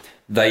women,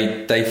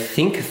 they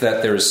think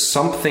that there is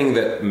something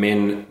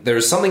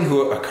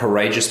who a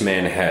courageous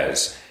man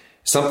has,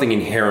 something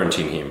inherent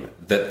in him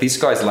that this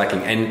guy's lacking.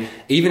 And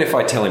even if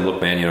I tell him,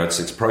 look, man, it's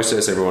a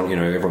process, everyone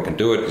can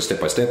do it step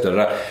by step,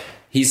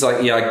 he's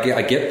like, yeah,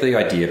 I get the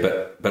idea,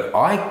 but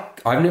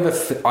I've never,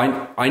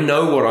 I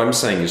know what I'm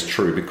saying is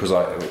true because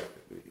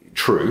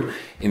true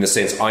in the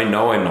sense I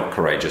know I'm not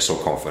courageous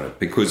or confident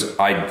because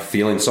I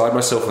feel inside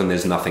myself and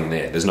there's nothing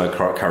there. There's no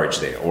courage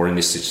there, or in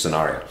this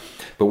scenario.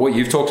 But what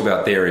you've talked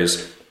about there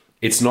is,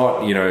 it's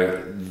not,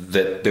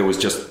 that there was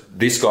just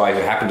this guy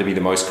who happened to be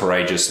the most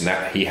courageous and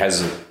that he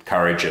has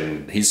courage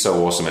and he's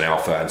so awesome and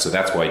alpha, and so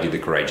that's why he did the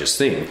courageous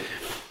thing.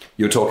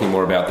 You're talking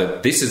more about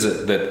that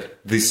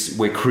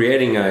we're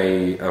creating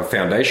a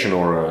foundation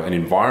or an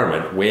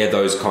environment where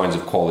those kinds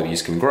of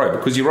qualities can grow.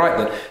 Because you're right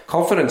that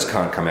confidence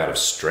can't come out of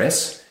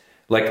stress.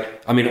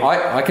 Like, I mean,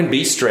 I can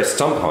be stressed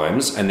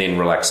sometimes and then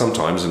relax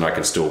sometimes, and I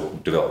can still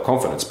develop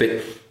confidence.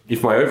 But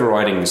if my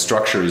overriding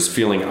structure is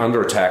feeling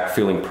under attack,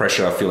 feeling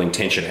pressure, feeling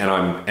tension, and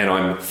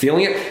I'm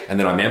feeling it, and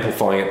then I'm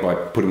amplifying it by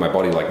putting my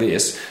body like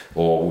this,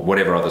 or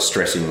whatever other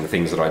stressing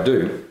things that I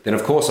do, then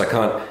of course I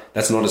can't.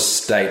 That's not a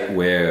state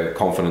where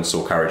confidence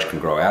or courage can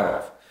grow out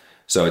of.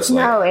 So it's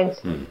like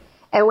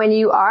and when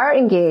you are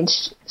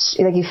engaged,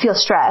 like you feel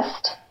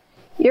stressed,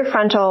 your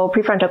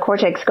prefrontal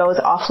cortex goes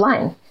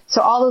offline.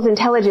 So all those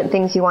intelligent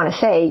things you want to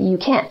say, you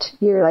can't.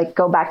 You're like,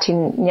 go back to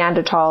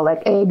Neanderthal,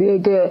 like,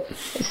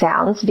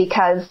 sounds,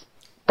 because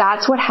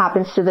that's what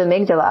happens to the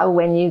amygdala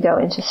when you go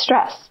into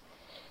stress.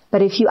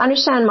 But if you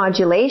understand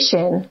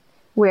modulation,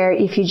 where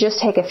if you just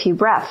take a few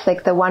breaths,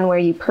 like the one where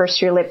you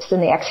purse your lips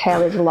and the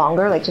exhale is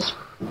longer, like just,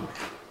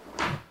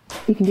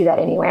 you can do that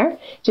anywhere.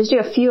 Just do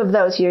a few of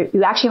those. You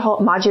actually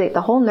modulate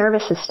the whole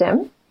nervous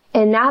system.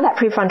 And now that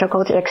prefrontal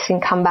cortex can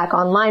come back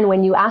online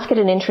when you ask it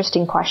an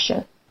interesting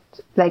question.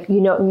 Like,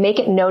 make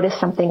it notice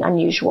something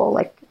unusual.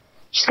 Like,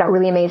 she's got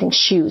really amazing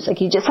shoes. Like,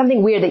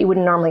 something weird that you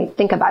wouldn't normally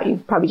think about. You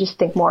probably just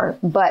think more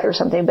butt or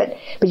something. But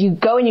you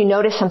go and you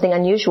notice something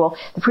unusual.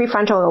 The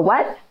prefrontal will go,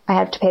 what? I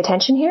have to pay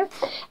attention here.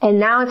 And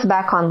now it's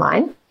back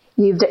online.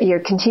 You're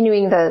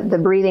continuing the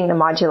breathing to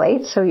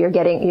modulate. So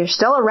you're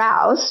still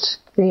aroused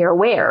and you're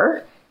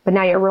aware, but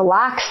now you're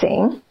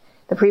relaxing.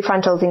 The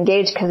prefrontal is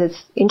engaged because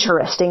it's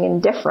interesting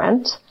and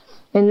different.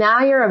 And now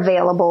you're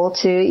available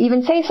to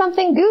even say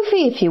something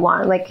goofy if you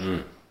want. Like,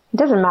 It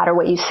doesn't matter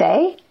what you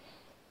say.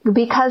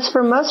 Because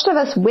for most of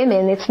us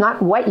women, it's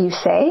not what you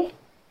say.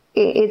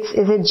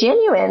 Is it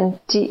genuine?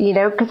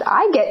 Because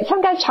I get,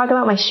 some guys talk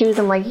about my shoes.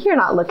 I'm like, you're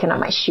not looking at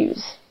my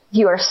shoes.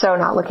 You are so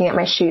not looking at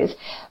my shoes.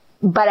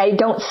 But I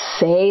don't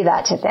say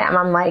that to them.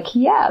 I'm like,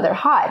 yeah, they're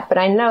hot, but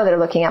I know they're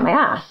looking at my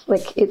ass.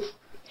 Like,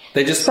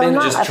 they're just trying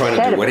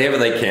to do whatever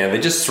they can.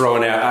 They're just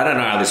throwing out, I don't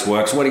know how this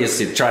works. What do you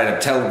see? Trying to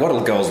tell what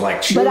are girls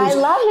like? Shoes? But I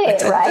love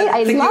it, right?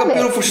 I love it.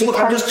 Beautiful shoes. Look,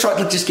 I'm just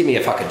trying. Just give me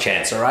a fucking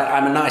chance, all right?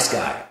 I'm a nice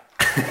guy.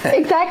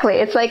 Exactly.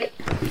 It's like,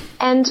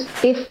 and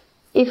if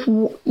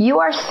you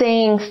are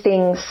saying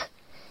things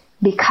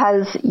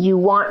because you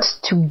want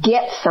to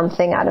get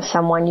something out of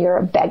someone, you're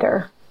a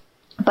beggar.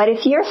 But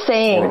if you're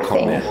saying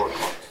things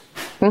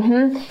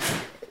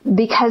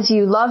because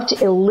you love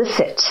to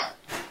elicit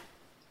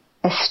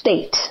a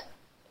state.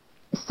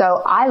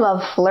 So I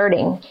love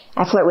flirting.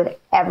 I flirt with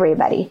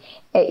everybody,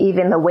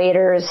 even the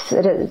waiters,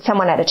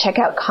 someone at a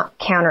checkout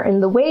counter.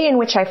 And the way in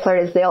which I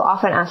flirt is they'll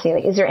often ask me,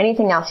 like, is there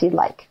anything else you'd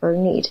like or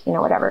need,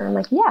 whatever. I'm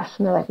like, yes.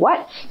 And they're like,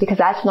 what? Because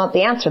that's not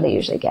the answer they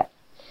usually get.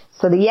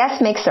 So the yes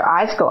makes their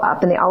eyes go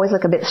up and they always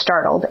look a bit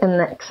startled.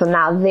 And so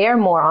now they're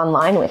more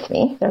online with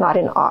me. They're not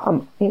in,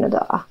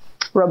 the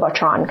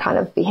Robotron kind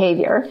of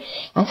behavior.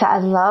 And so I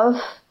love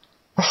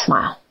a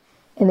smile.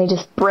 And they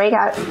just break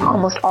out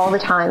almost all the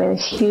time in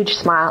this huge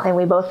smile, and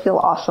we both feel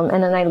awesome.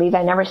 And then I leave,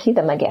 I never see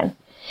them again.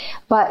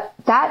 But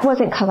that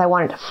wasn't because I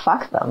wanted to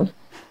fuck them.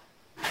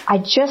 I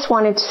just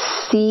wanted to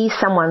see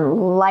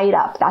someone light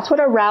up. That's what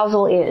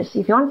arousal is.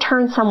 If you want to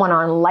turn someone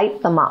on,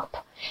 light them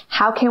up.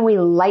 How can we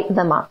light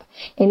them up?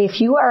 And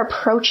if you are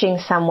approaching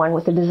someone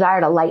with a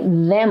desire to light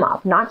them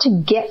up, not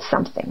to get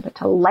something, but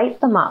to light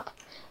them up,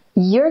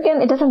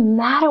 it doesn't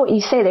matter what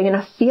you say, they're going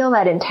to feel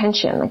that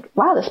intention. Like,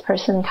 wow, this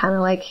person kind of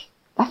like,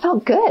 that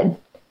felt good.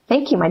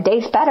 Thank you. My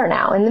day's better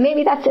now. And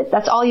maybe that's it.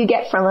 That's all you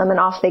get from them and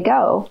off they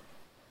go.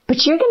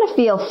 But you're going to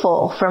feel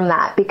full from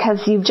that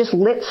because you've just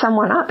lit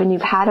someone up and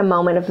you've had a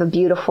moment of a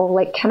beautiful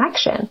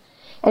connection.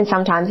 And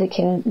sometimes it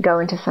can go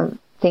into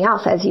something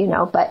else, as you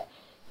know, but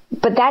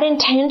that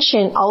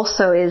intention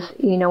also is,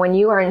 when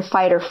you are in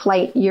fight or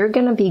flight, you're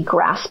going to be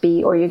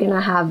graspy or you're going to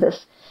have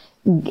this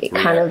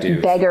kind of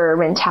beggar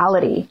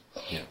mentality.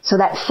 Yeah. So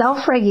that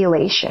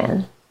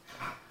self-regulation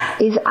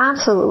is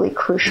absolutely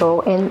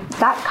crucial. And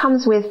that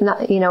comes with,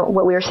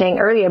 what we were saying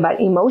earlier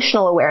about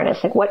emotional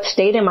awareness. Like, what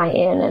state am I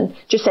in? And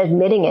just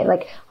admitting it,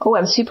 like, oh,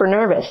 I'm super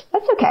nervous.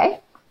 That's okay.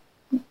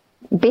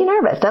 Be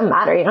nervous. Doesn't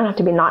matter. You don't have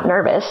to be not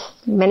nervous.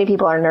 Many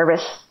people are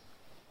nervous.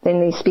 Then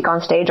they speak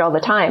on stage all the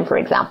time, for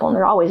example, and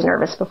they're always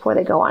nervous before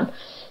they go on.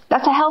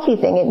 That's a healthy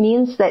thing. It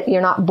means that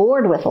you're not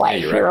bored with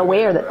life. You're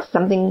aware that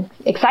something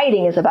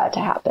exciting is about to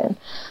happen.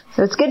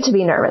 So it's good to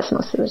be nervous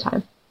most of the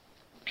time.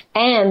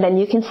 And then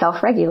you can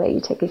self-regulate.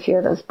 You take a few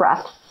of those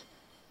breaths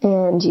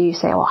and you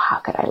say, well, how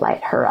could I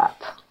light her up?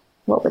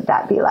 What would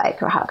that be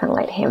like? Or how can I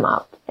light him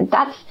up? And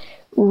that's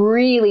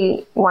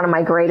really one of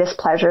my greatest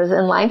pleasures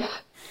in life,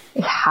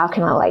 is how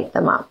can I light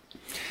them up?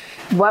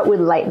 What would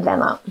light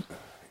them up?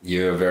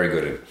 You're very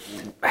good at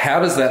it. How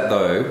does that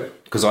though?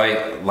 Because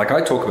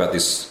I talk about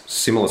this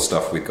similar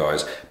stuff with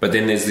guys, but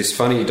then there's this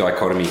funny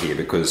dichotomy here,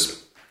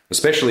 because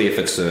especially if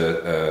it's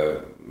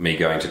me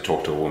going to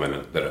talk to a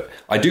woman, that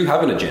I do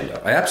have an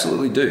agenda. I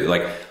absolutely do.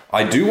 Like,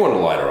 I do want to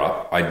light her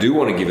up. I do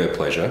want to give her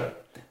pleasure,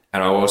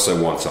 and I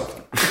also want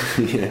something.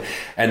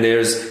 And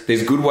there's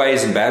good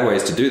ways and bad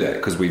ways to do that,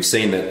 because we've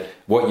seen that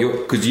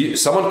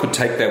someone could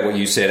take that, what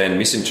you said, and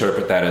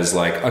misinterpret that as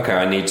like, okay,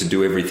 I need to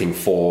do everything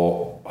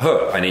for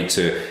her. I need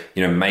to,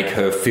 make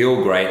her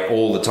feel great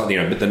all the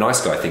time, but the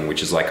nice guy thing,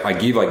 which is like, I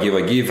give,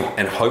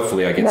 and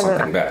hopefully I get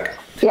something back.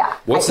 Yeah.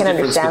 What's the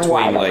difference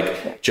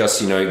between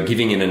just,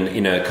 giving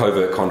in a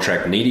covert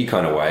contract needy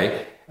kind of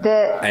way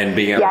and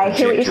being able to project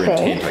your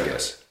intent, I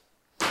guess?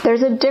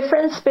 There's a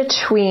difference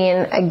between,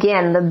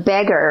 again, the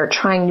beggar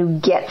trying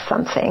to get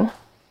something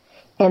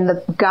and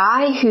the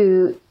guy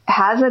who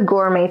has a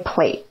gourmet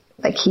plate.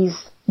 Like, he's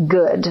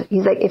good.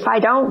 He's like, if I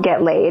don't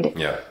get laid,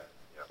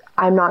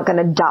 I'm not going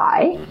to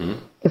die. Mm-hmm.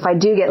 If I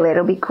do get laid,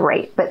 it'll be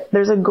great. But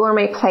there's a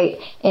gourmet plate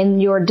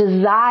and your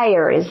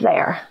desire is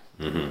there.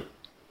 Mm-hmm.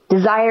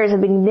 Desire is a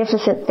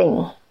magnificent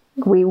thing.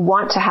 We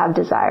want to have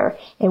desire,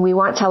 and we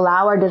want to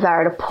allow our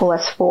desire to pull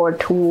us forward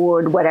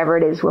toward whatever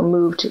it is we're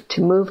moved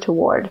to move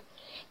toward.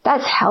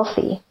 That's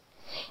healthy.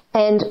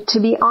 And to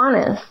be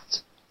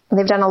honest,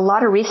 they've done a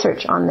lot of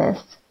research on this.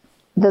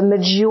 The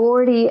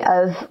majority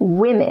of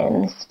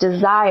women's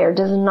desire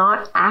does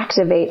not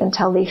activate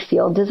until they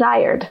feel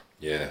desired.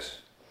 Yes.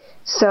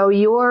 So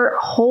you're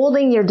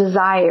holding your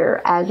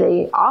desire as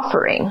a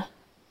offering,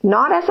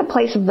 not as a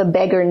place of the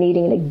beggar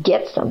needing to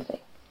get something.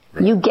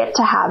 Right. You get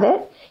to have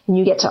it, and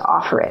you get to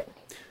offer it.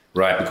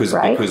 Right, because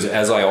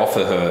as I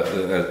offer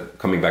her,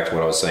 coming back to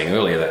what I was saying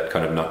earlier, that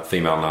kind of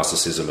female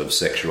narcissism of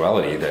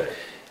sexuality, that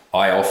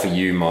I offer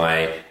you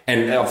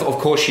and of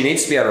course she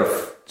needs to be able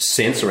to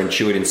sense or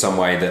intuit in some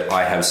way that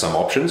I have some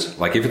options.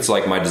 Like, if it's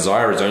like my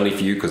desire is only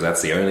for you because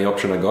that's the only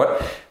option I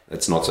got,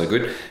 that's not so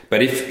good.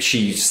 But if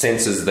she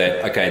senses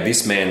that, okay,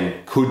 this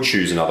man could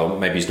choose another,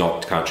 maybe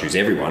can't choose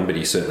everyone, but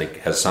he certainly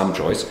has some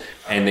choice,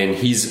 and then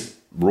his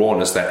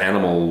rawness, that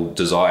animal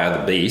desire,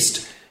 the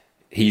beast,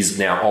 he's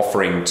now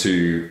offering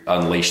to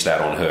unleash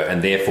that on her,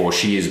 and therefore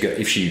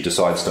if she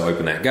decides to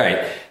open that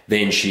gate,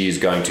 then she is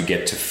going to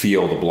get to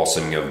feel the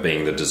blossoming of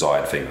being the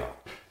desired female.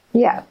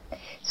 Yeah.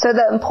 So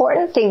the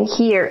important thing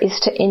here is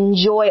to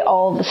enjoy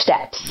all the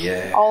steps,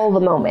 all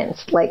the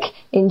moments. Like,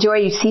 enjoy,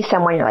 you see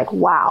someone, you're like,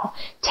 wow.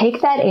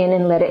 Take that in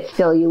and let it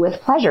fill you with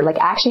pleasure. Like,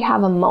 actually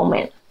have a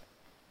moment.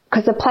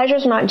 Because the pleasure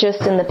is not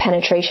just in the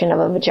penetration of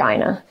a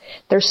vagina.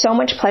 There's so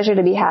much pleasure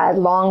to be had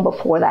long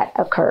before that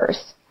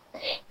occurs.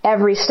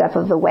 Every step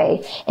of the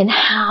way. And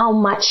how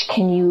much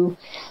can you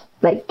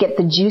get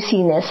the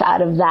juiciness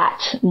out of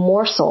that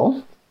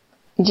morsel?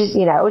 Just,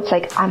 it's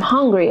like, I'm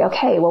hungry.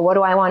 Okay, well, what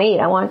do I want to eat?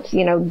 I want,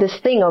 this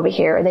thing over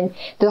here. And then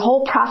the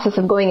whole process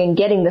of going and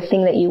getting the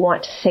thing that you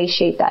want to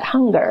satiate that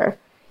hunger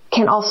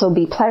can also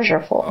be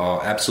pleasureful.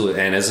 Oh,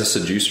 absolutely. And as a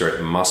seducer,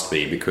 it must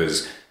be,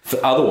 because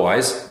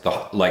otherwise,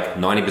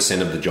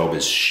 90% of the job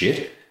is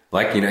shit.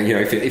 Like,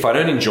 if I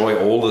don't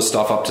enjoy all the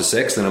stuff up to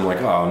sex, then I'm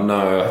like, oh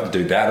no, I have to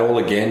do that all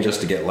again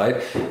just to get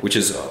laid, which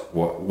is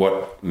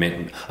what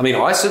meant. I mean,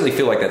 I certainly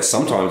feel like that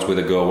sometimes with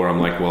a girl where I'm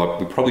like, well,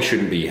 we probably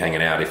shouldn't be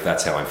hanging out if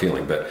that's how I'm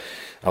feeling, but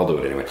I'll do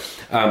it anyway.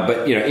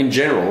 But, in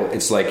general,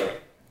 it's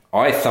like,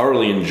 I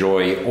thoroughly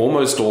enjoy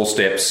almost all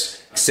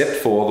steps, except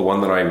for the one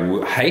that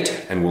I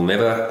hate and will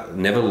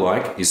never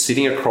like, is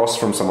sitting across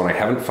from someone I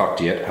haven't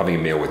fucked yet, having a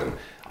meal with them.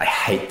 I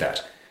hate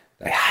that.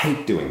 I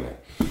hate doing that.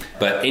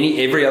 But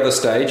every other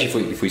stage,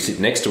 if we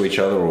sit next to each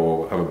other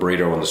or have a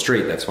burrito on the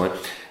street, that's fine.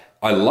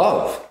 I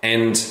love,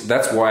 and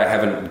that's why I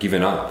haven't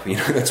given up.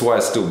 That's why I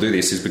still do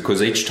this, is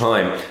because each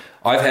time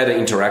I've had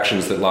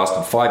interactions that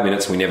lasted 5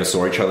 minutes, we never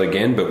saw each other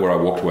again, but where I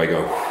walked away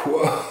going,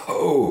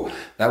 whoa,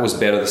 that was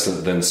better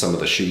than some of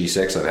the shitty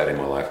sex I've had in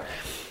my life.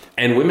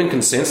 And women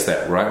can sense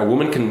that, right? A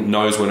woman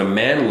knows when a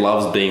man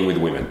loves being with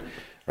women.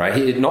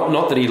 Right?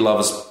 Not that he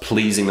loves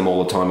pleasing them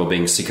all the time or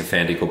being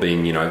sycophantic or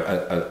being,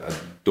 a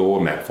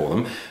doormat for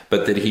them,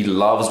 but that he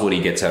loves what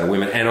he gets out of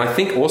women. And I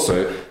think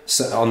also,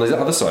 on the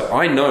other side,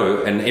 I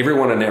know, and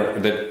everyone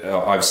that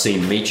I've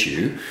seen meet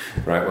you,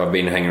 right? I've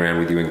been hanging around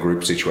with you in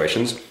group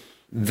situations.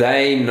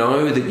 They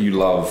know that you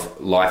love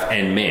life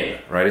and men,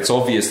 right? It's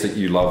obvious that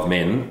you love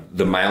men,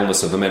 the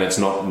maleness of them, and it's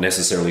not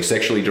necessarily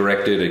sexually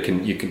directed. It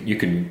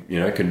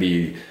can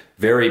be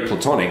very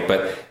platonic,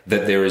 but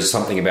that there is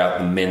something about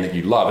the men that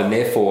you love, and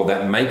therefore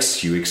that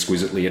makes you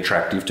exquisitely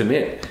attractive to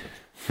men,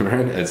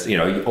 right? As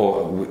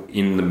or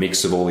in the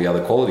mix of all the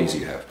other qualities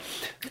you have.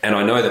 And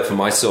I know that for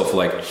myself,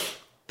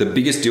 the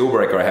biggest deal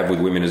breaker I have with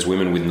women is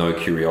women with no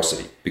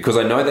curiosity, because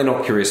I know they're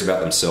not curious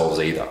about themselves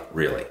either,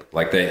 really.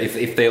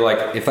 If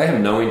they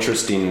have no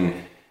interest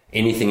in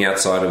anything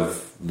outside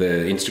of the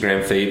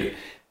Instagram feed,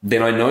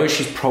 then I know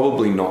she's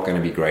probably not going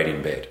to be great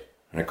in bed,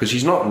 because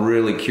she's not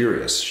really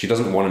curious. She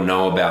doesn't want to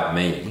know about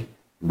me,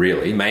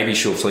 really. Maybe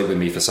she'll sleep with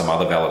me for some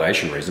other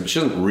validation reason, but she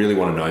doesn't really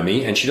want to know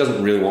me, and she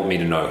doesn't really want me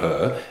to know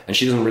her, and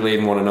she doesn't really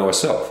even want to know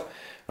herself.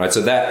 Right?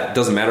 So that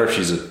doesn't matter if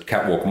she's a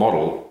catwalk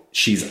model.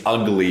 She's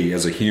ugly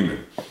as a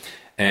human.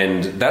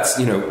 And that's,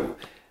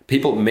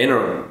 men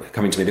are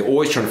coming to me, they're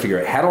always trying to figure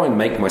out, how do I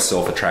make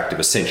myself attractive,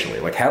 essentially?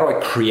 Like, how do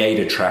I create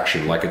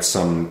attraction like it's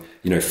some,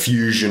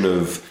 fusion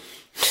of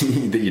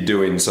that you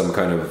do in some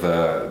kind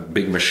of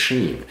big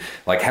machine?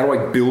 Like, how do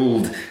I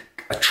build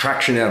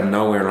attraction out of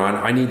nowhere? And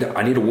I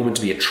need a woman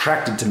to be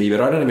attracted to me,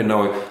 but I don't even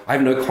know, I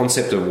have no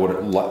concept of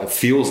what it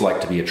feels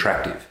like to be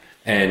attractive.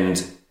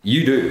 And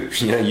you do,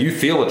 you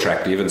feel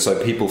attractive, and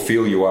so people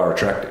feel you are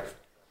attractive.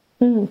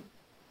 Mm.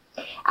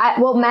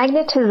 Well,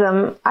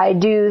 magnetism, I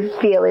do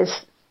feel, is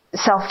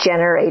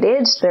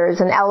self-generated. There's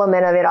an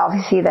element of it,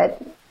 obviously,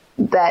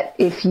 that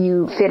if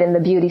you fit in the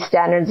beauty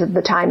standards of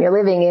the time you're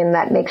living in,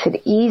 that makes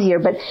it easier.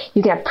 But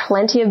you can have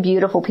plenty of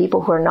beautiful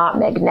people who are not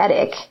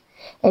magnetic,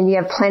 and you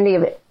have plenty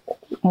of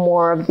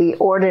more of the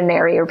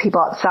ordinary or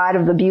people outside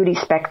of the beauty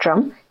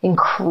spectrum,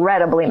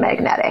 incredibly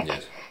magnetic.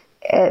 Yes.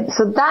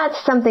 So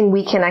that's something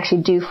we can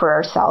actually do for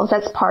ourselves.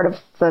 That's part of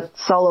the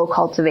solo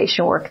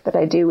cultivation work that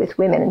I do with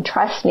women. And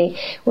trust me,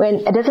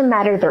 when it doesn't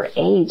matter their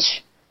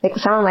age. Like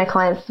some of my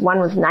clients, one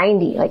was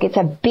 90. Like it's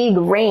a big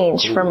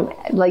range. Ooh. From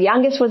the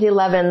youngest was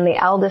 11, the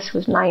eldest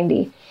was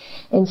 90.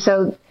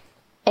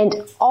 And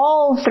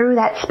all through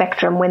that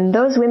spectrum, when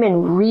those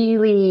women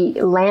really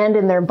land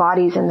in their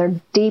bodies and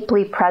they're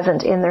deeply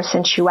present in their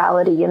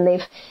sensuality and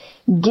they've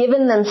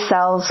given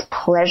themselves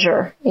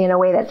pleasure in a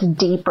way that's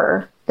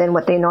deeper than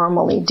what they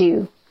normally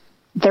do,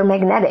 they're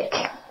magnetic,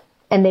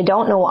 and they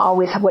don't know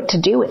always what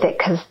to do with it,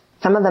 because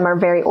some of them are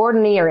very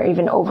ordinary or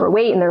even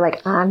overweight, and they're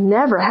like, I've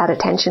never had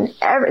attention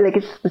ever. Like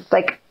it's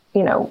like,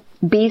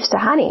 bees to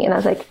honey. And I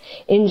was like,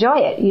 enjoy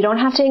it. You don't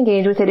have to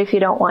engage with it if you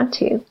don't want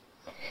to,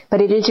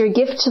 but it is your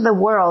gift to the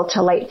world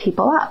to light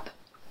people up.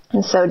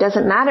 And so it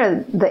doesn't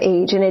matter the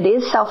age, and it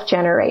is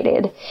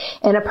self-generated.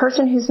 And a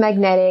person who's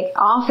magnetic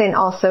often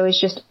also is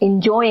just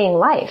enjoying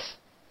life.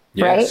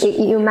 Yes. Right?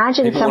 You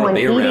imagine people someone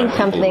eating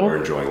something.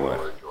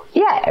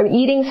 Yeah, or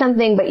eating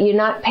something, but you're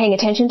not paying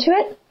attention to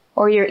it,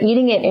 or you're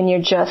eating it and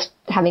you're just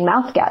having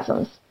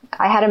mouthgasms.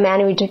 I had a man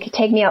who would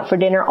take me out for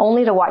dinner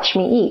only to watch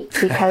me eat,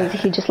 because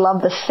he just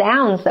loved the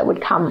sounds that would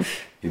come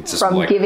from giving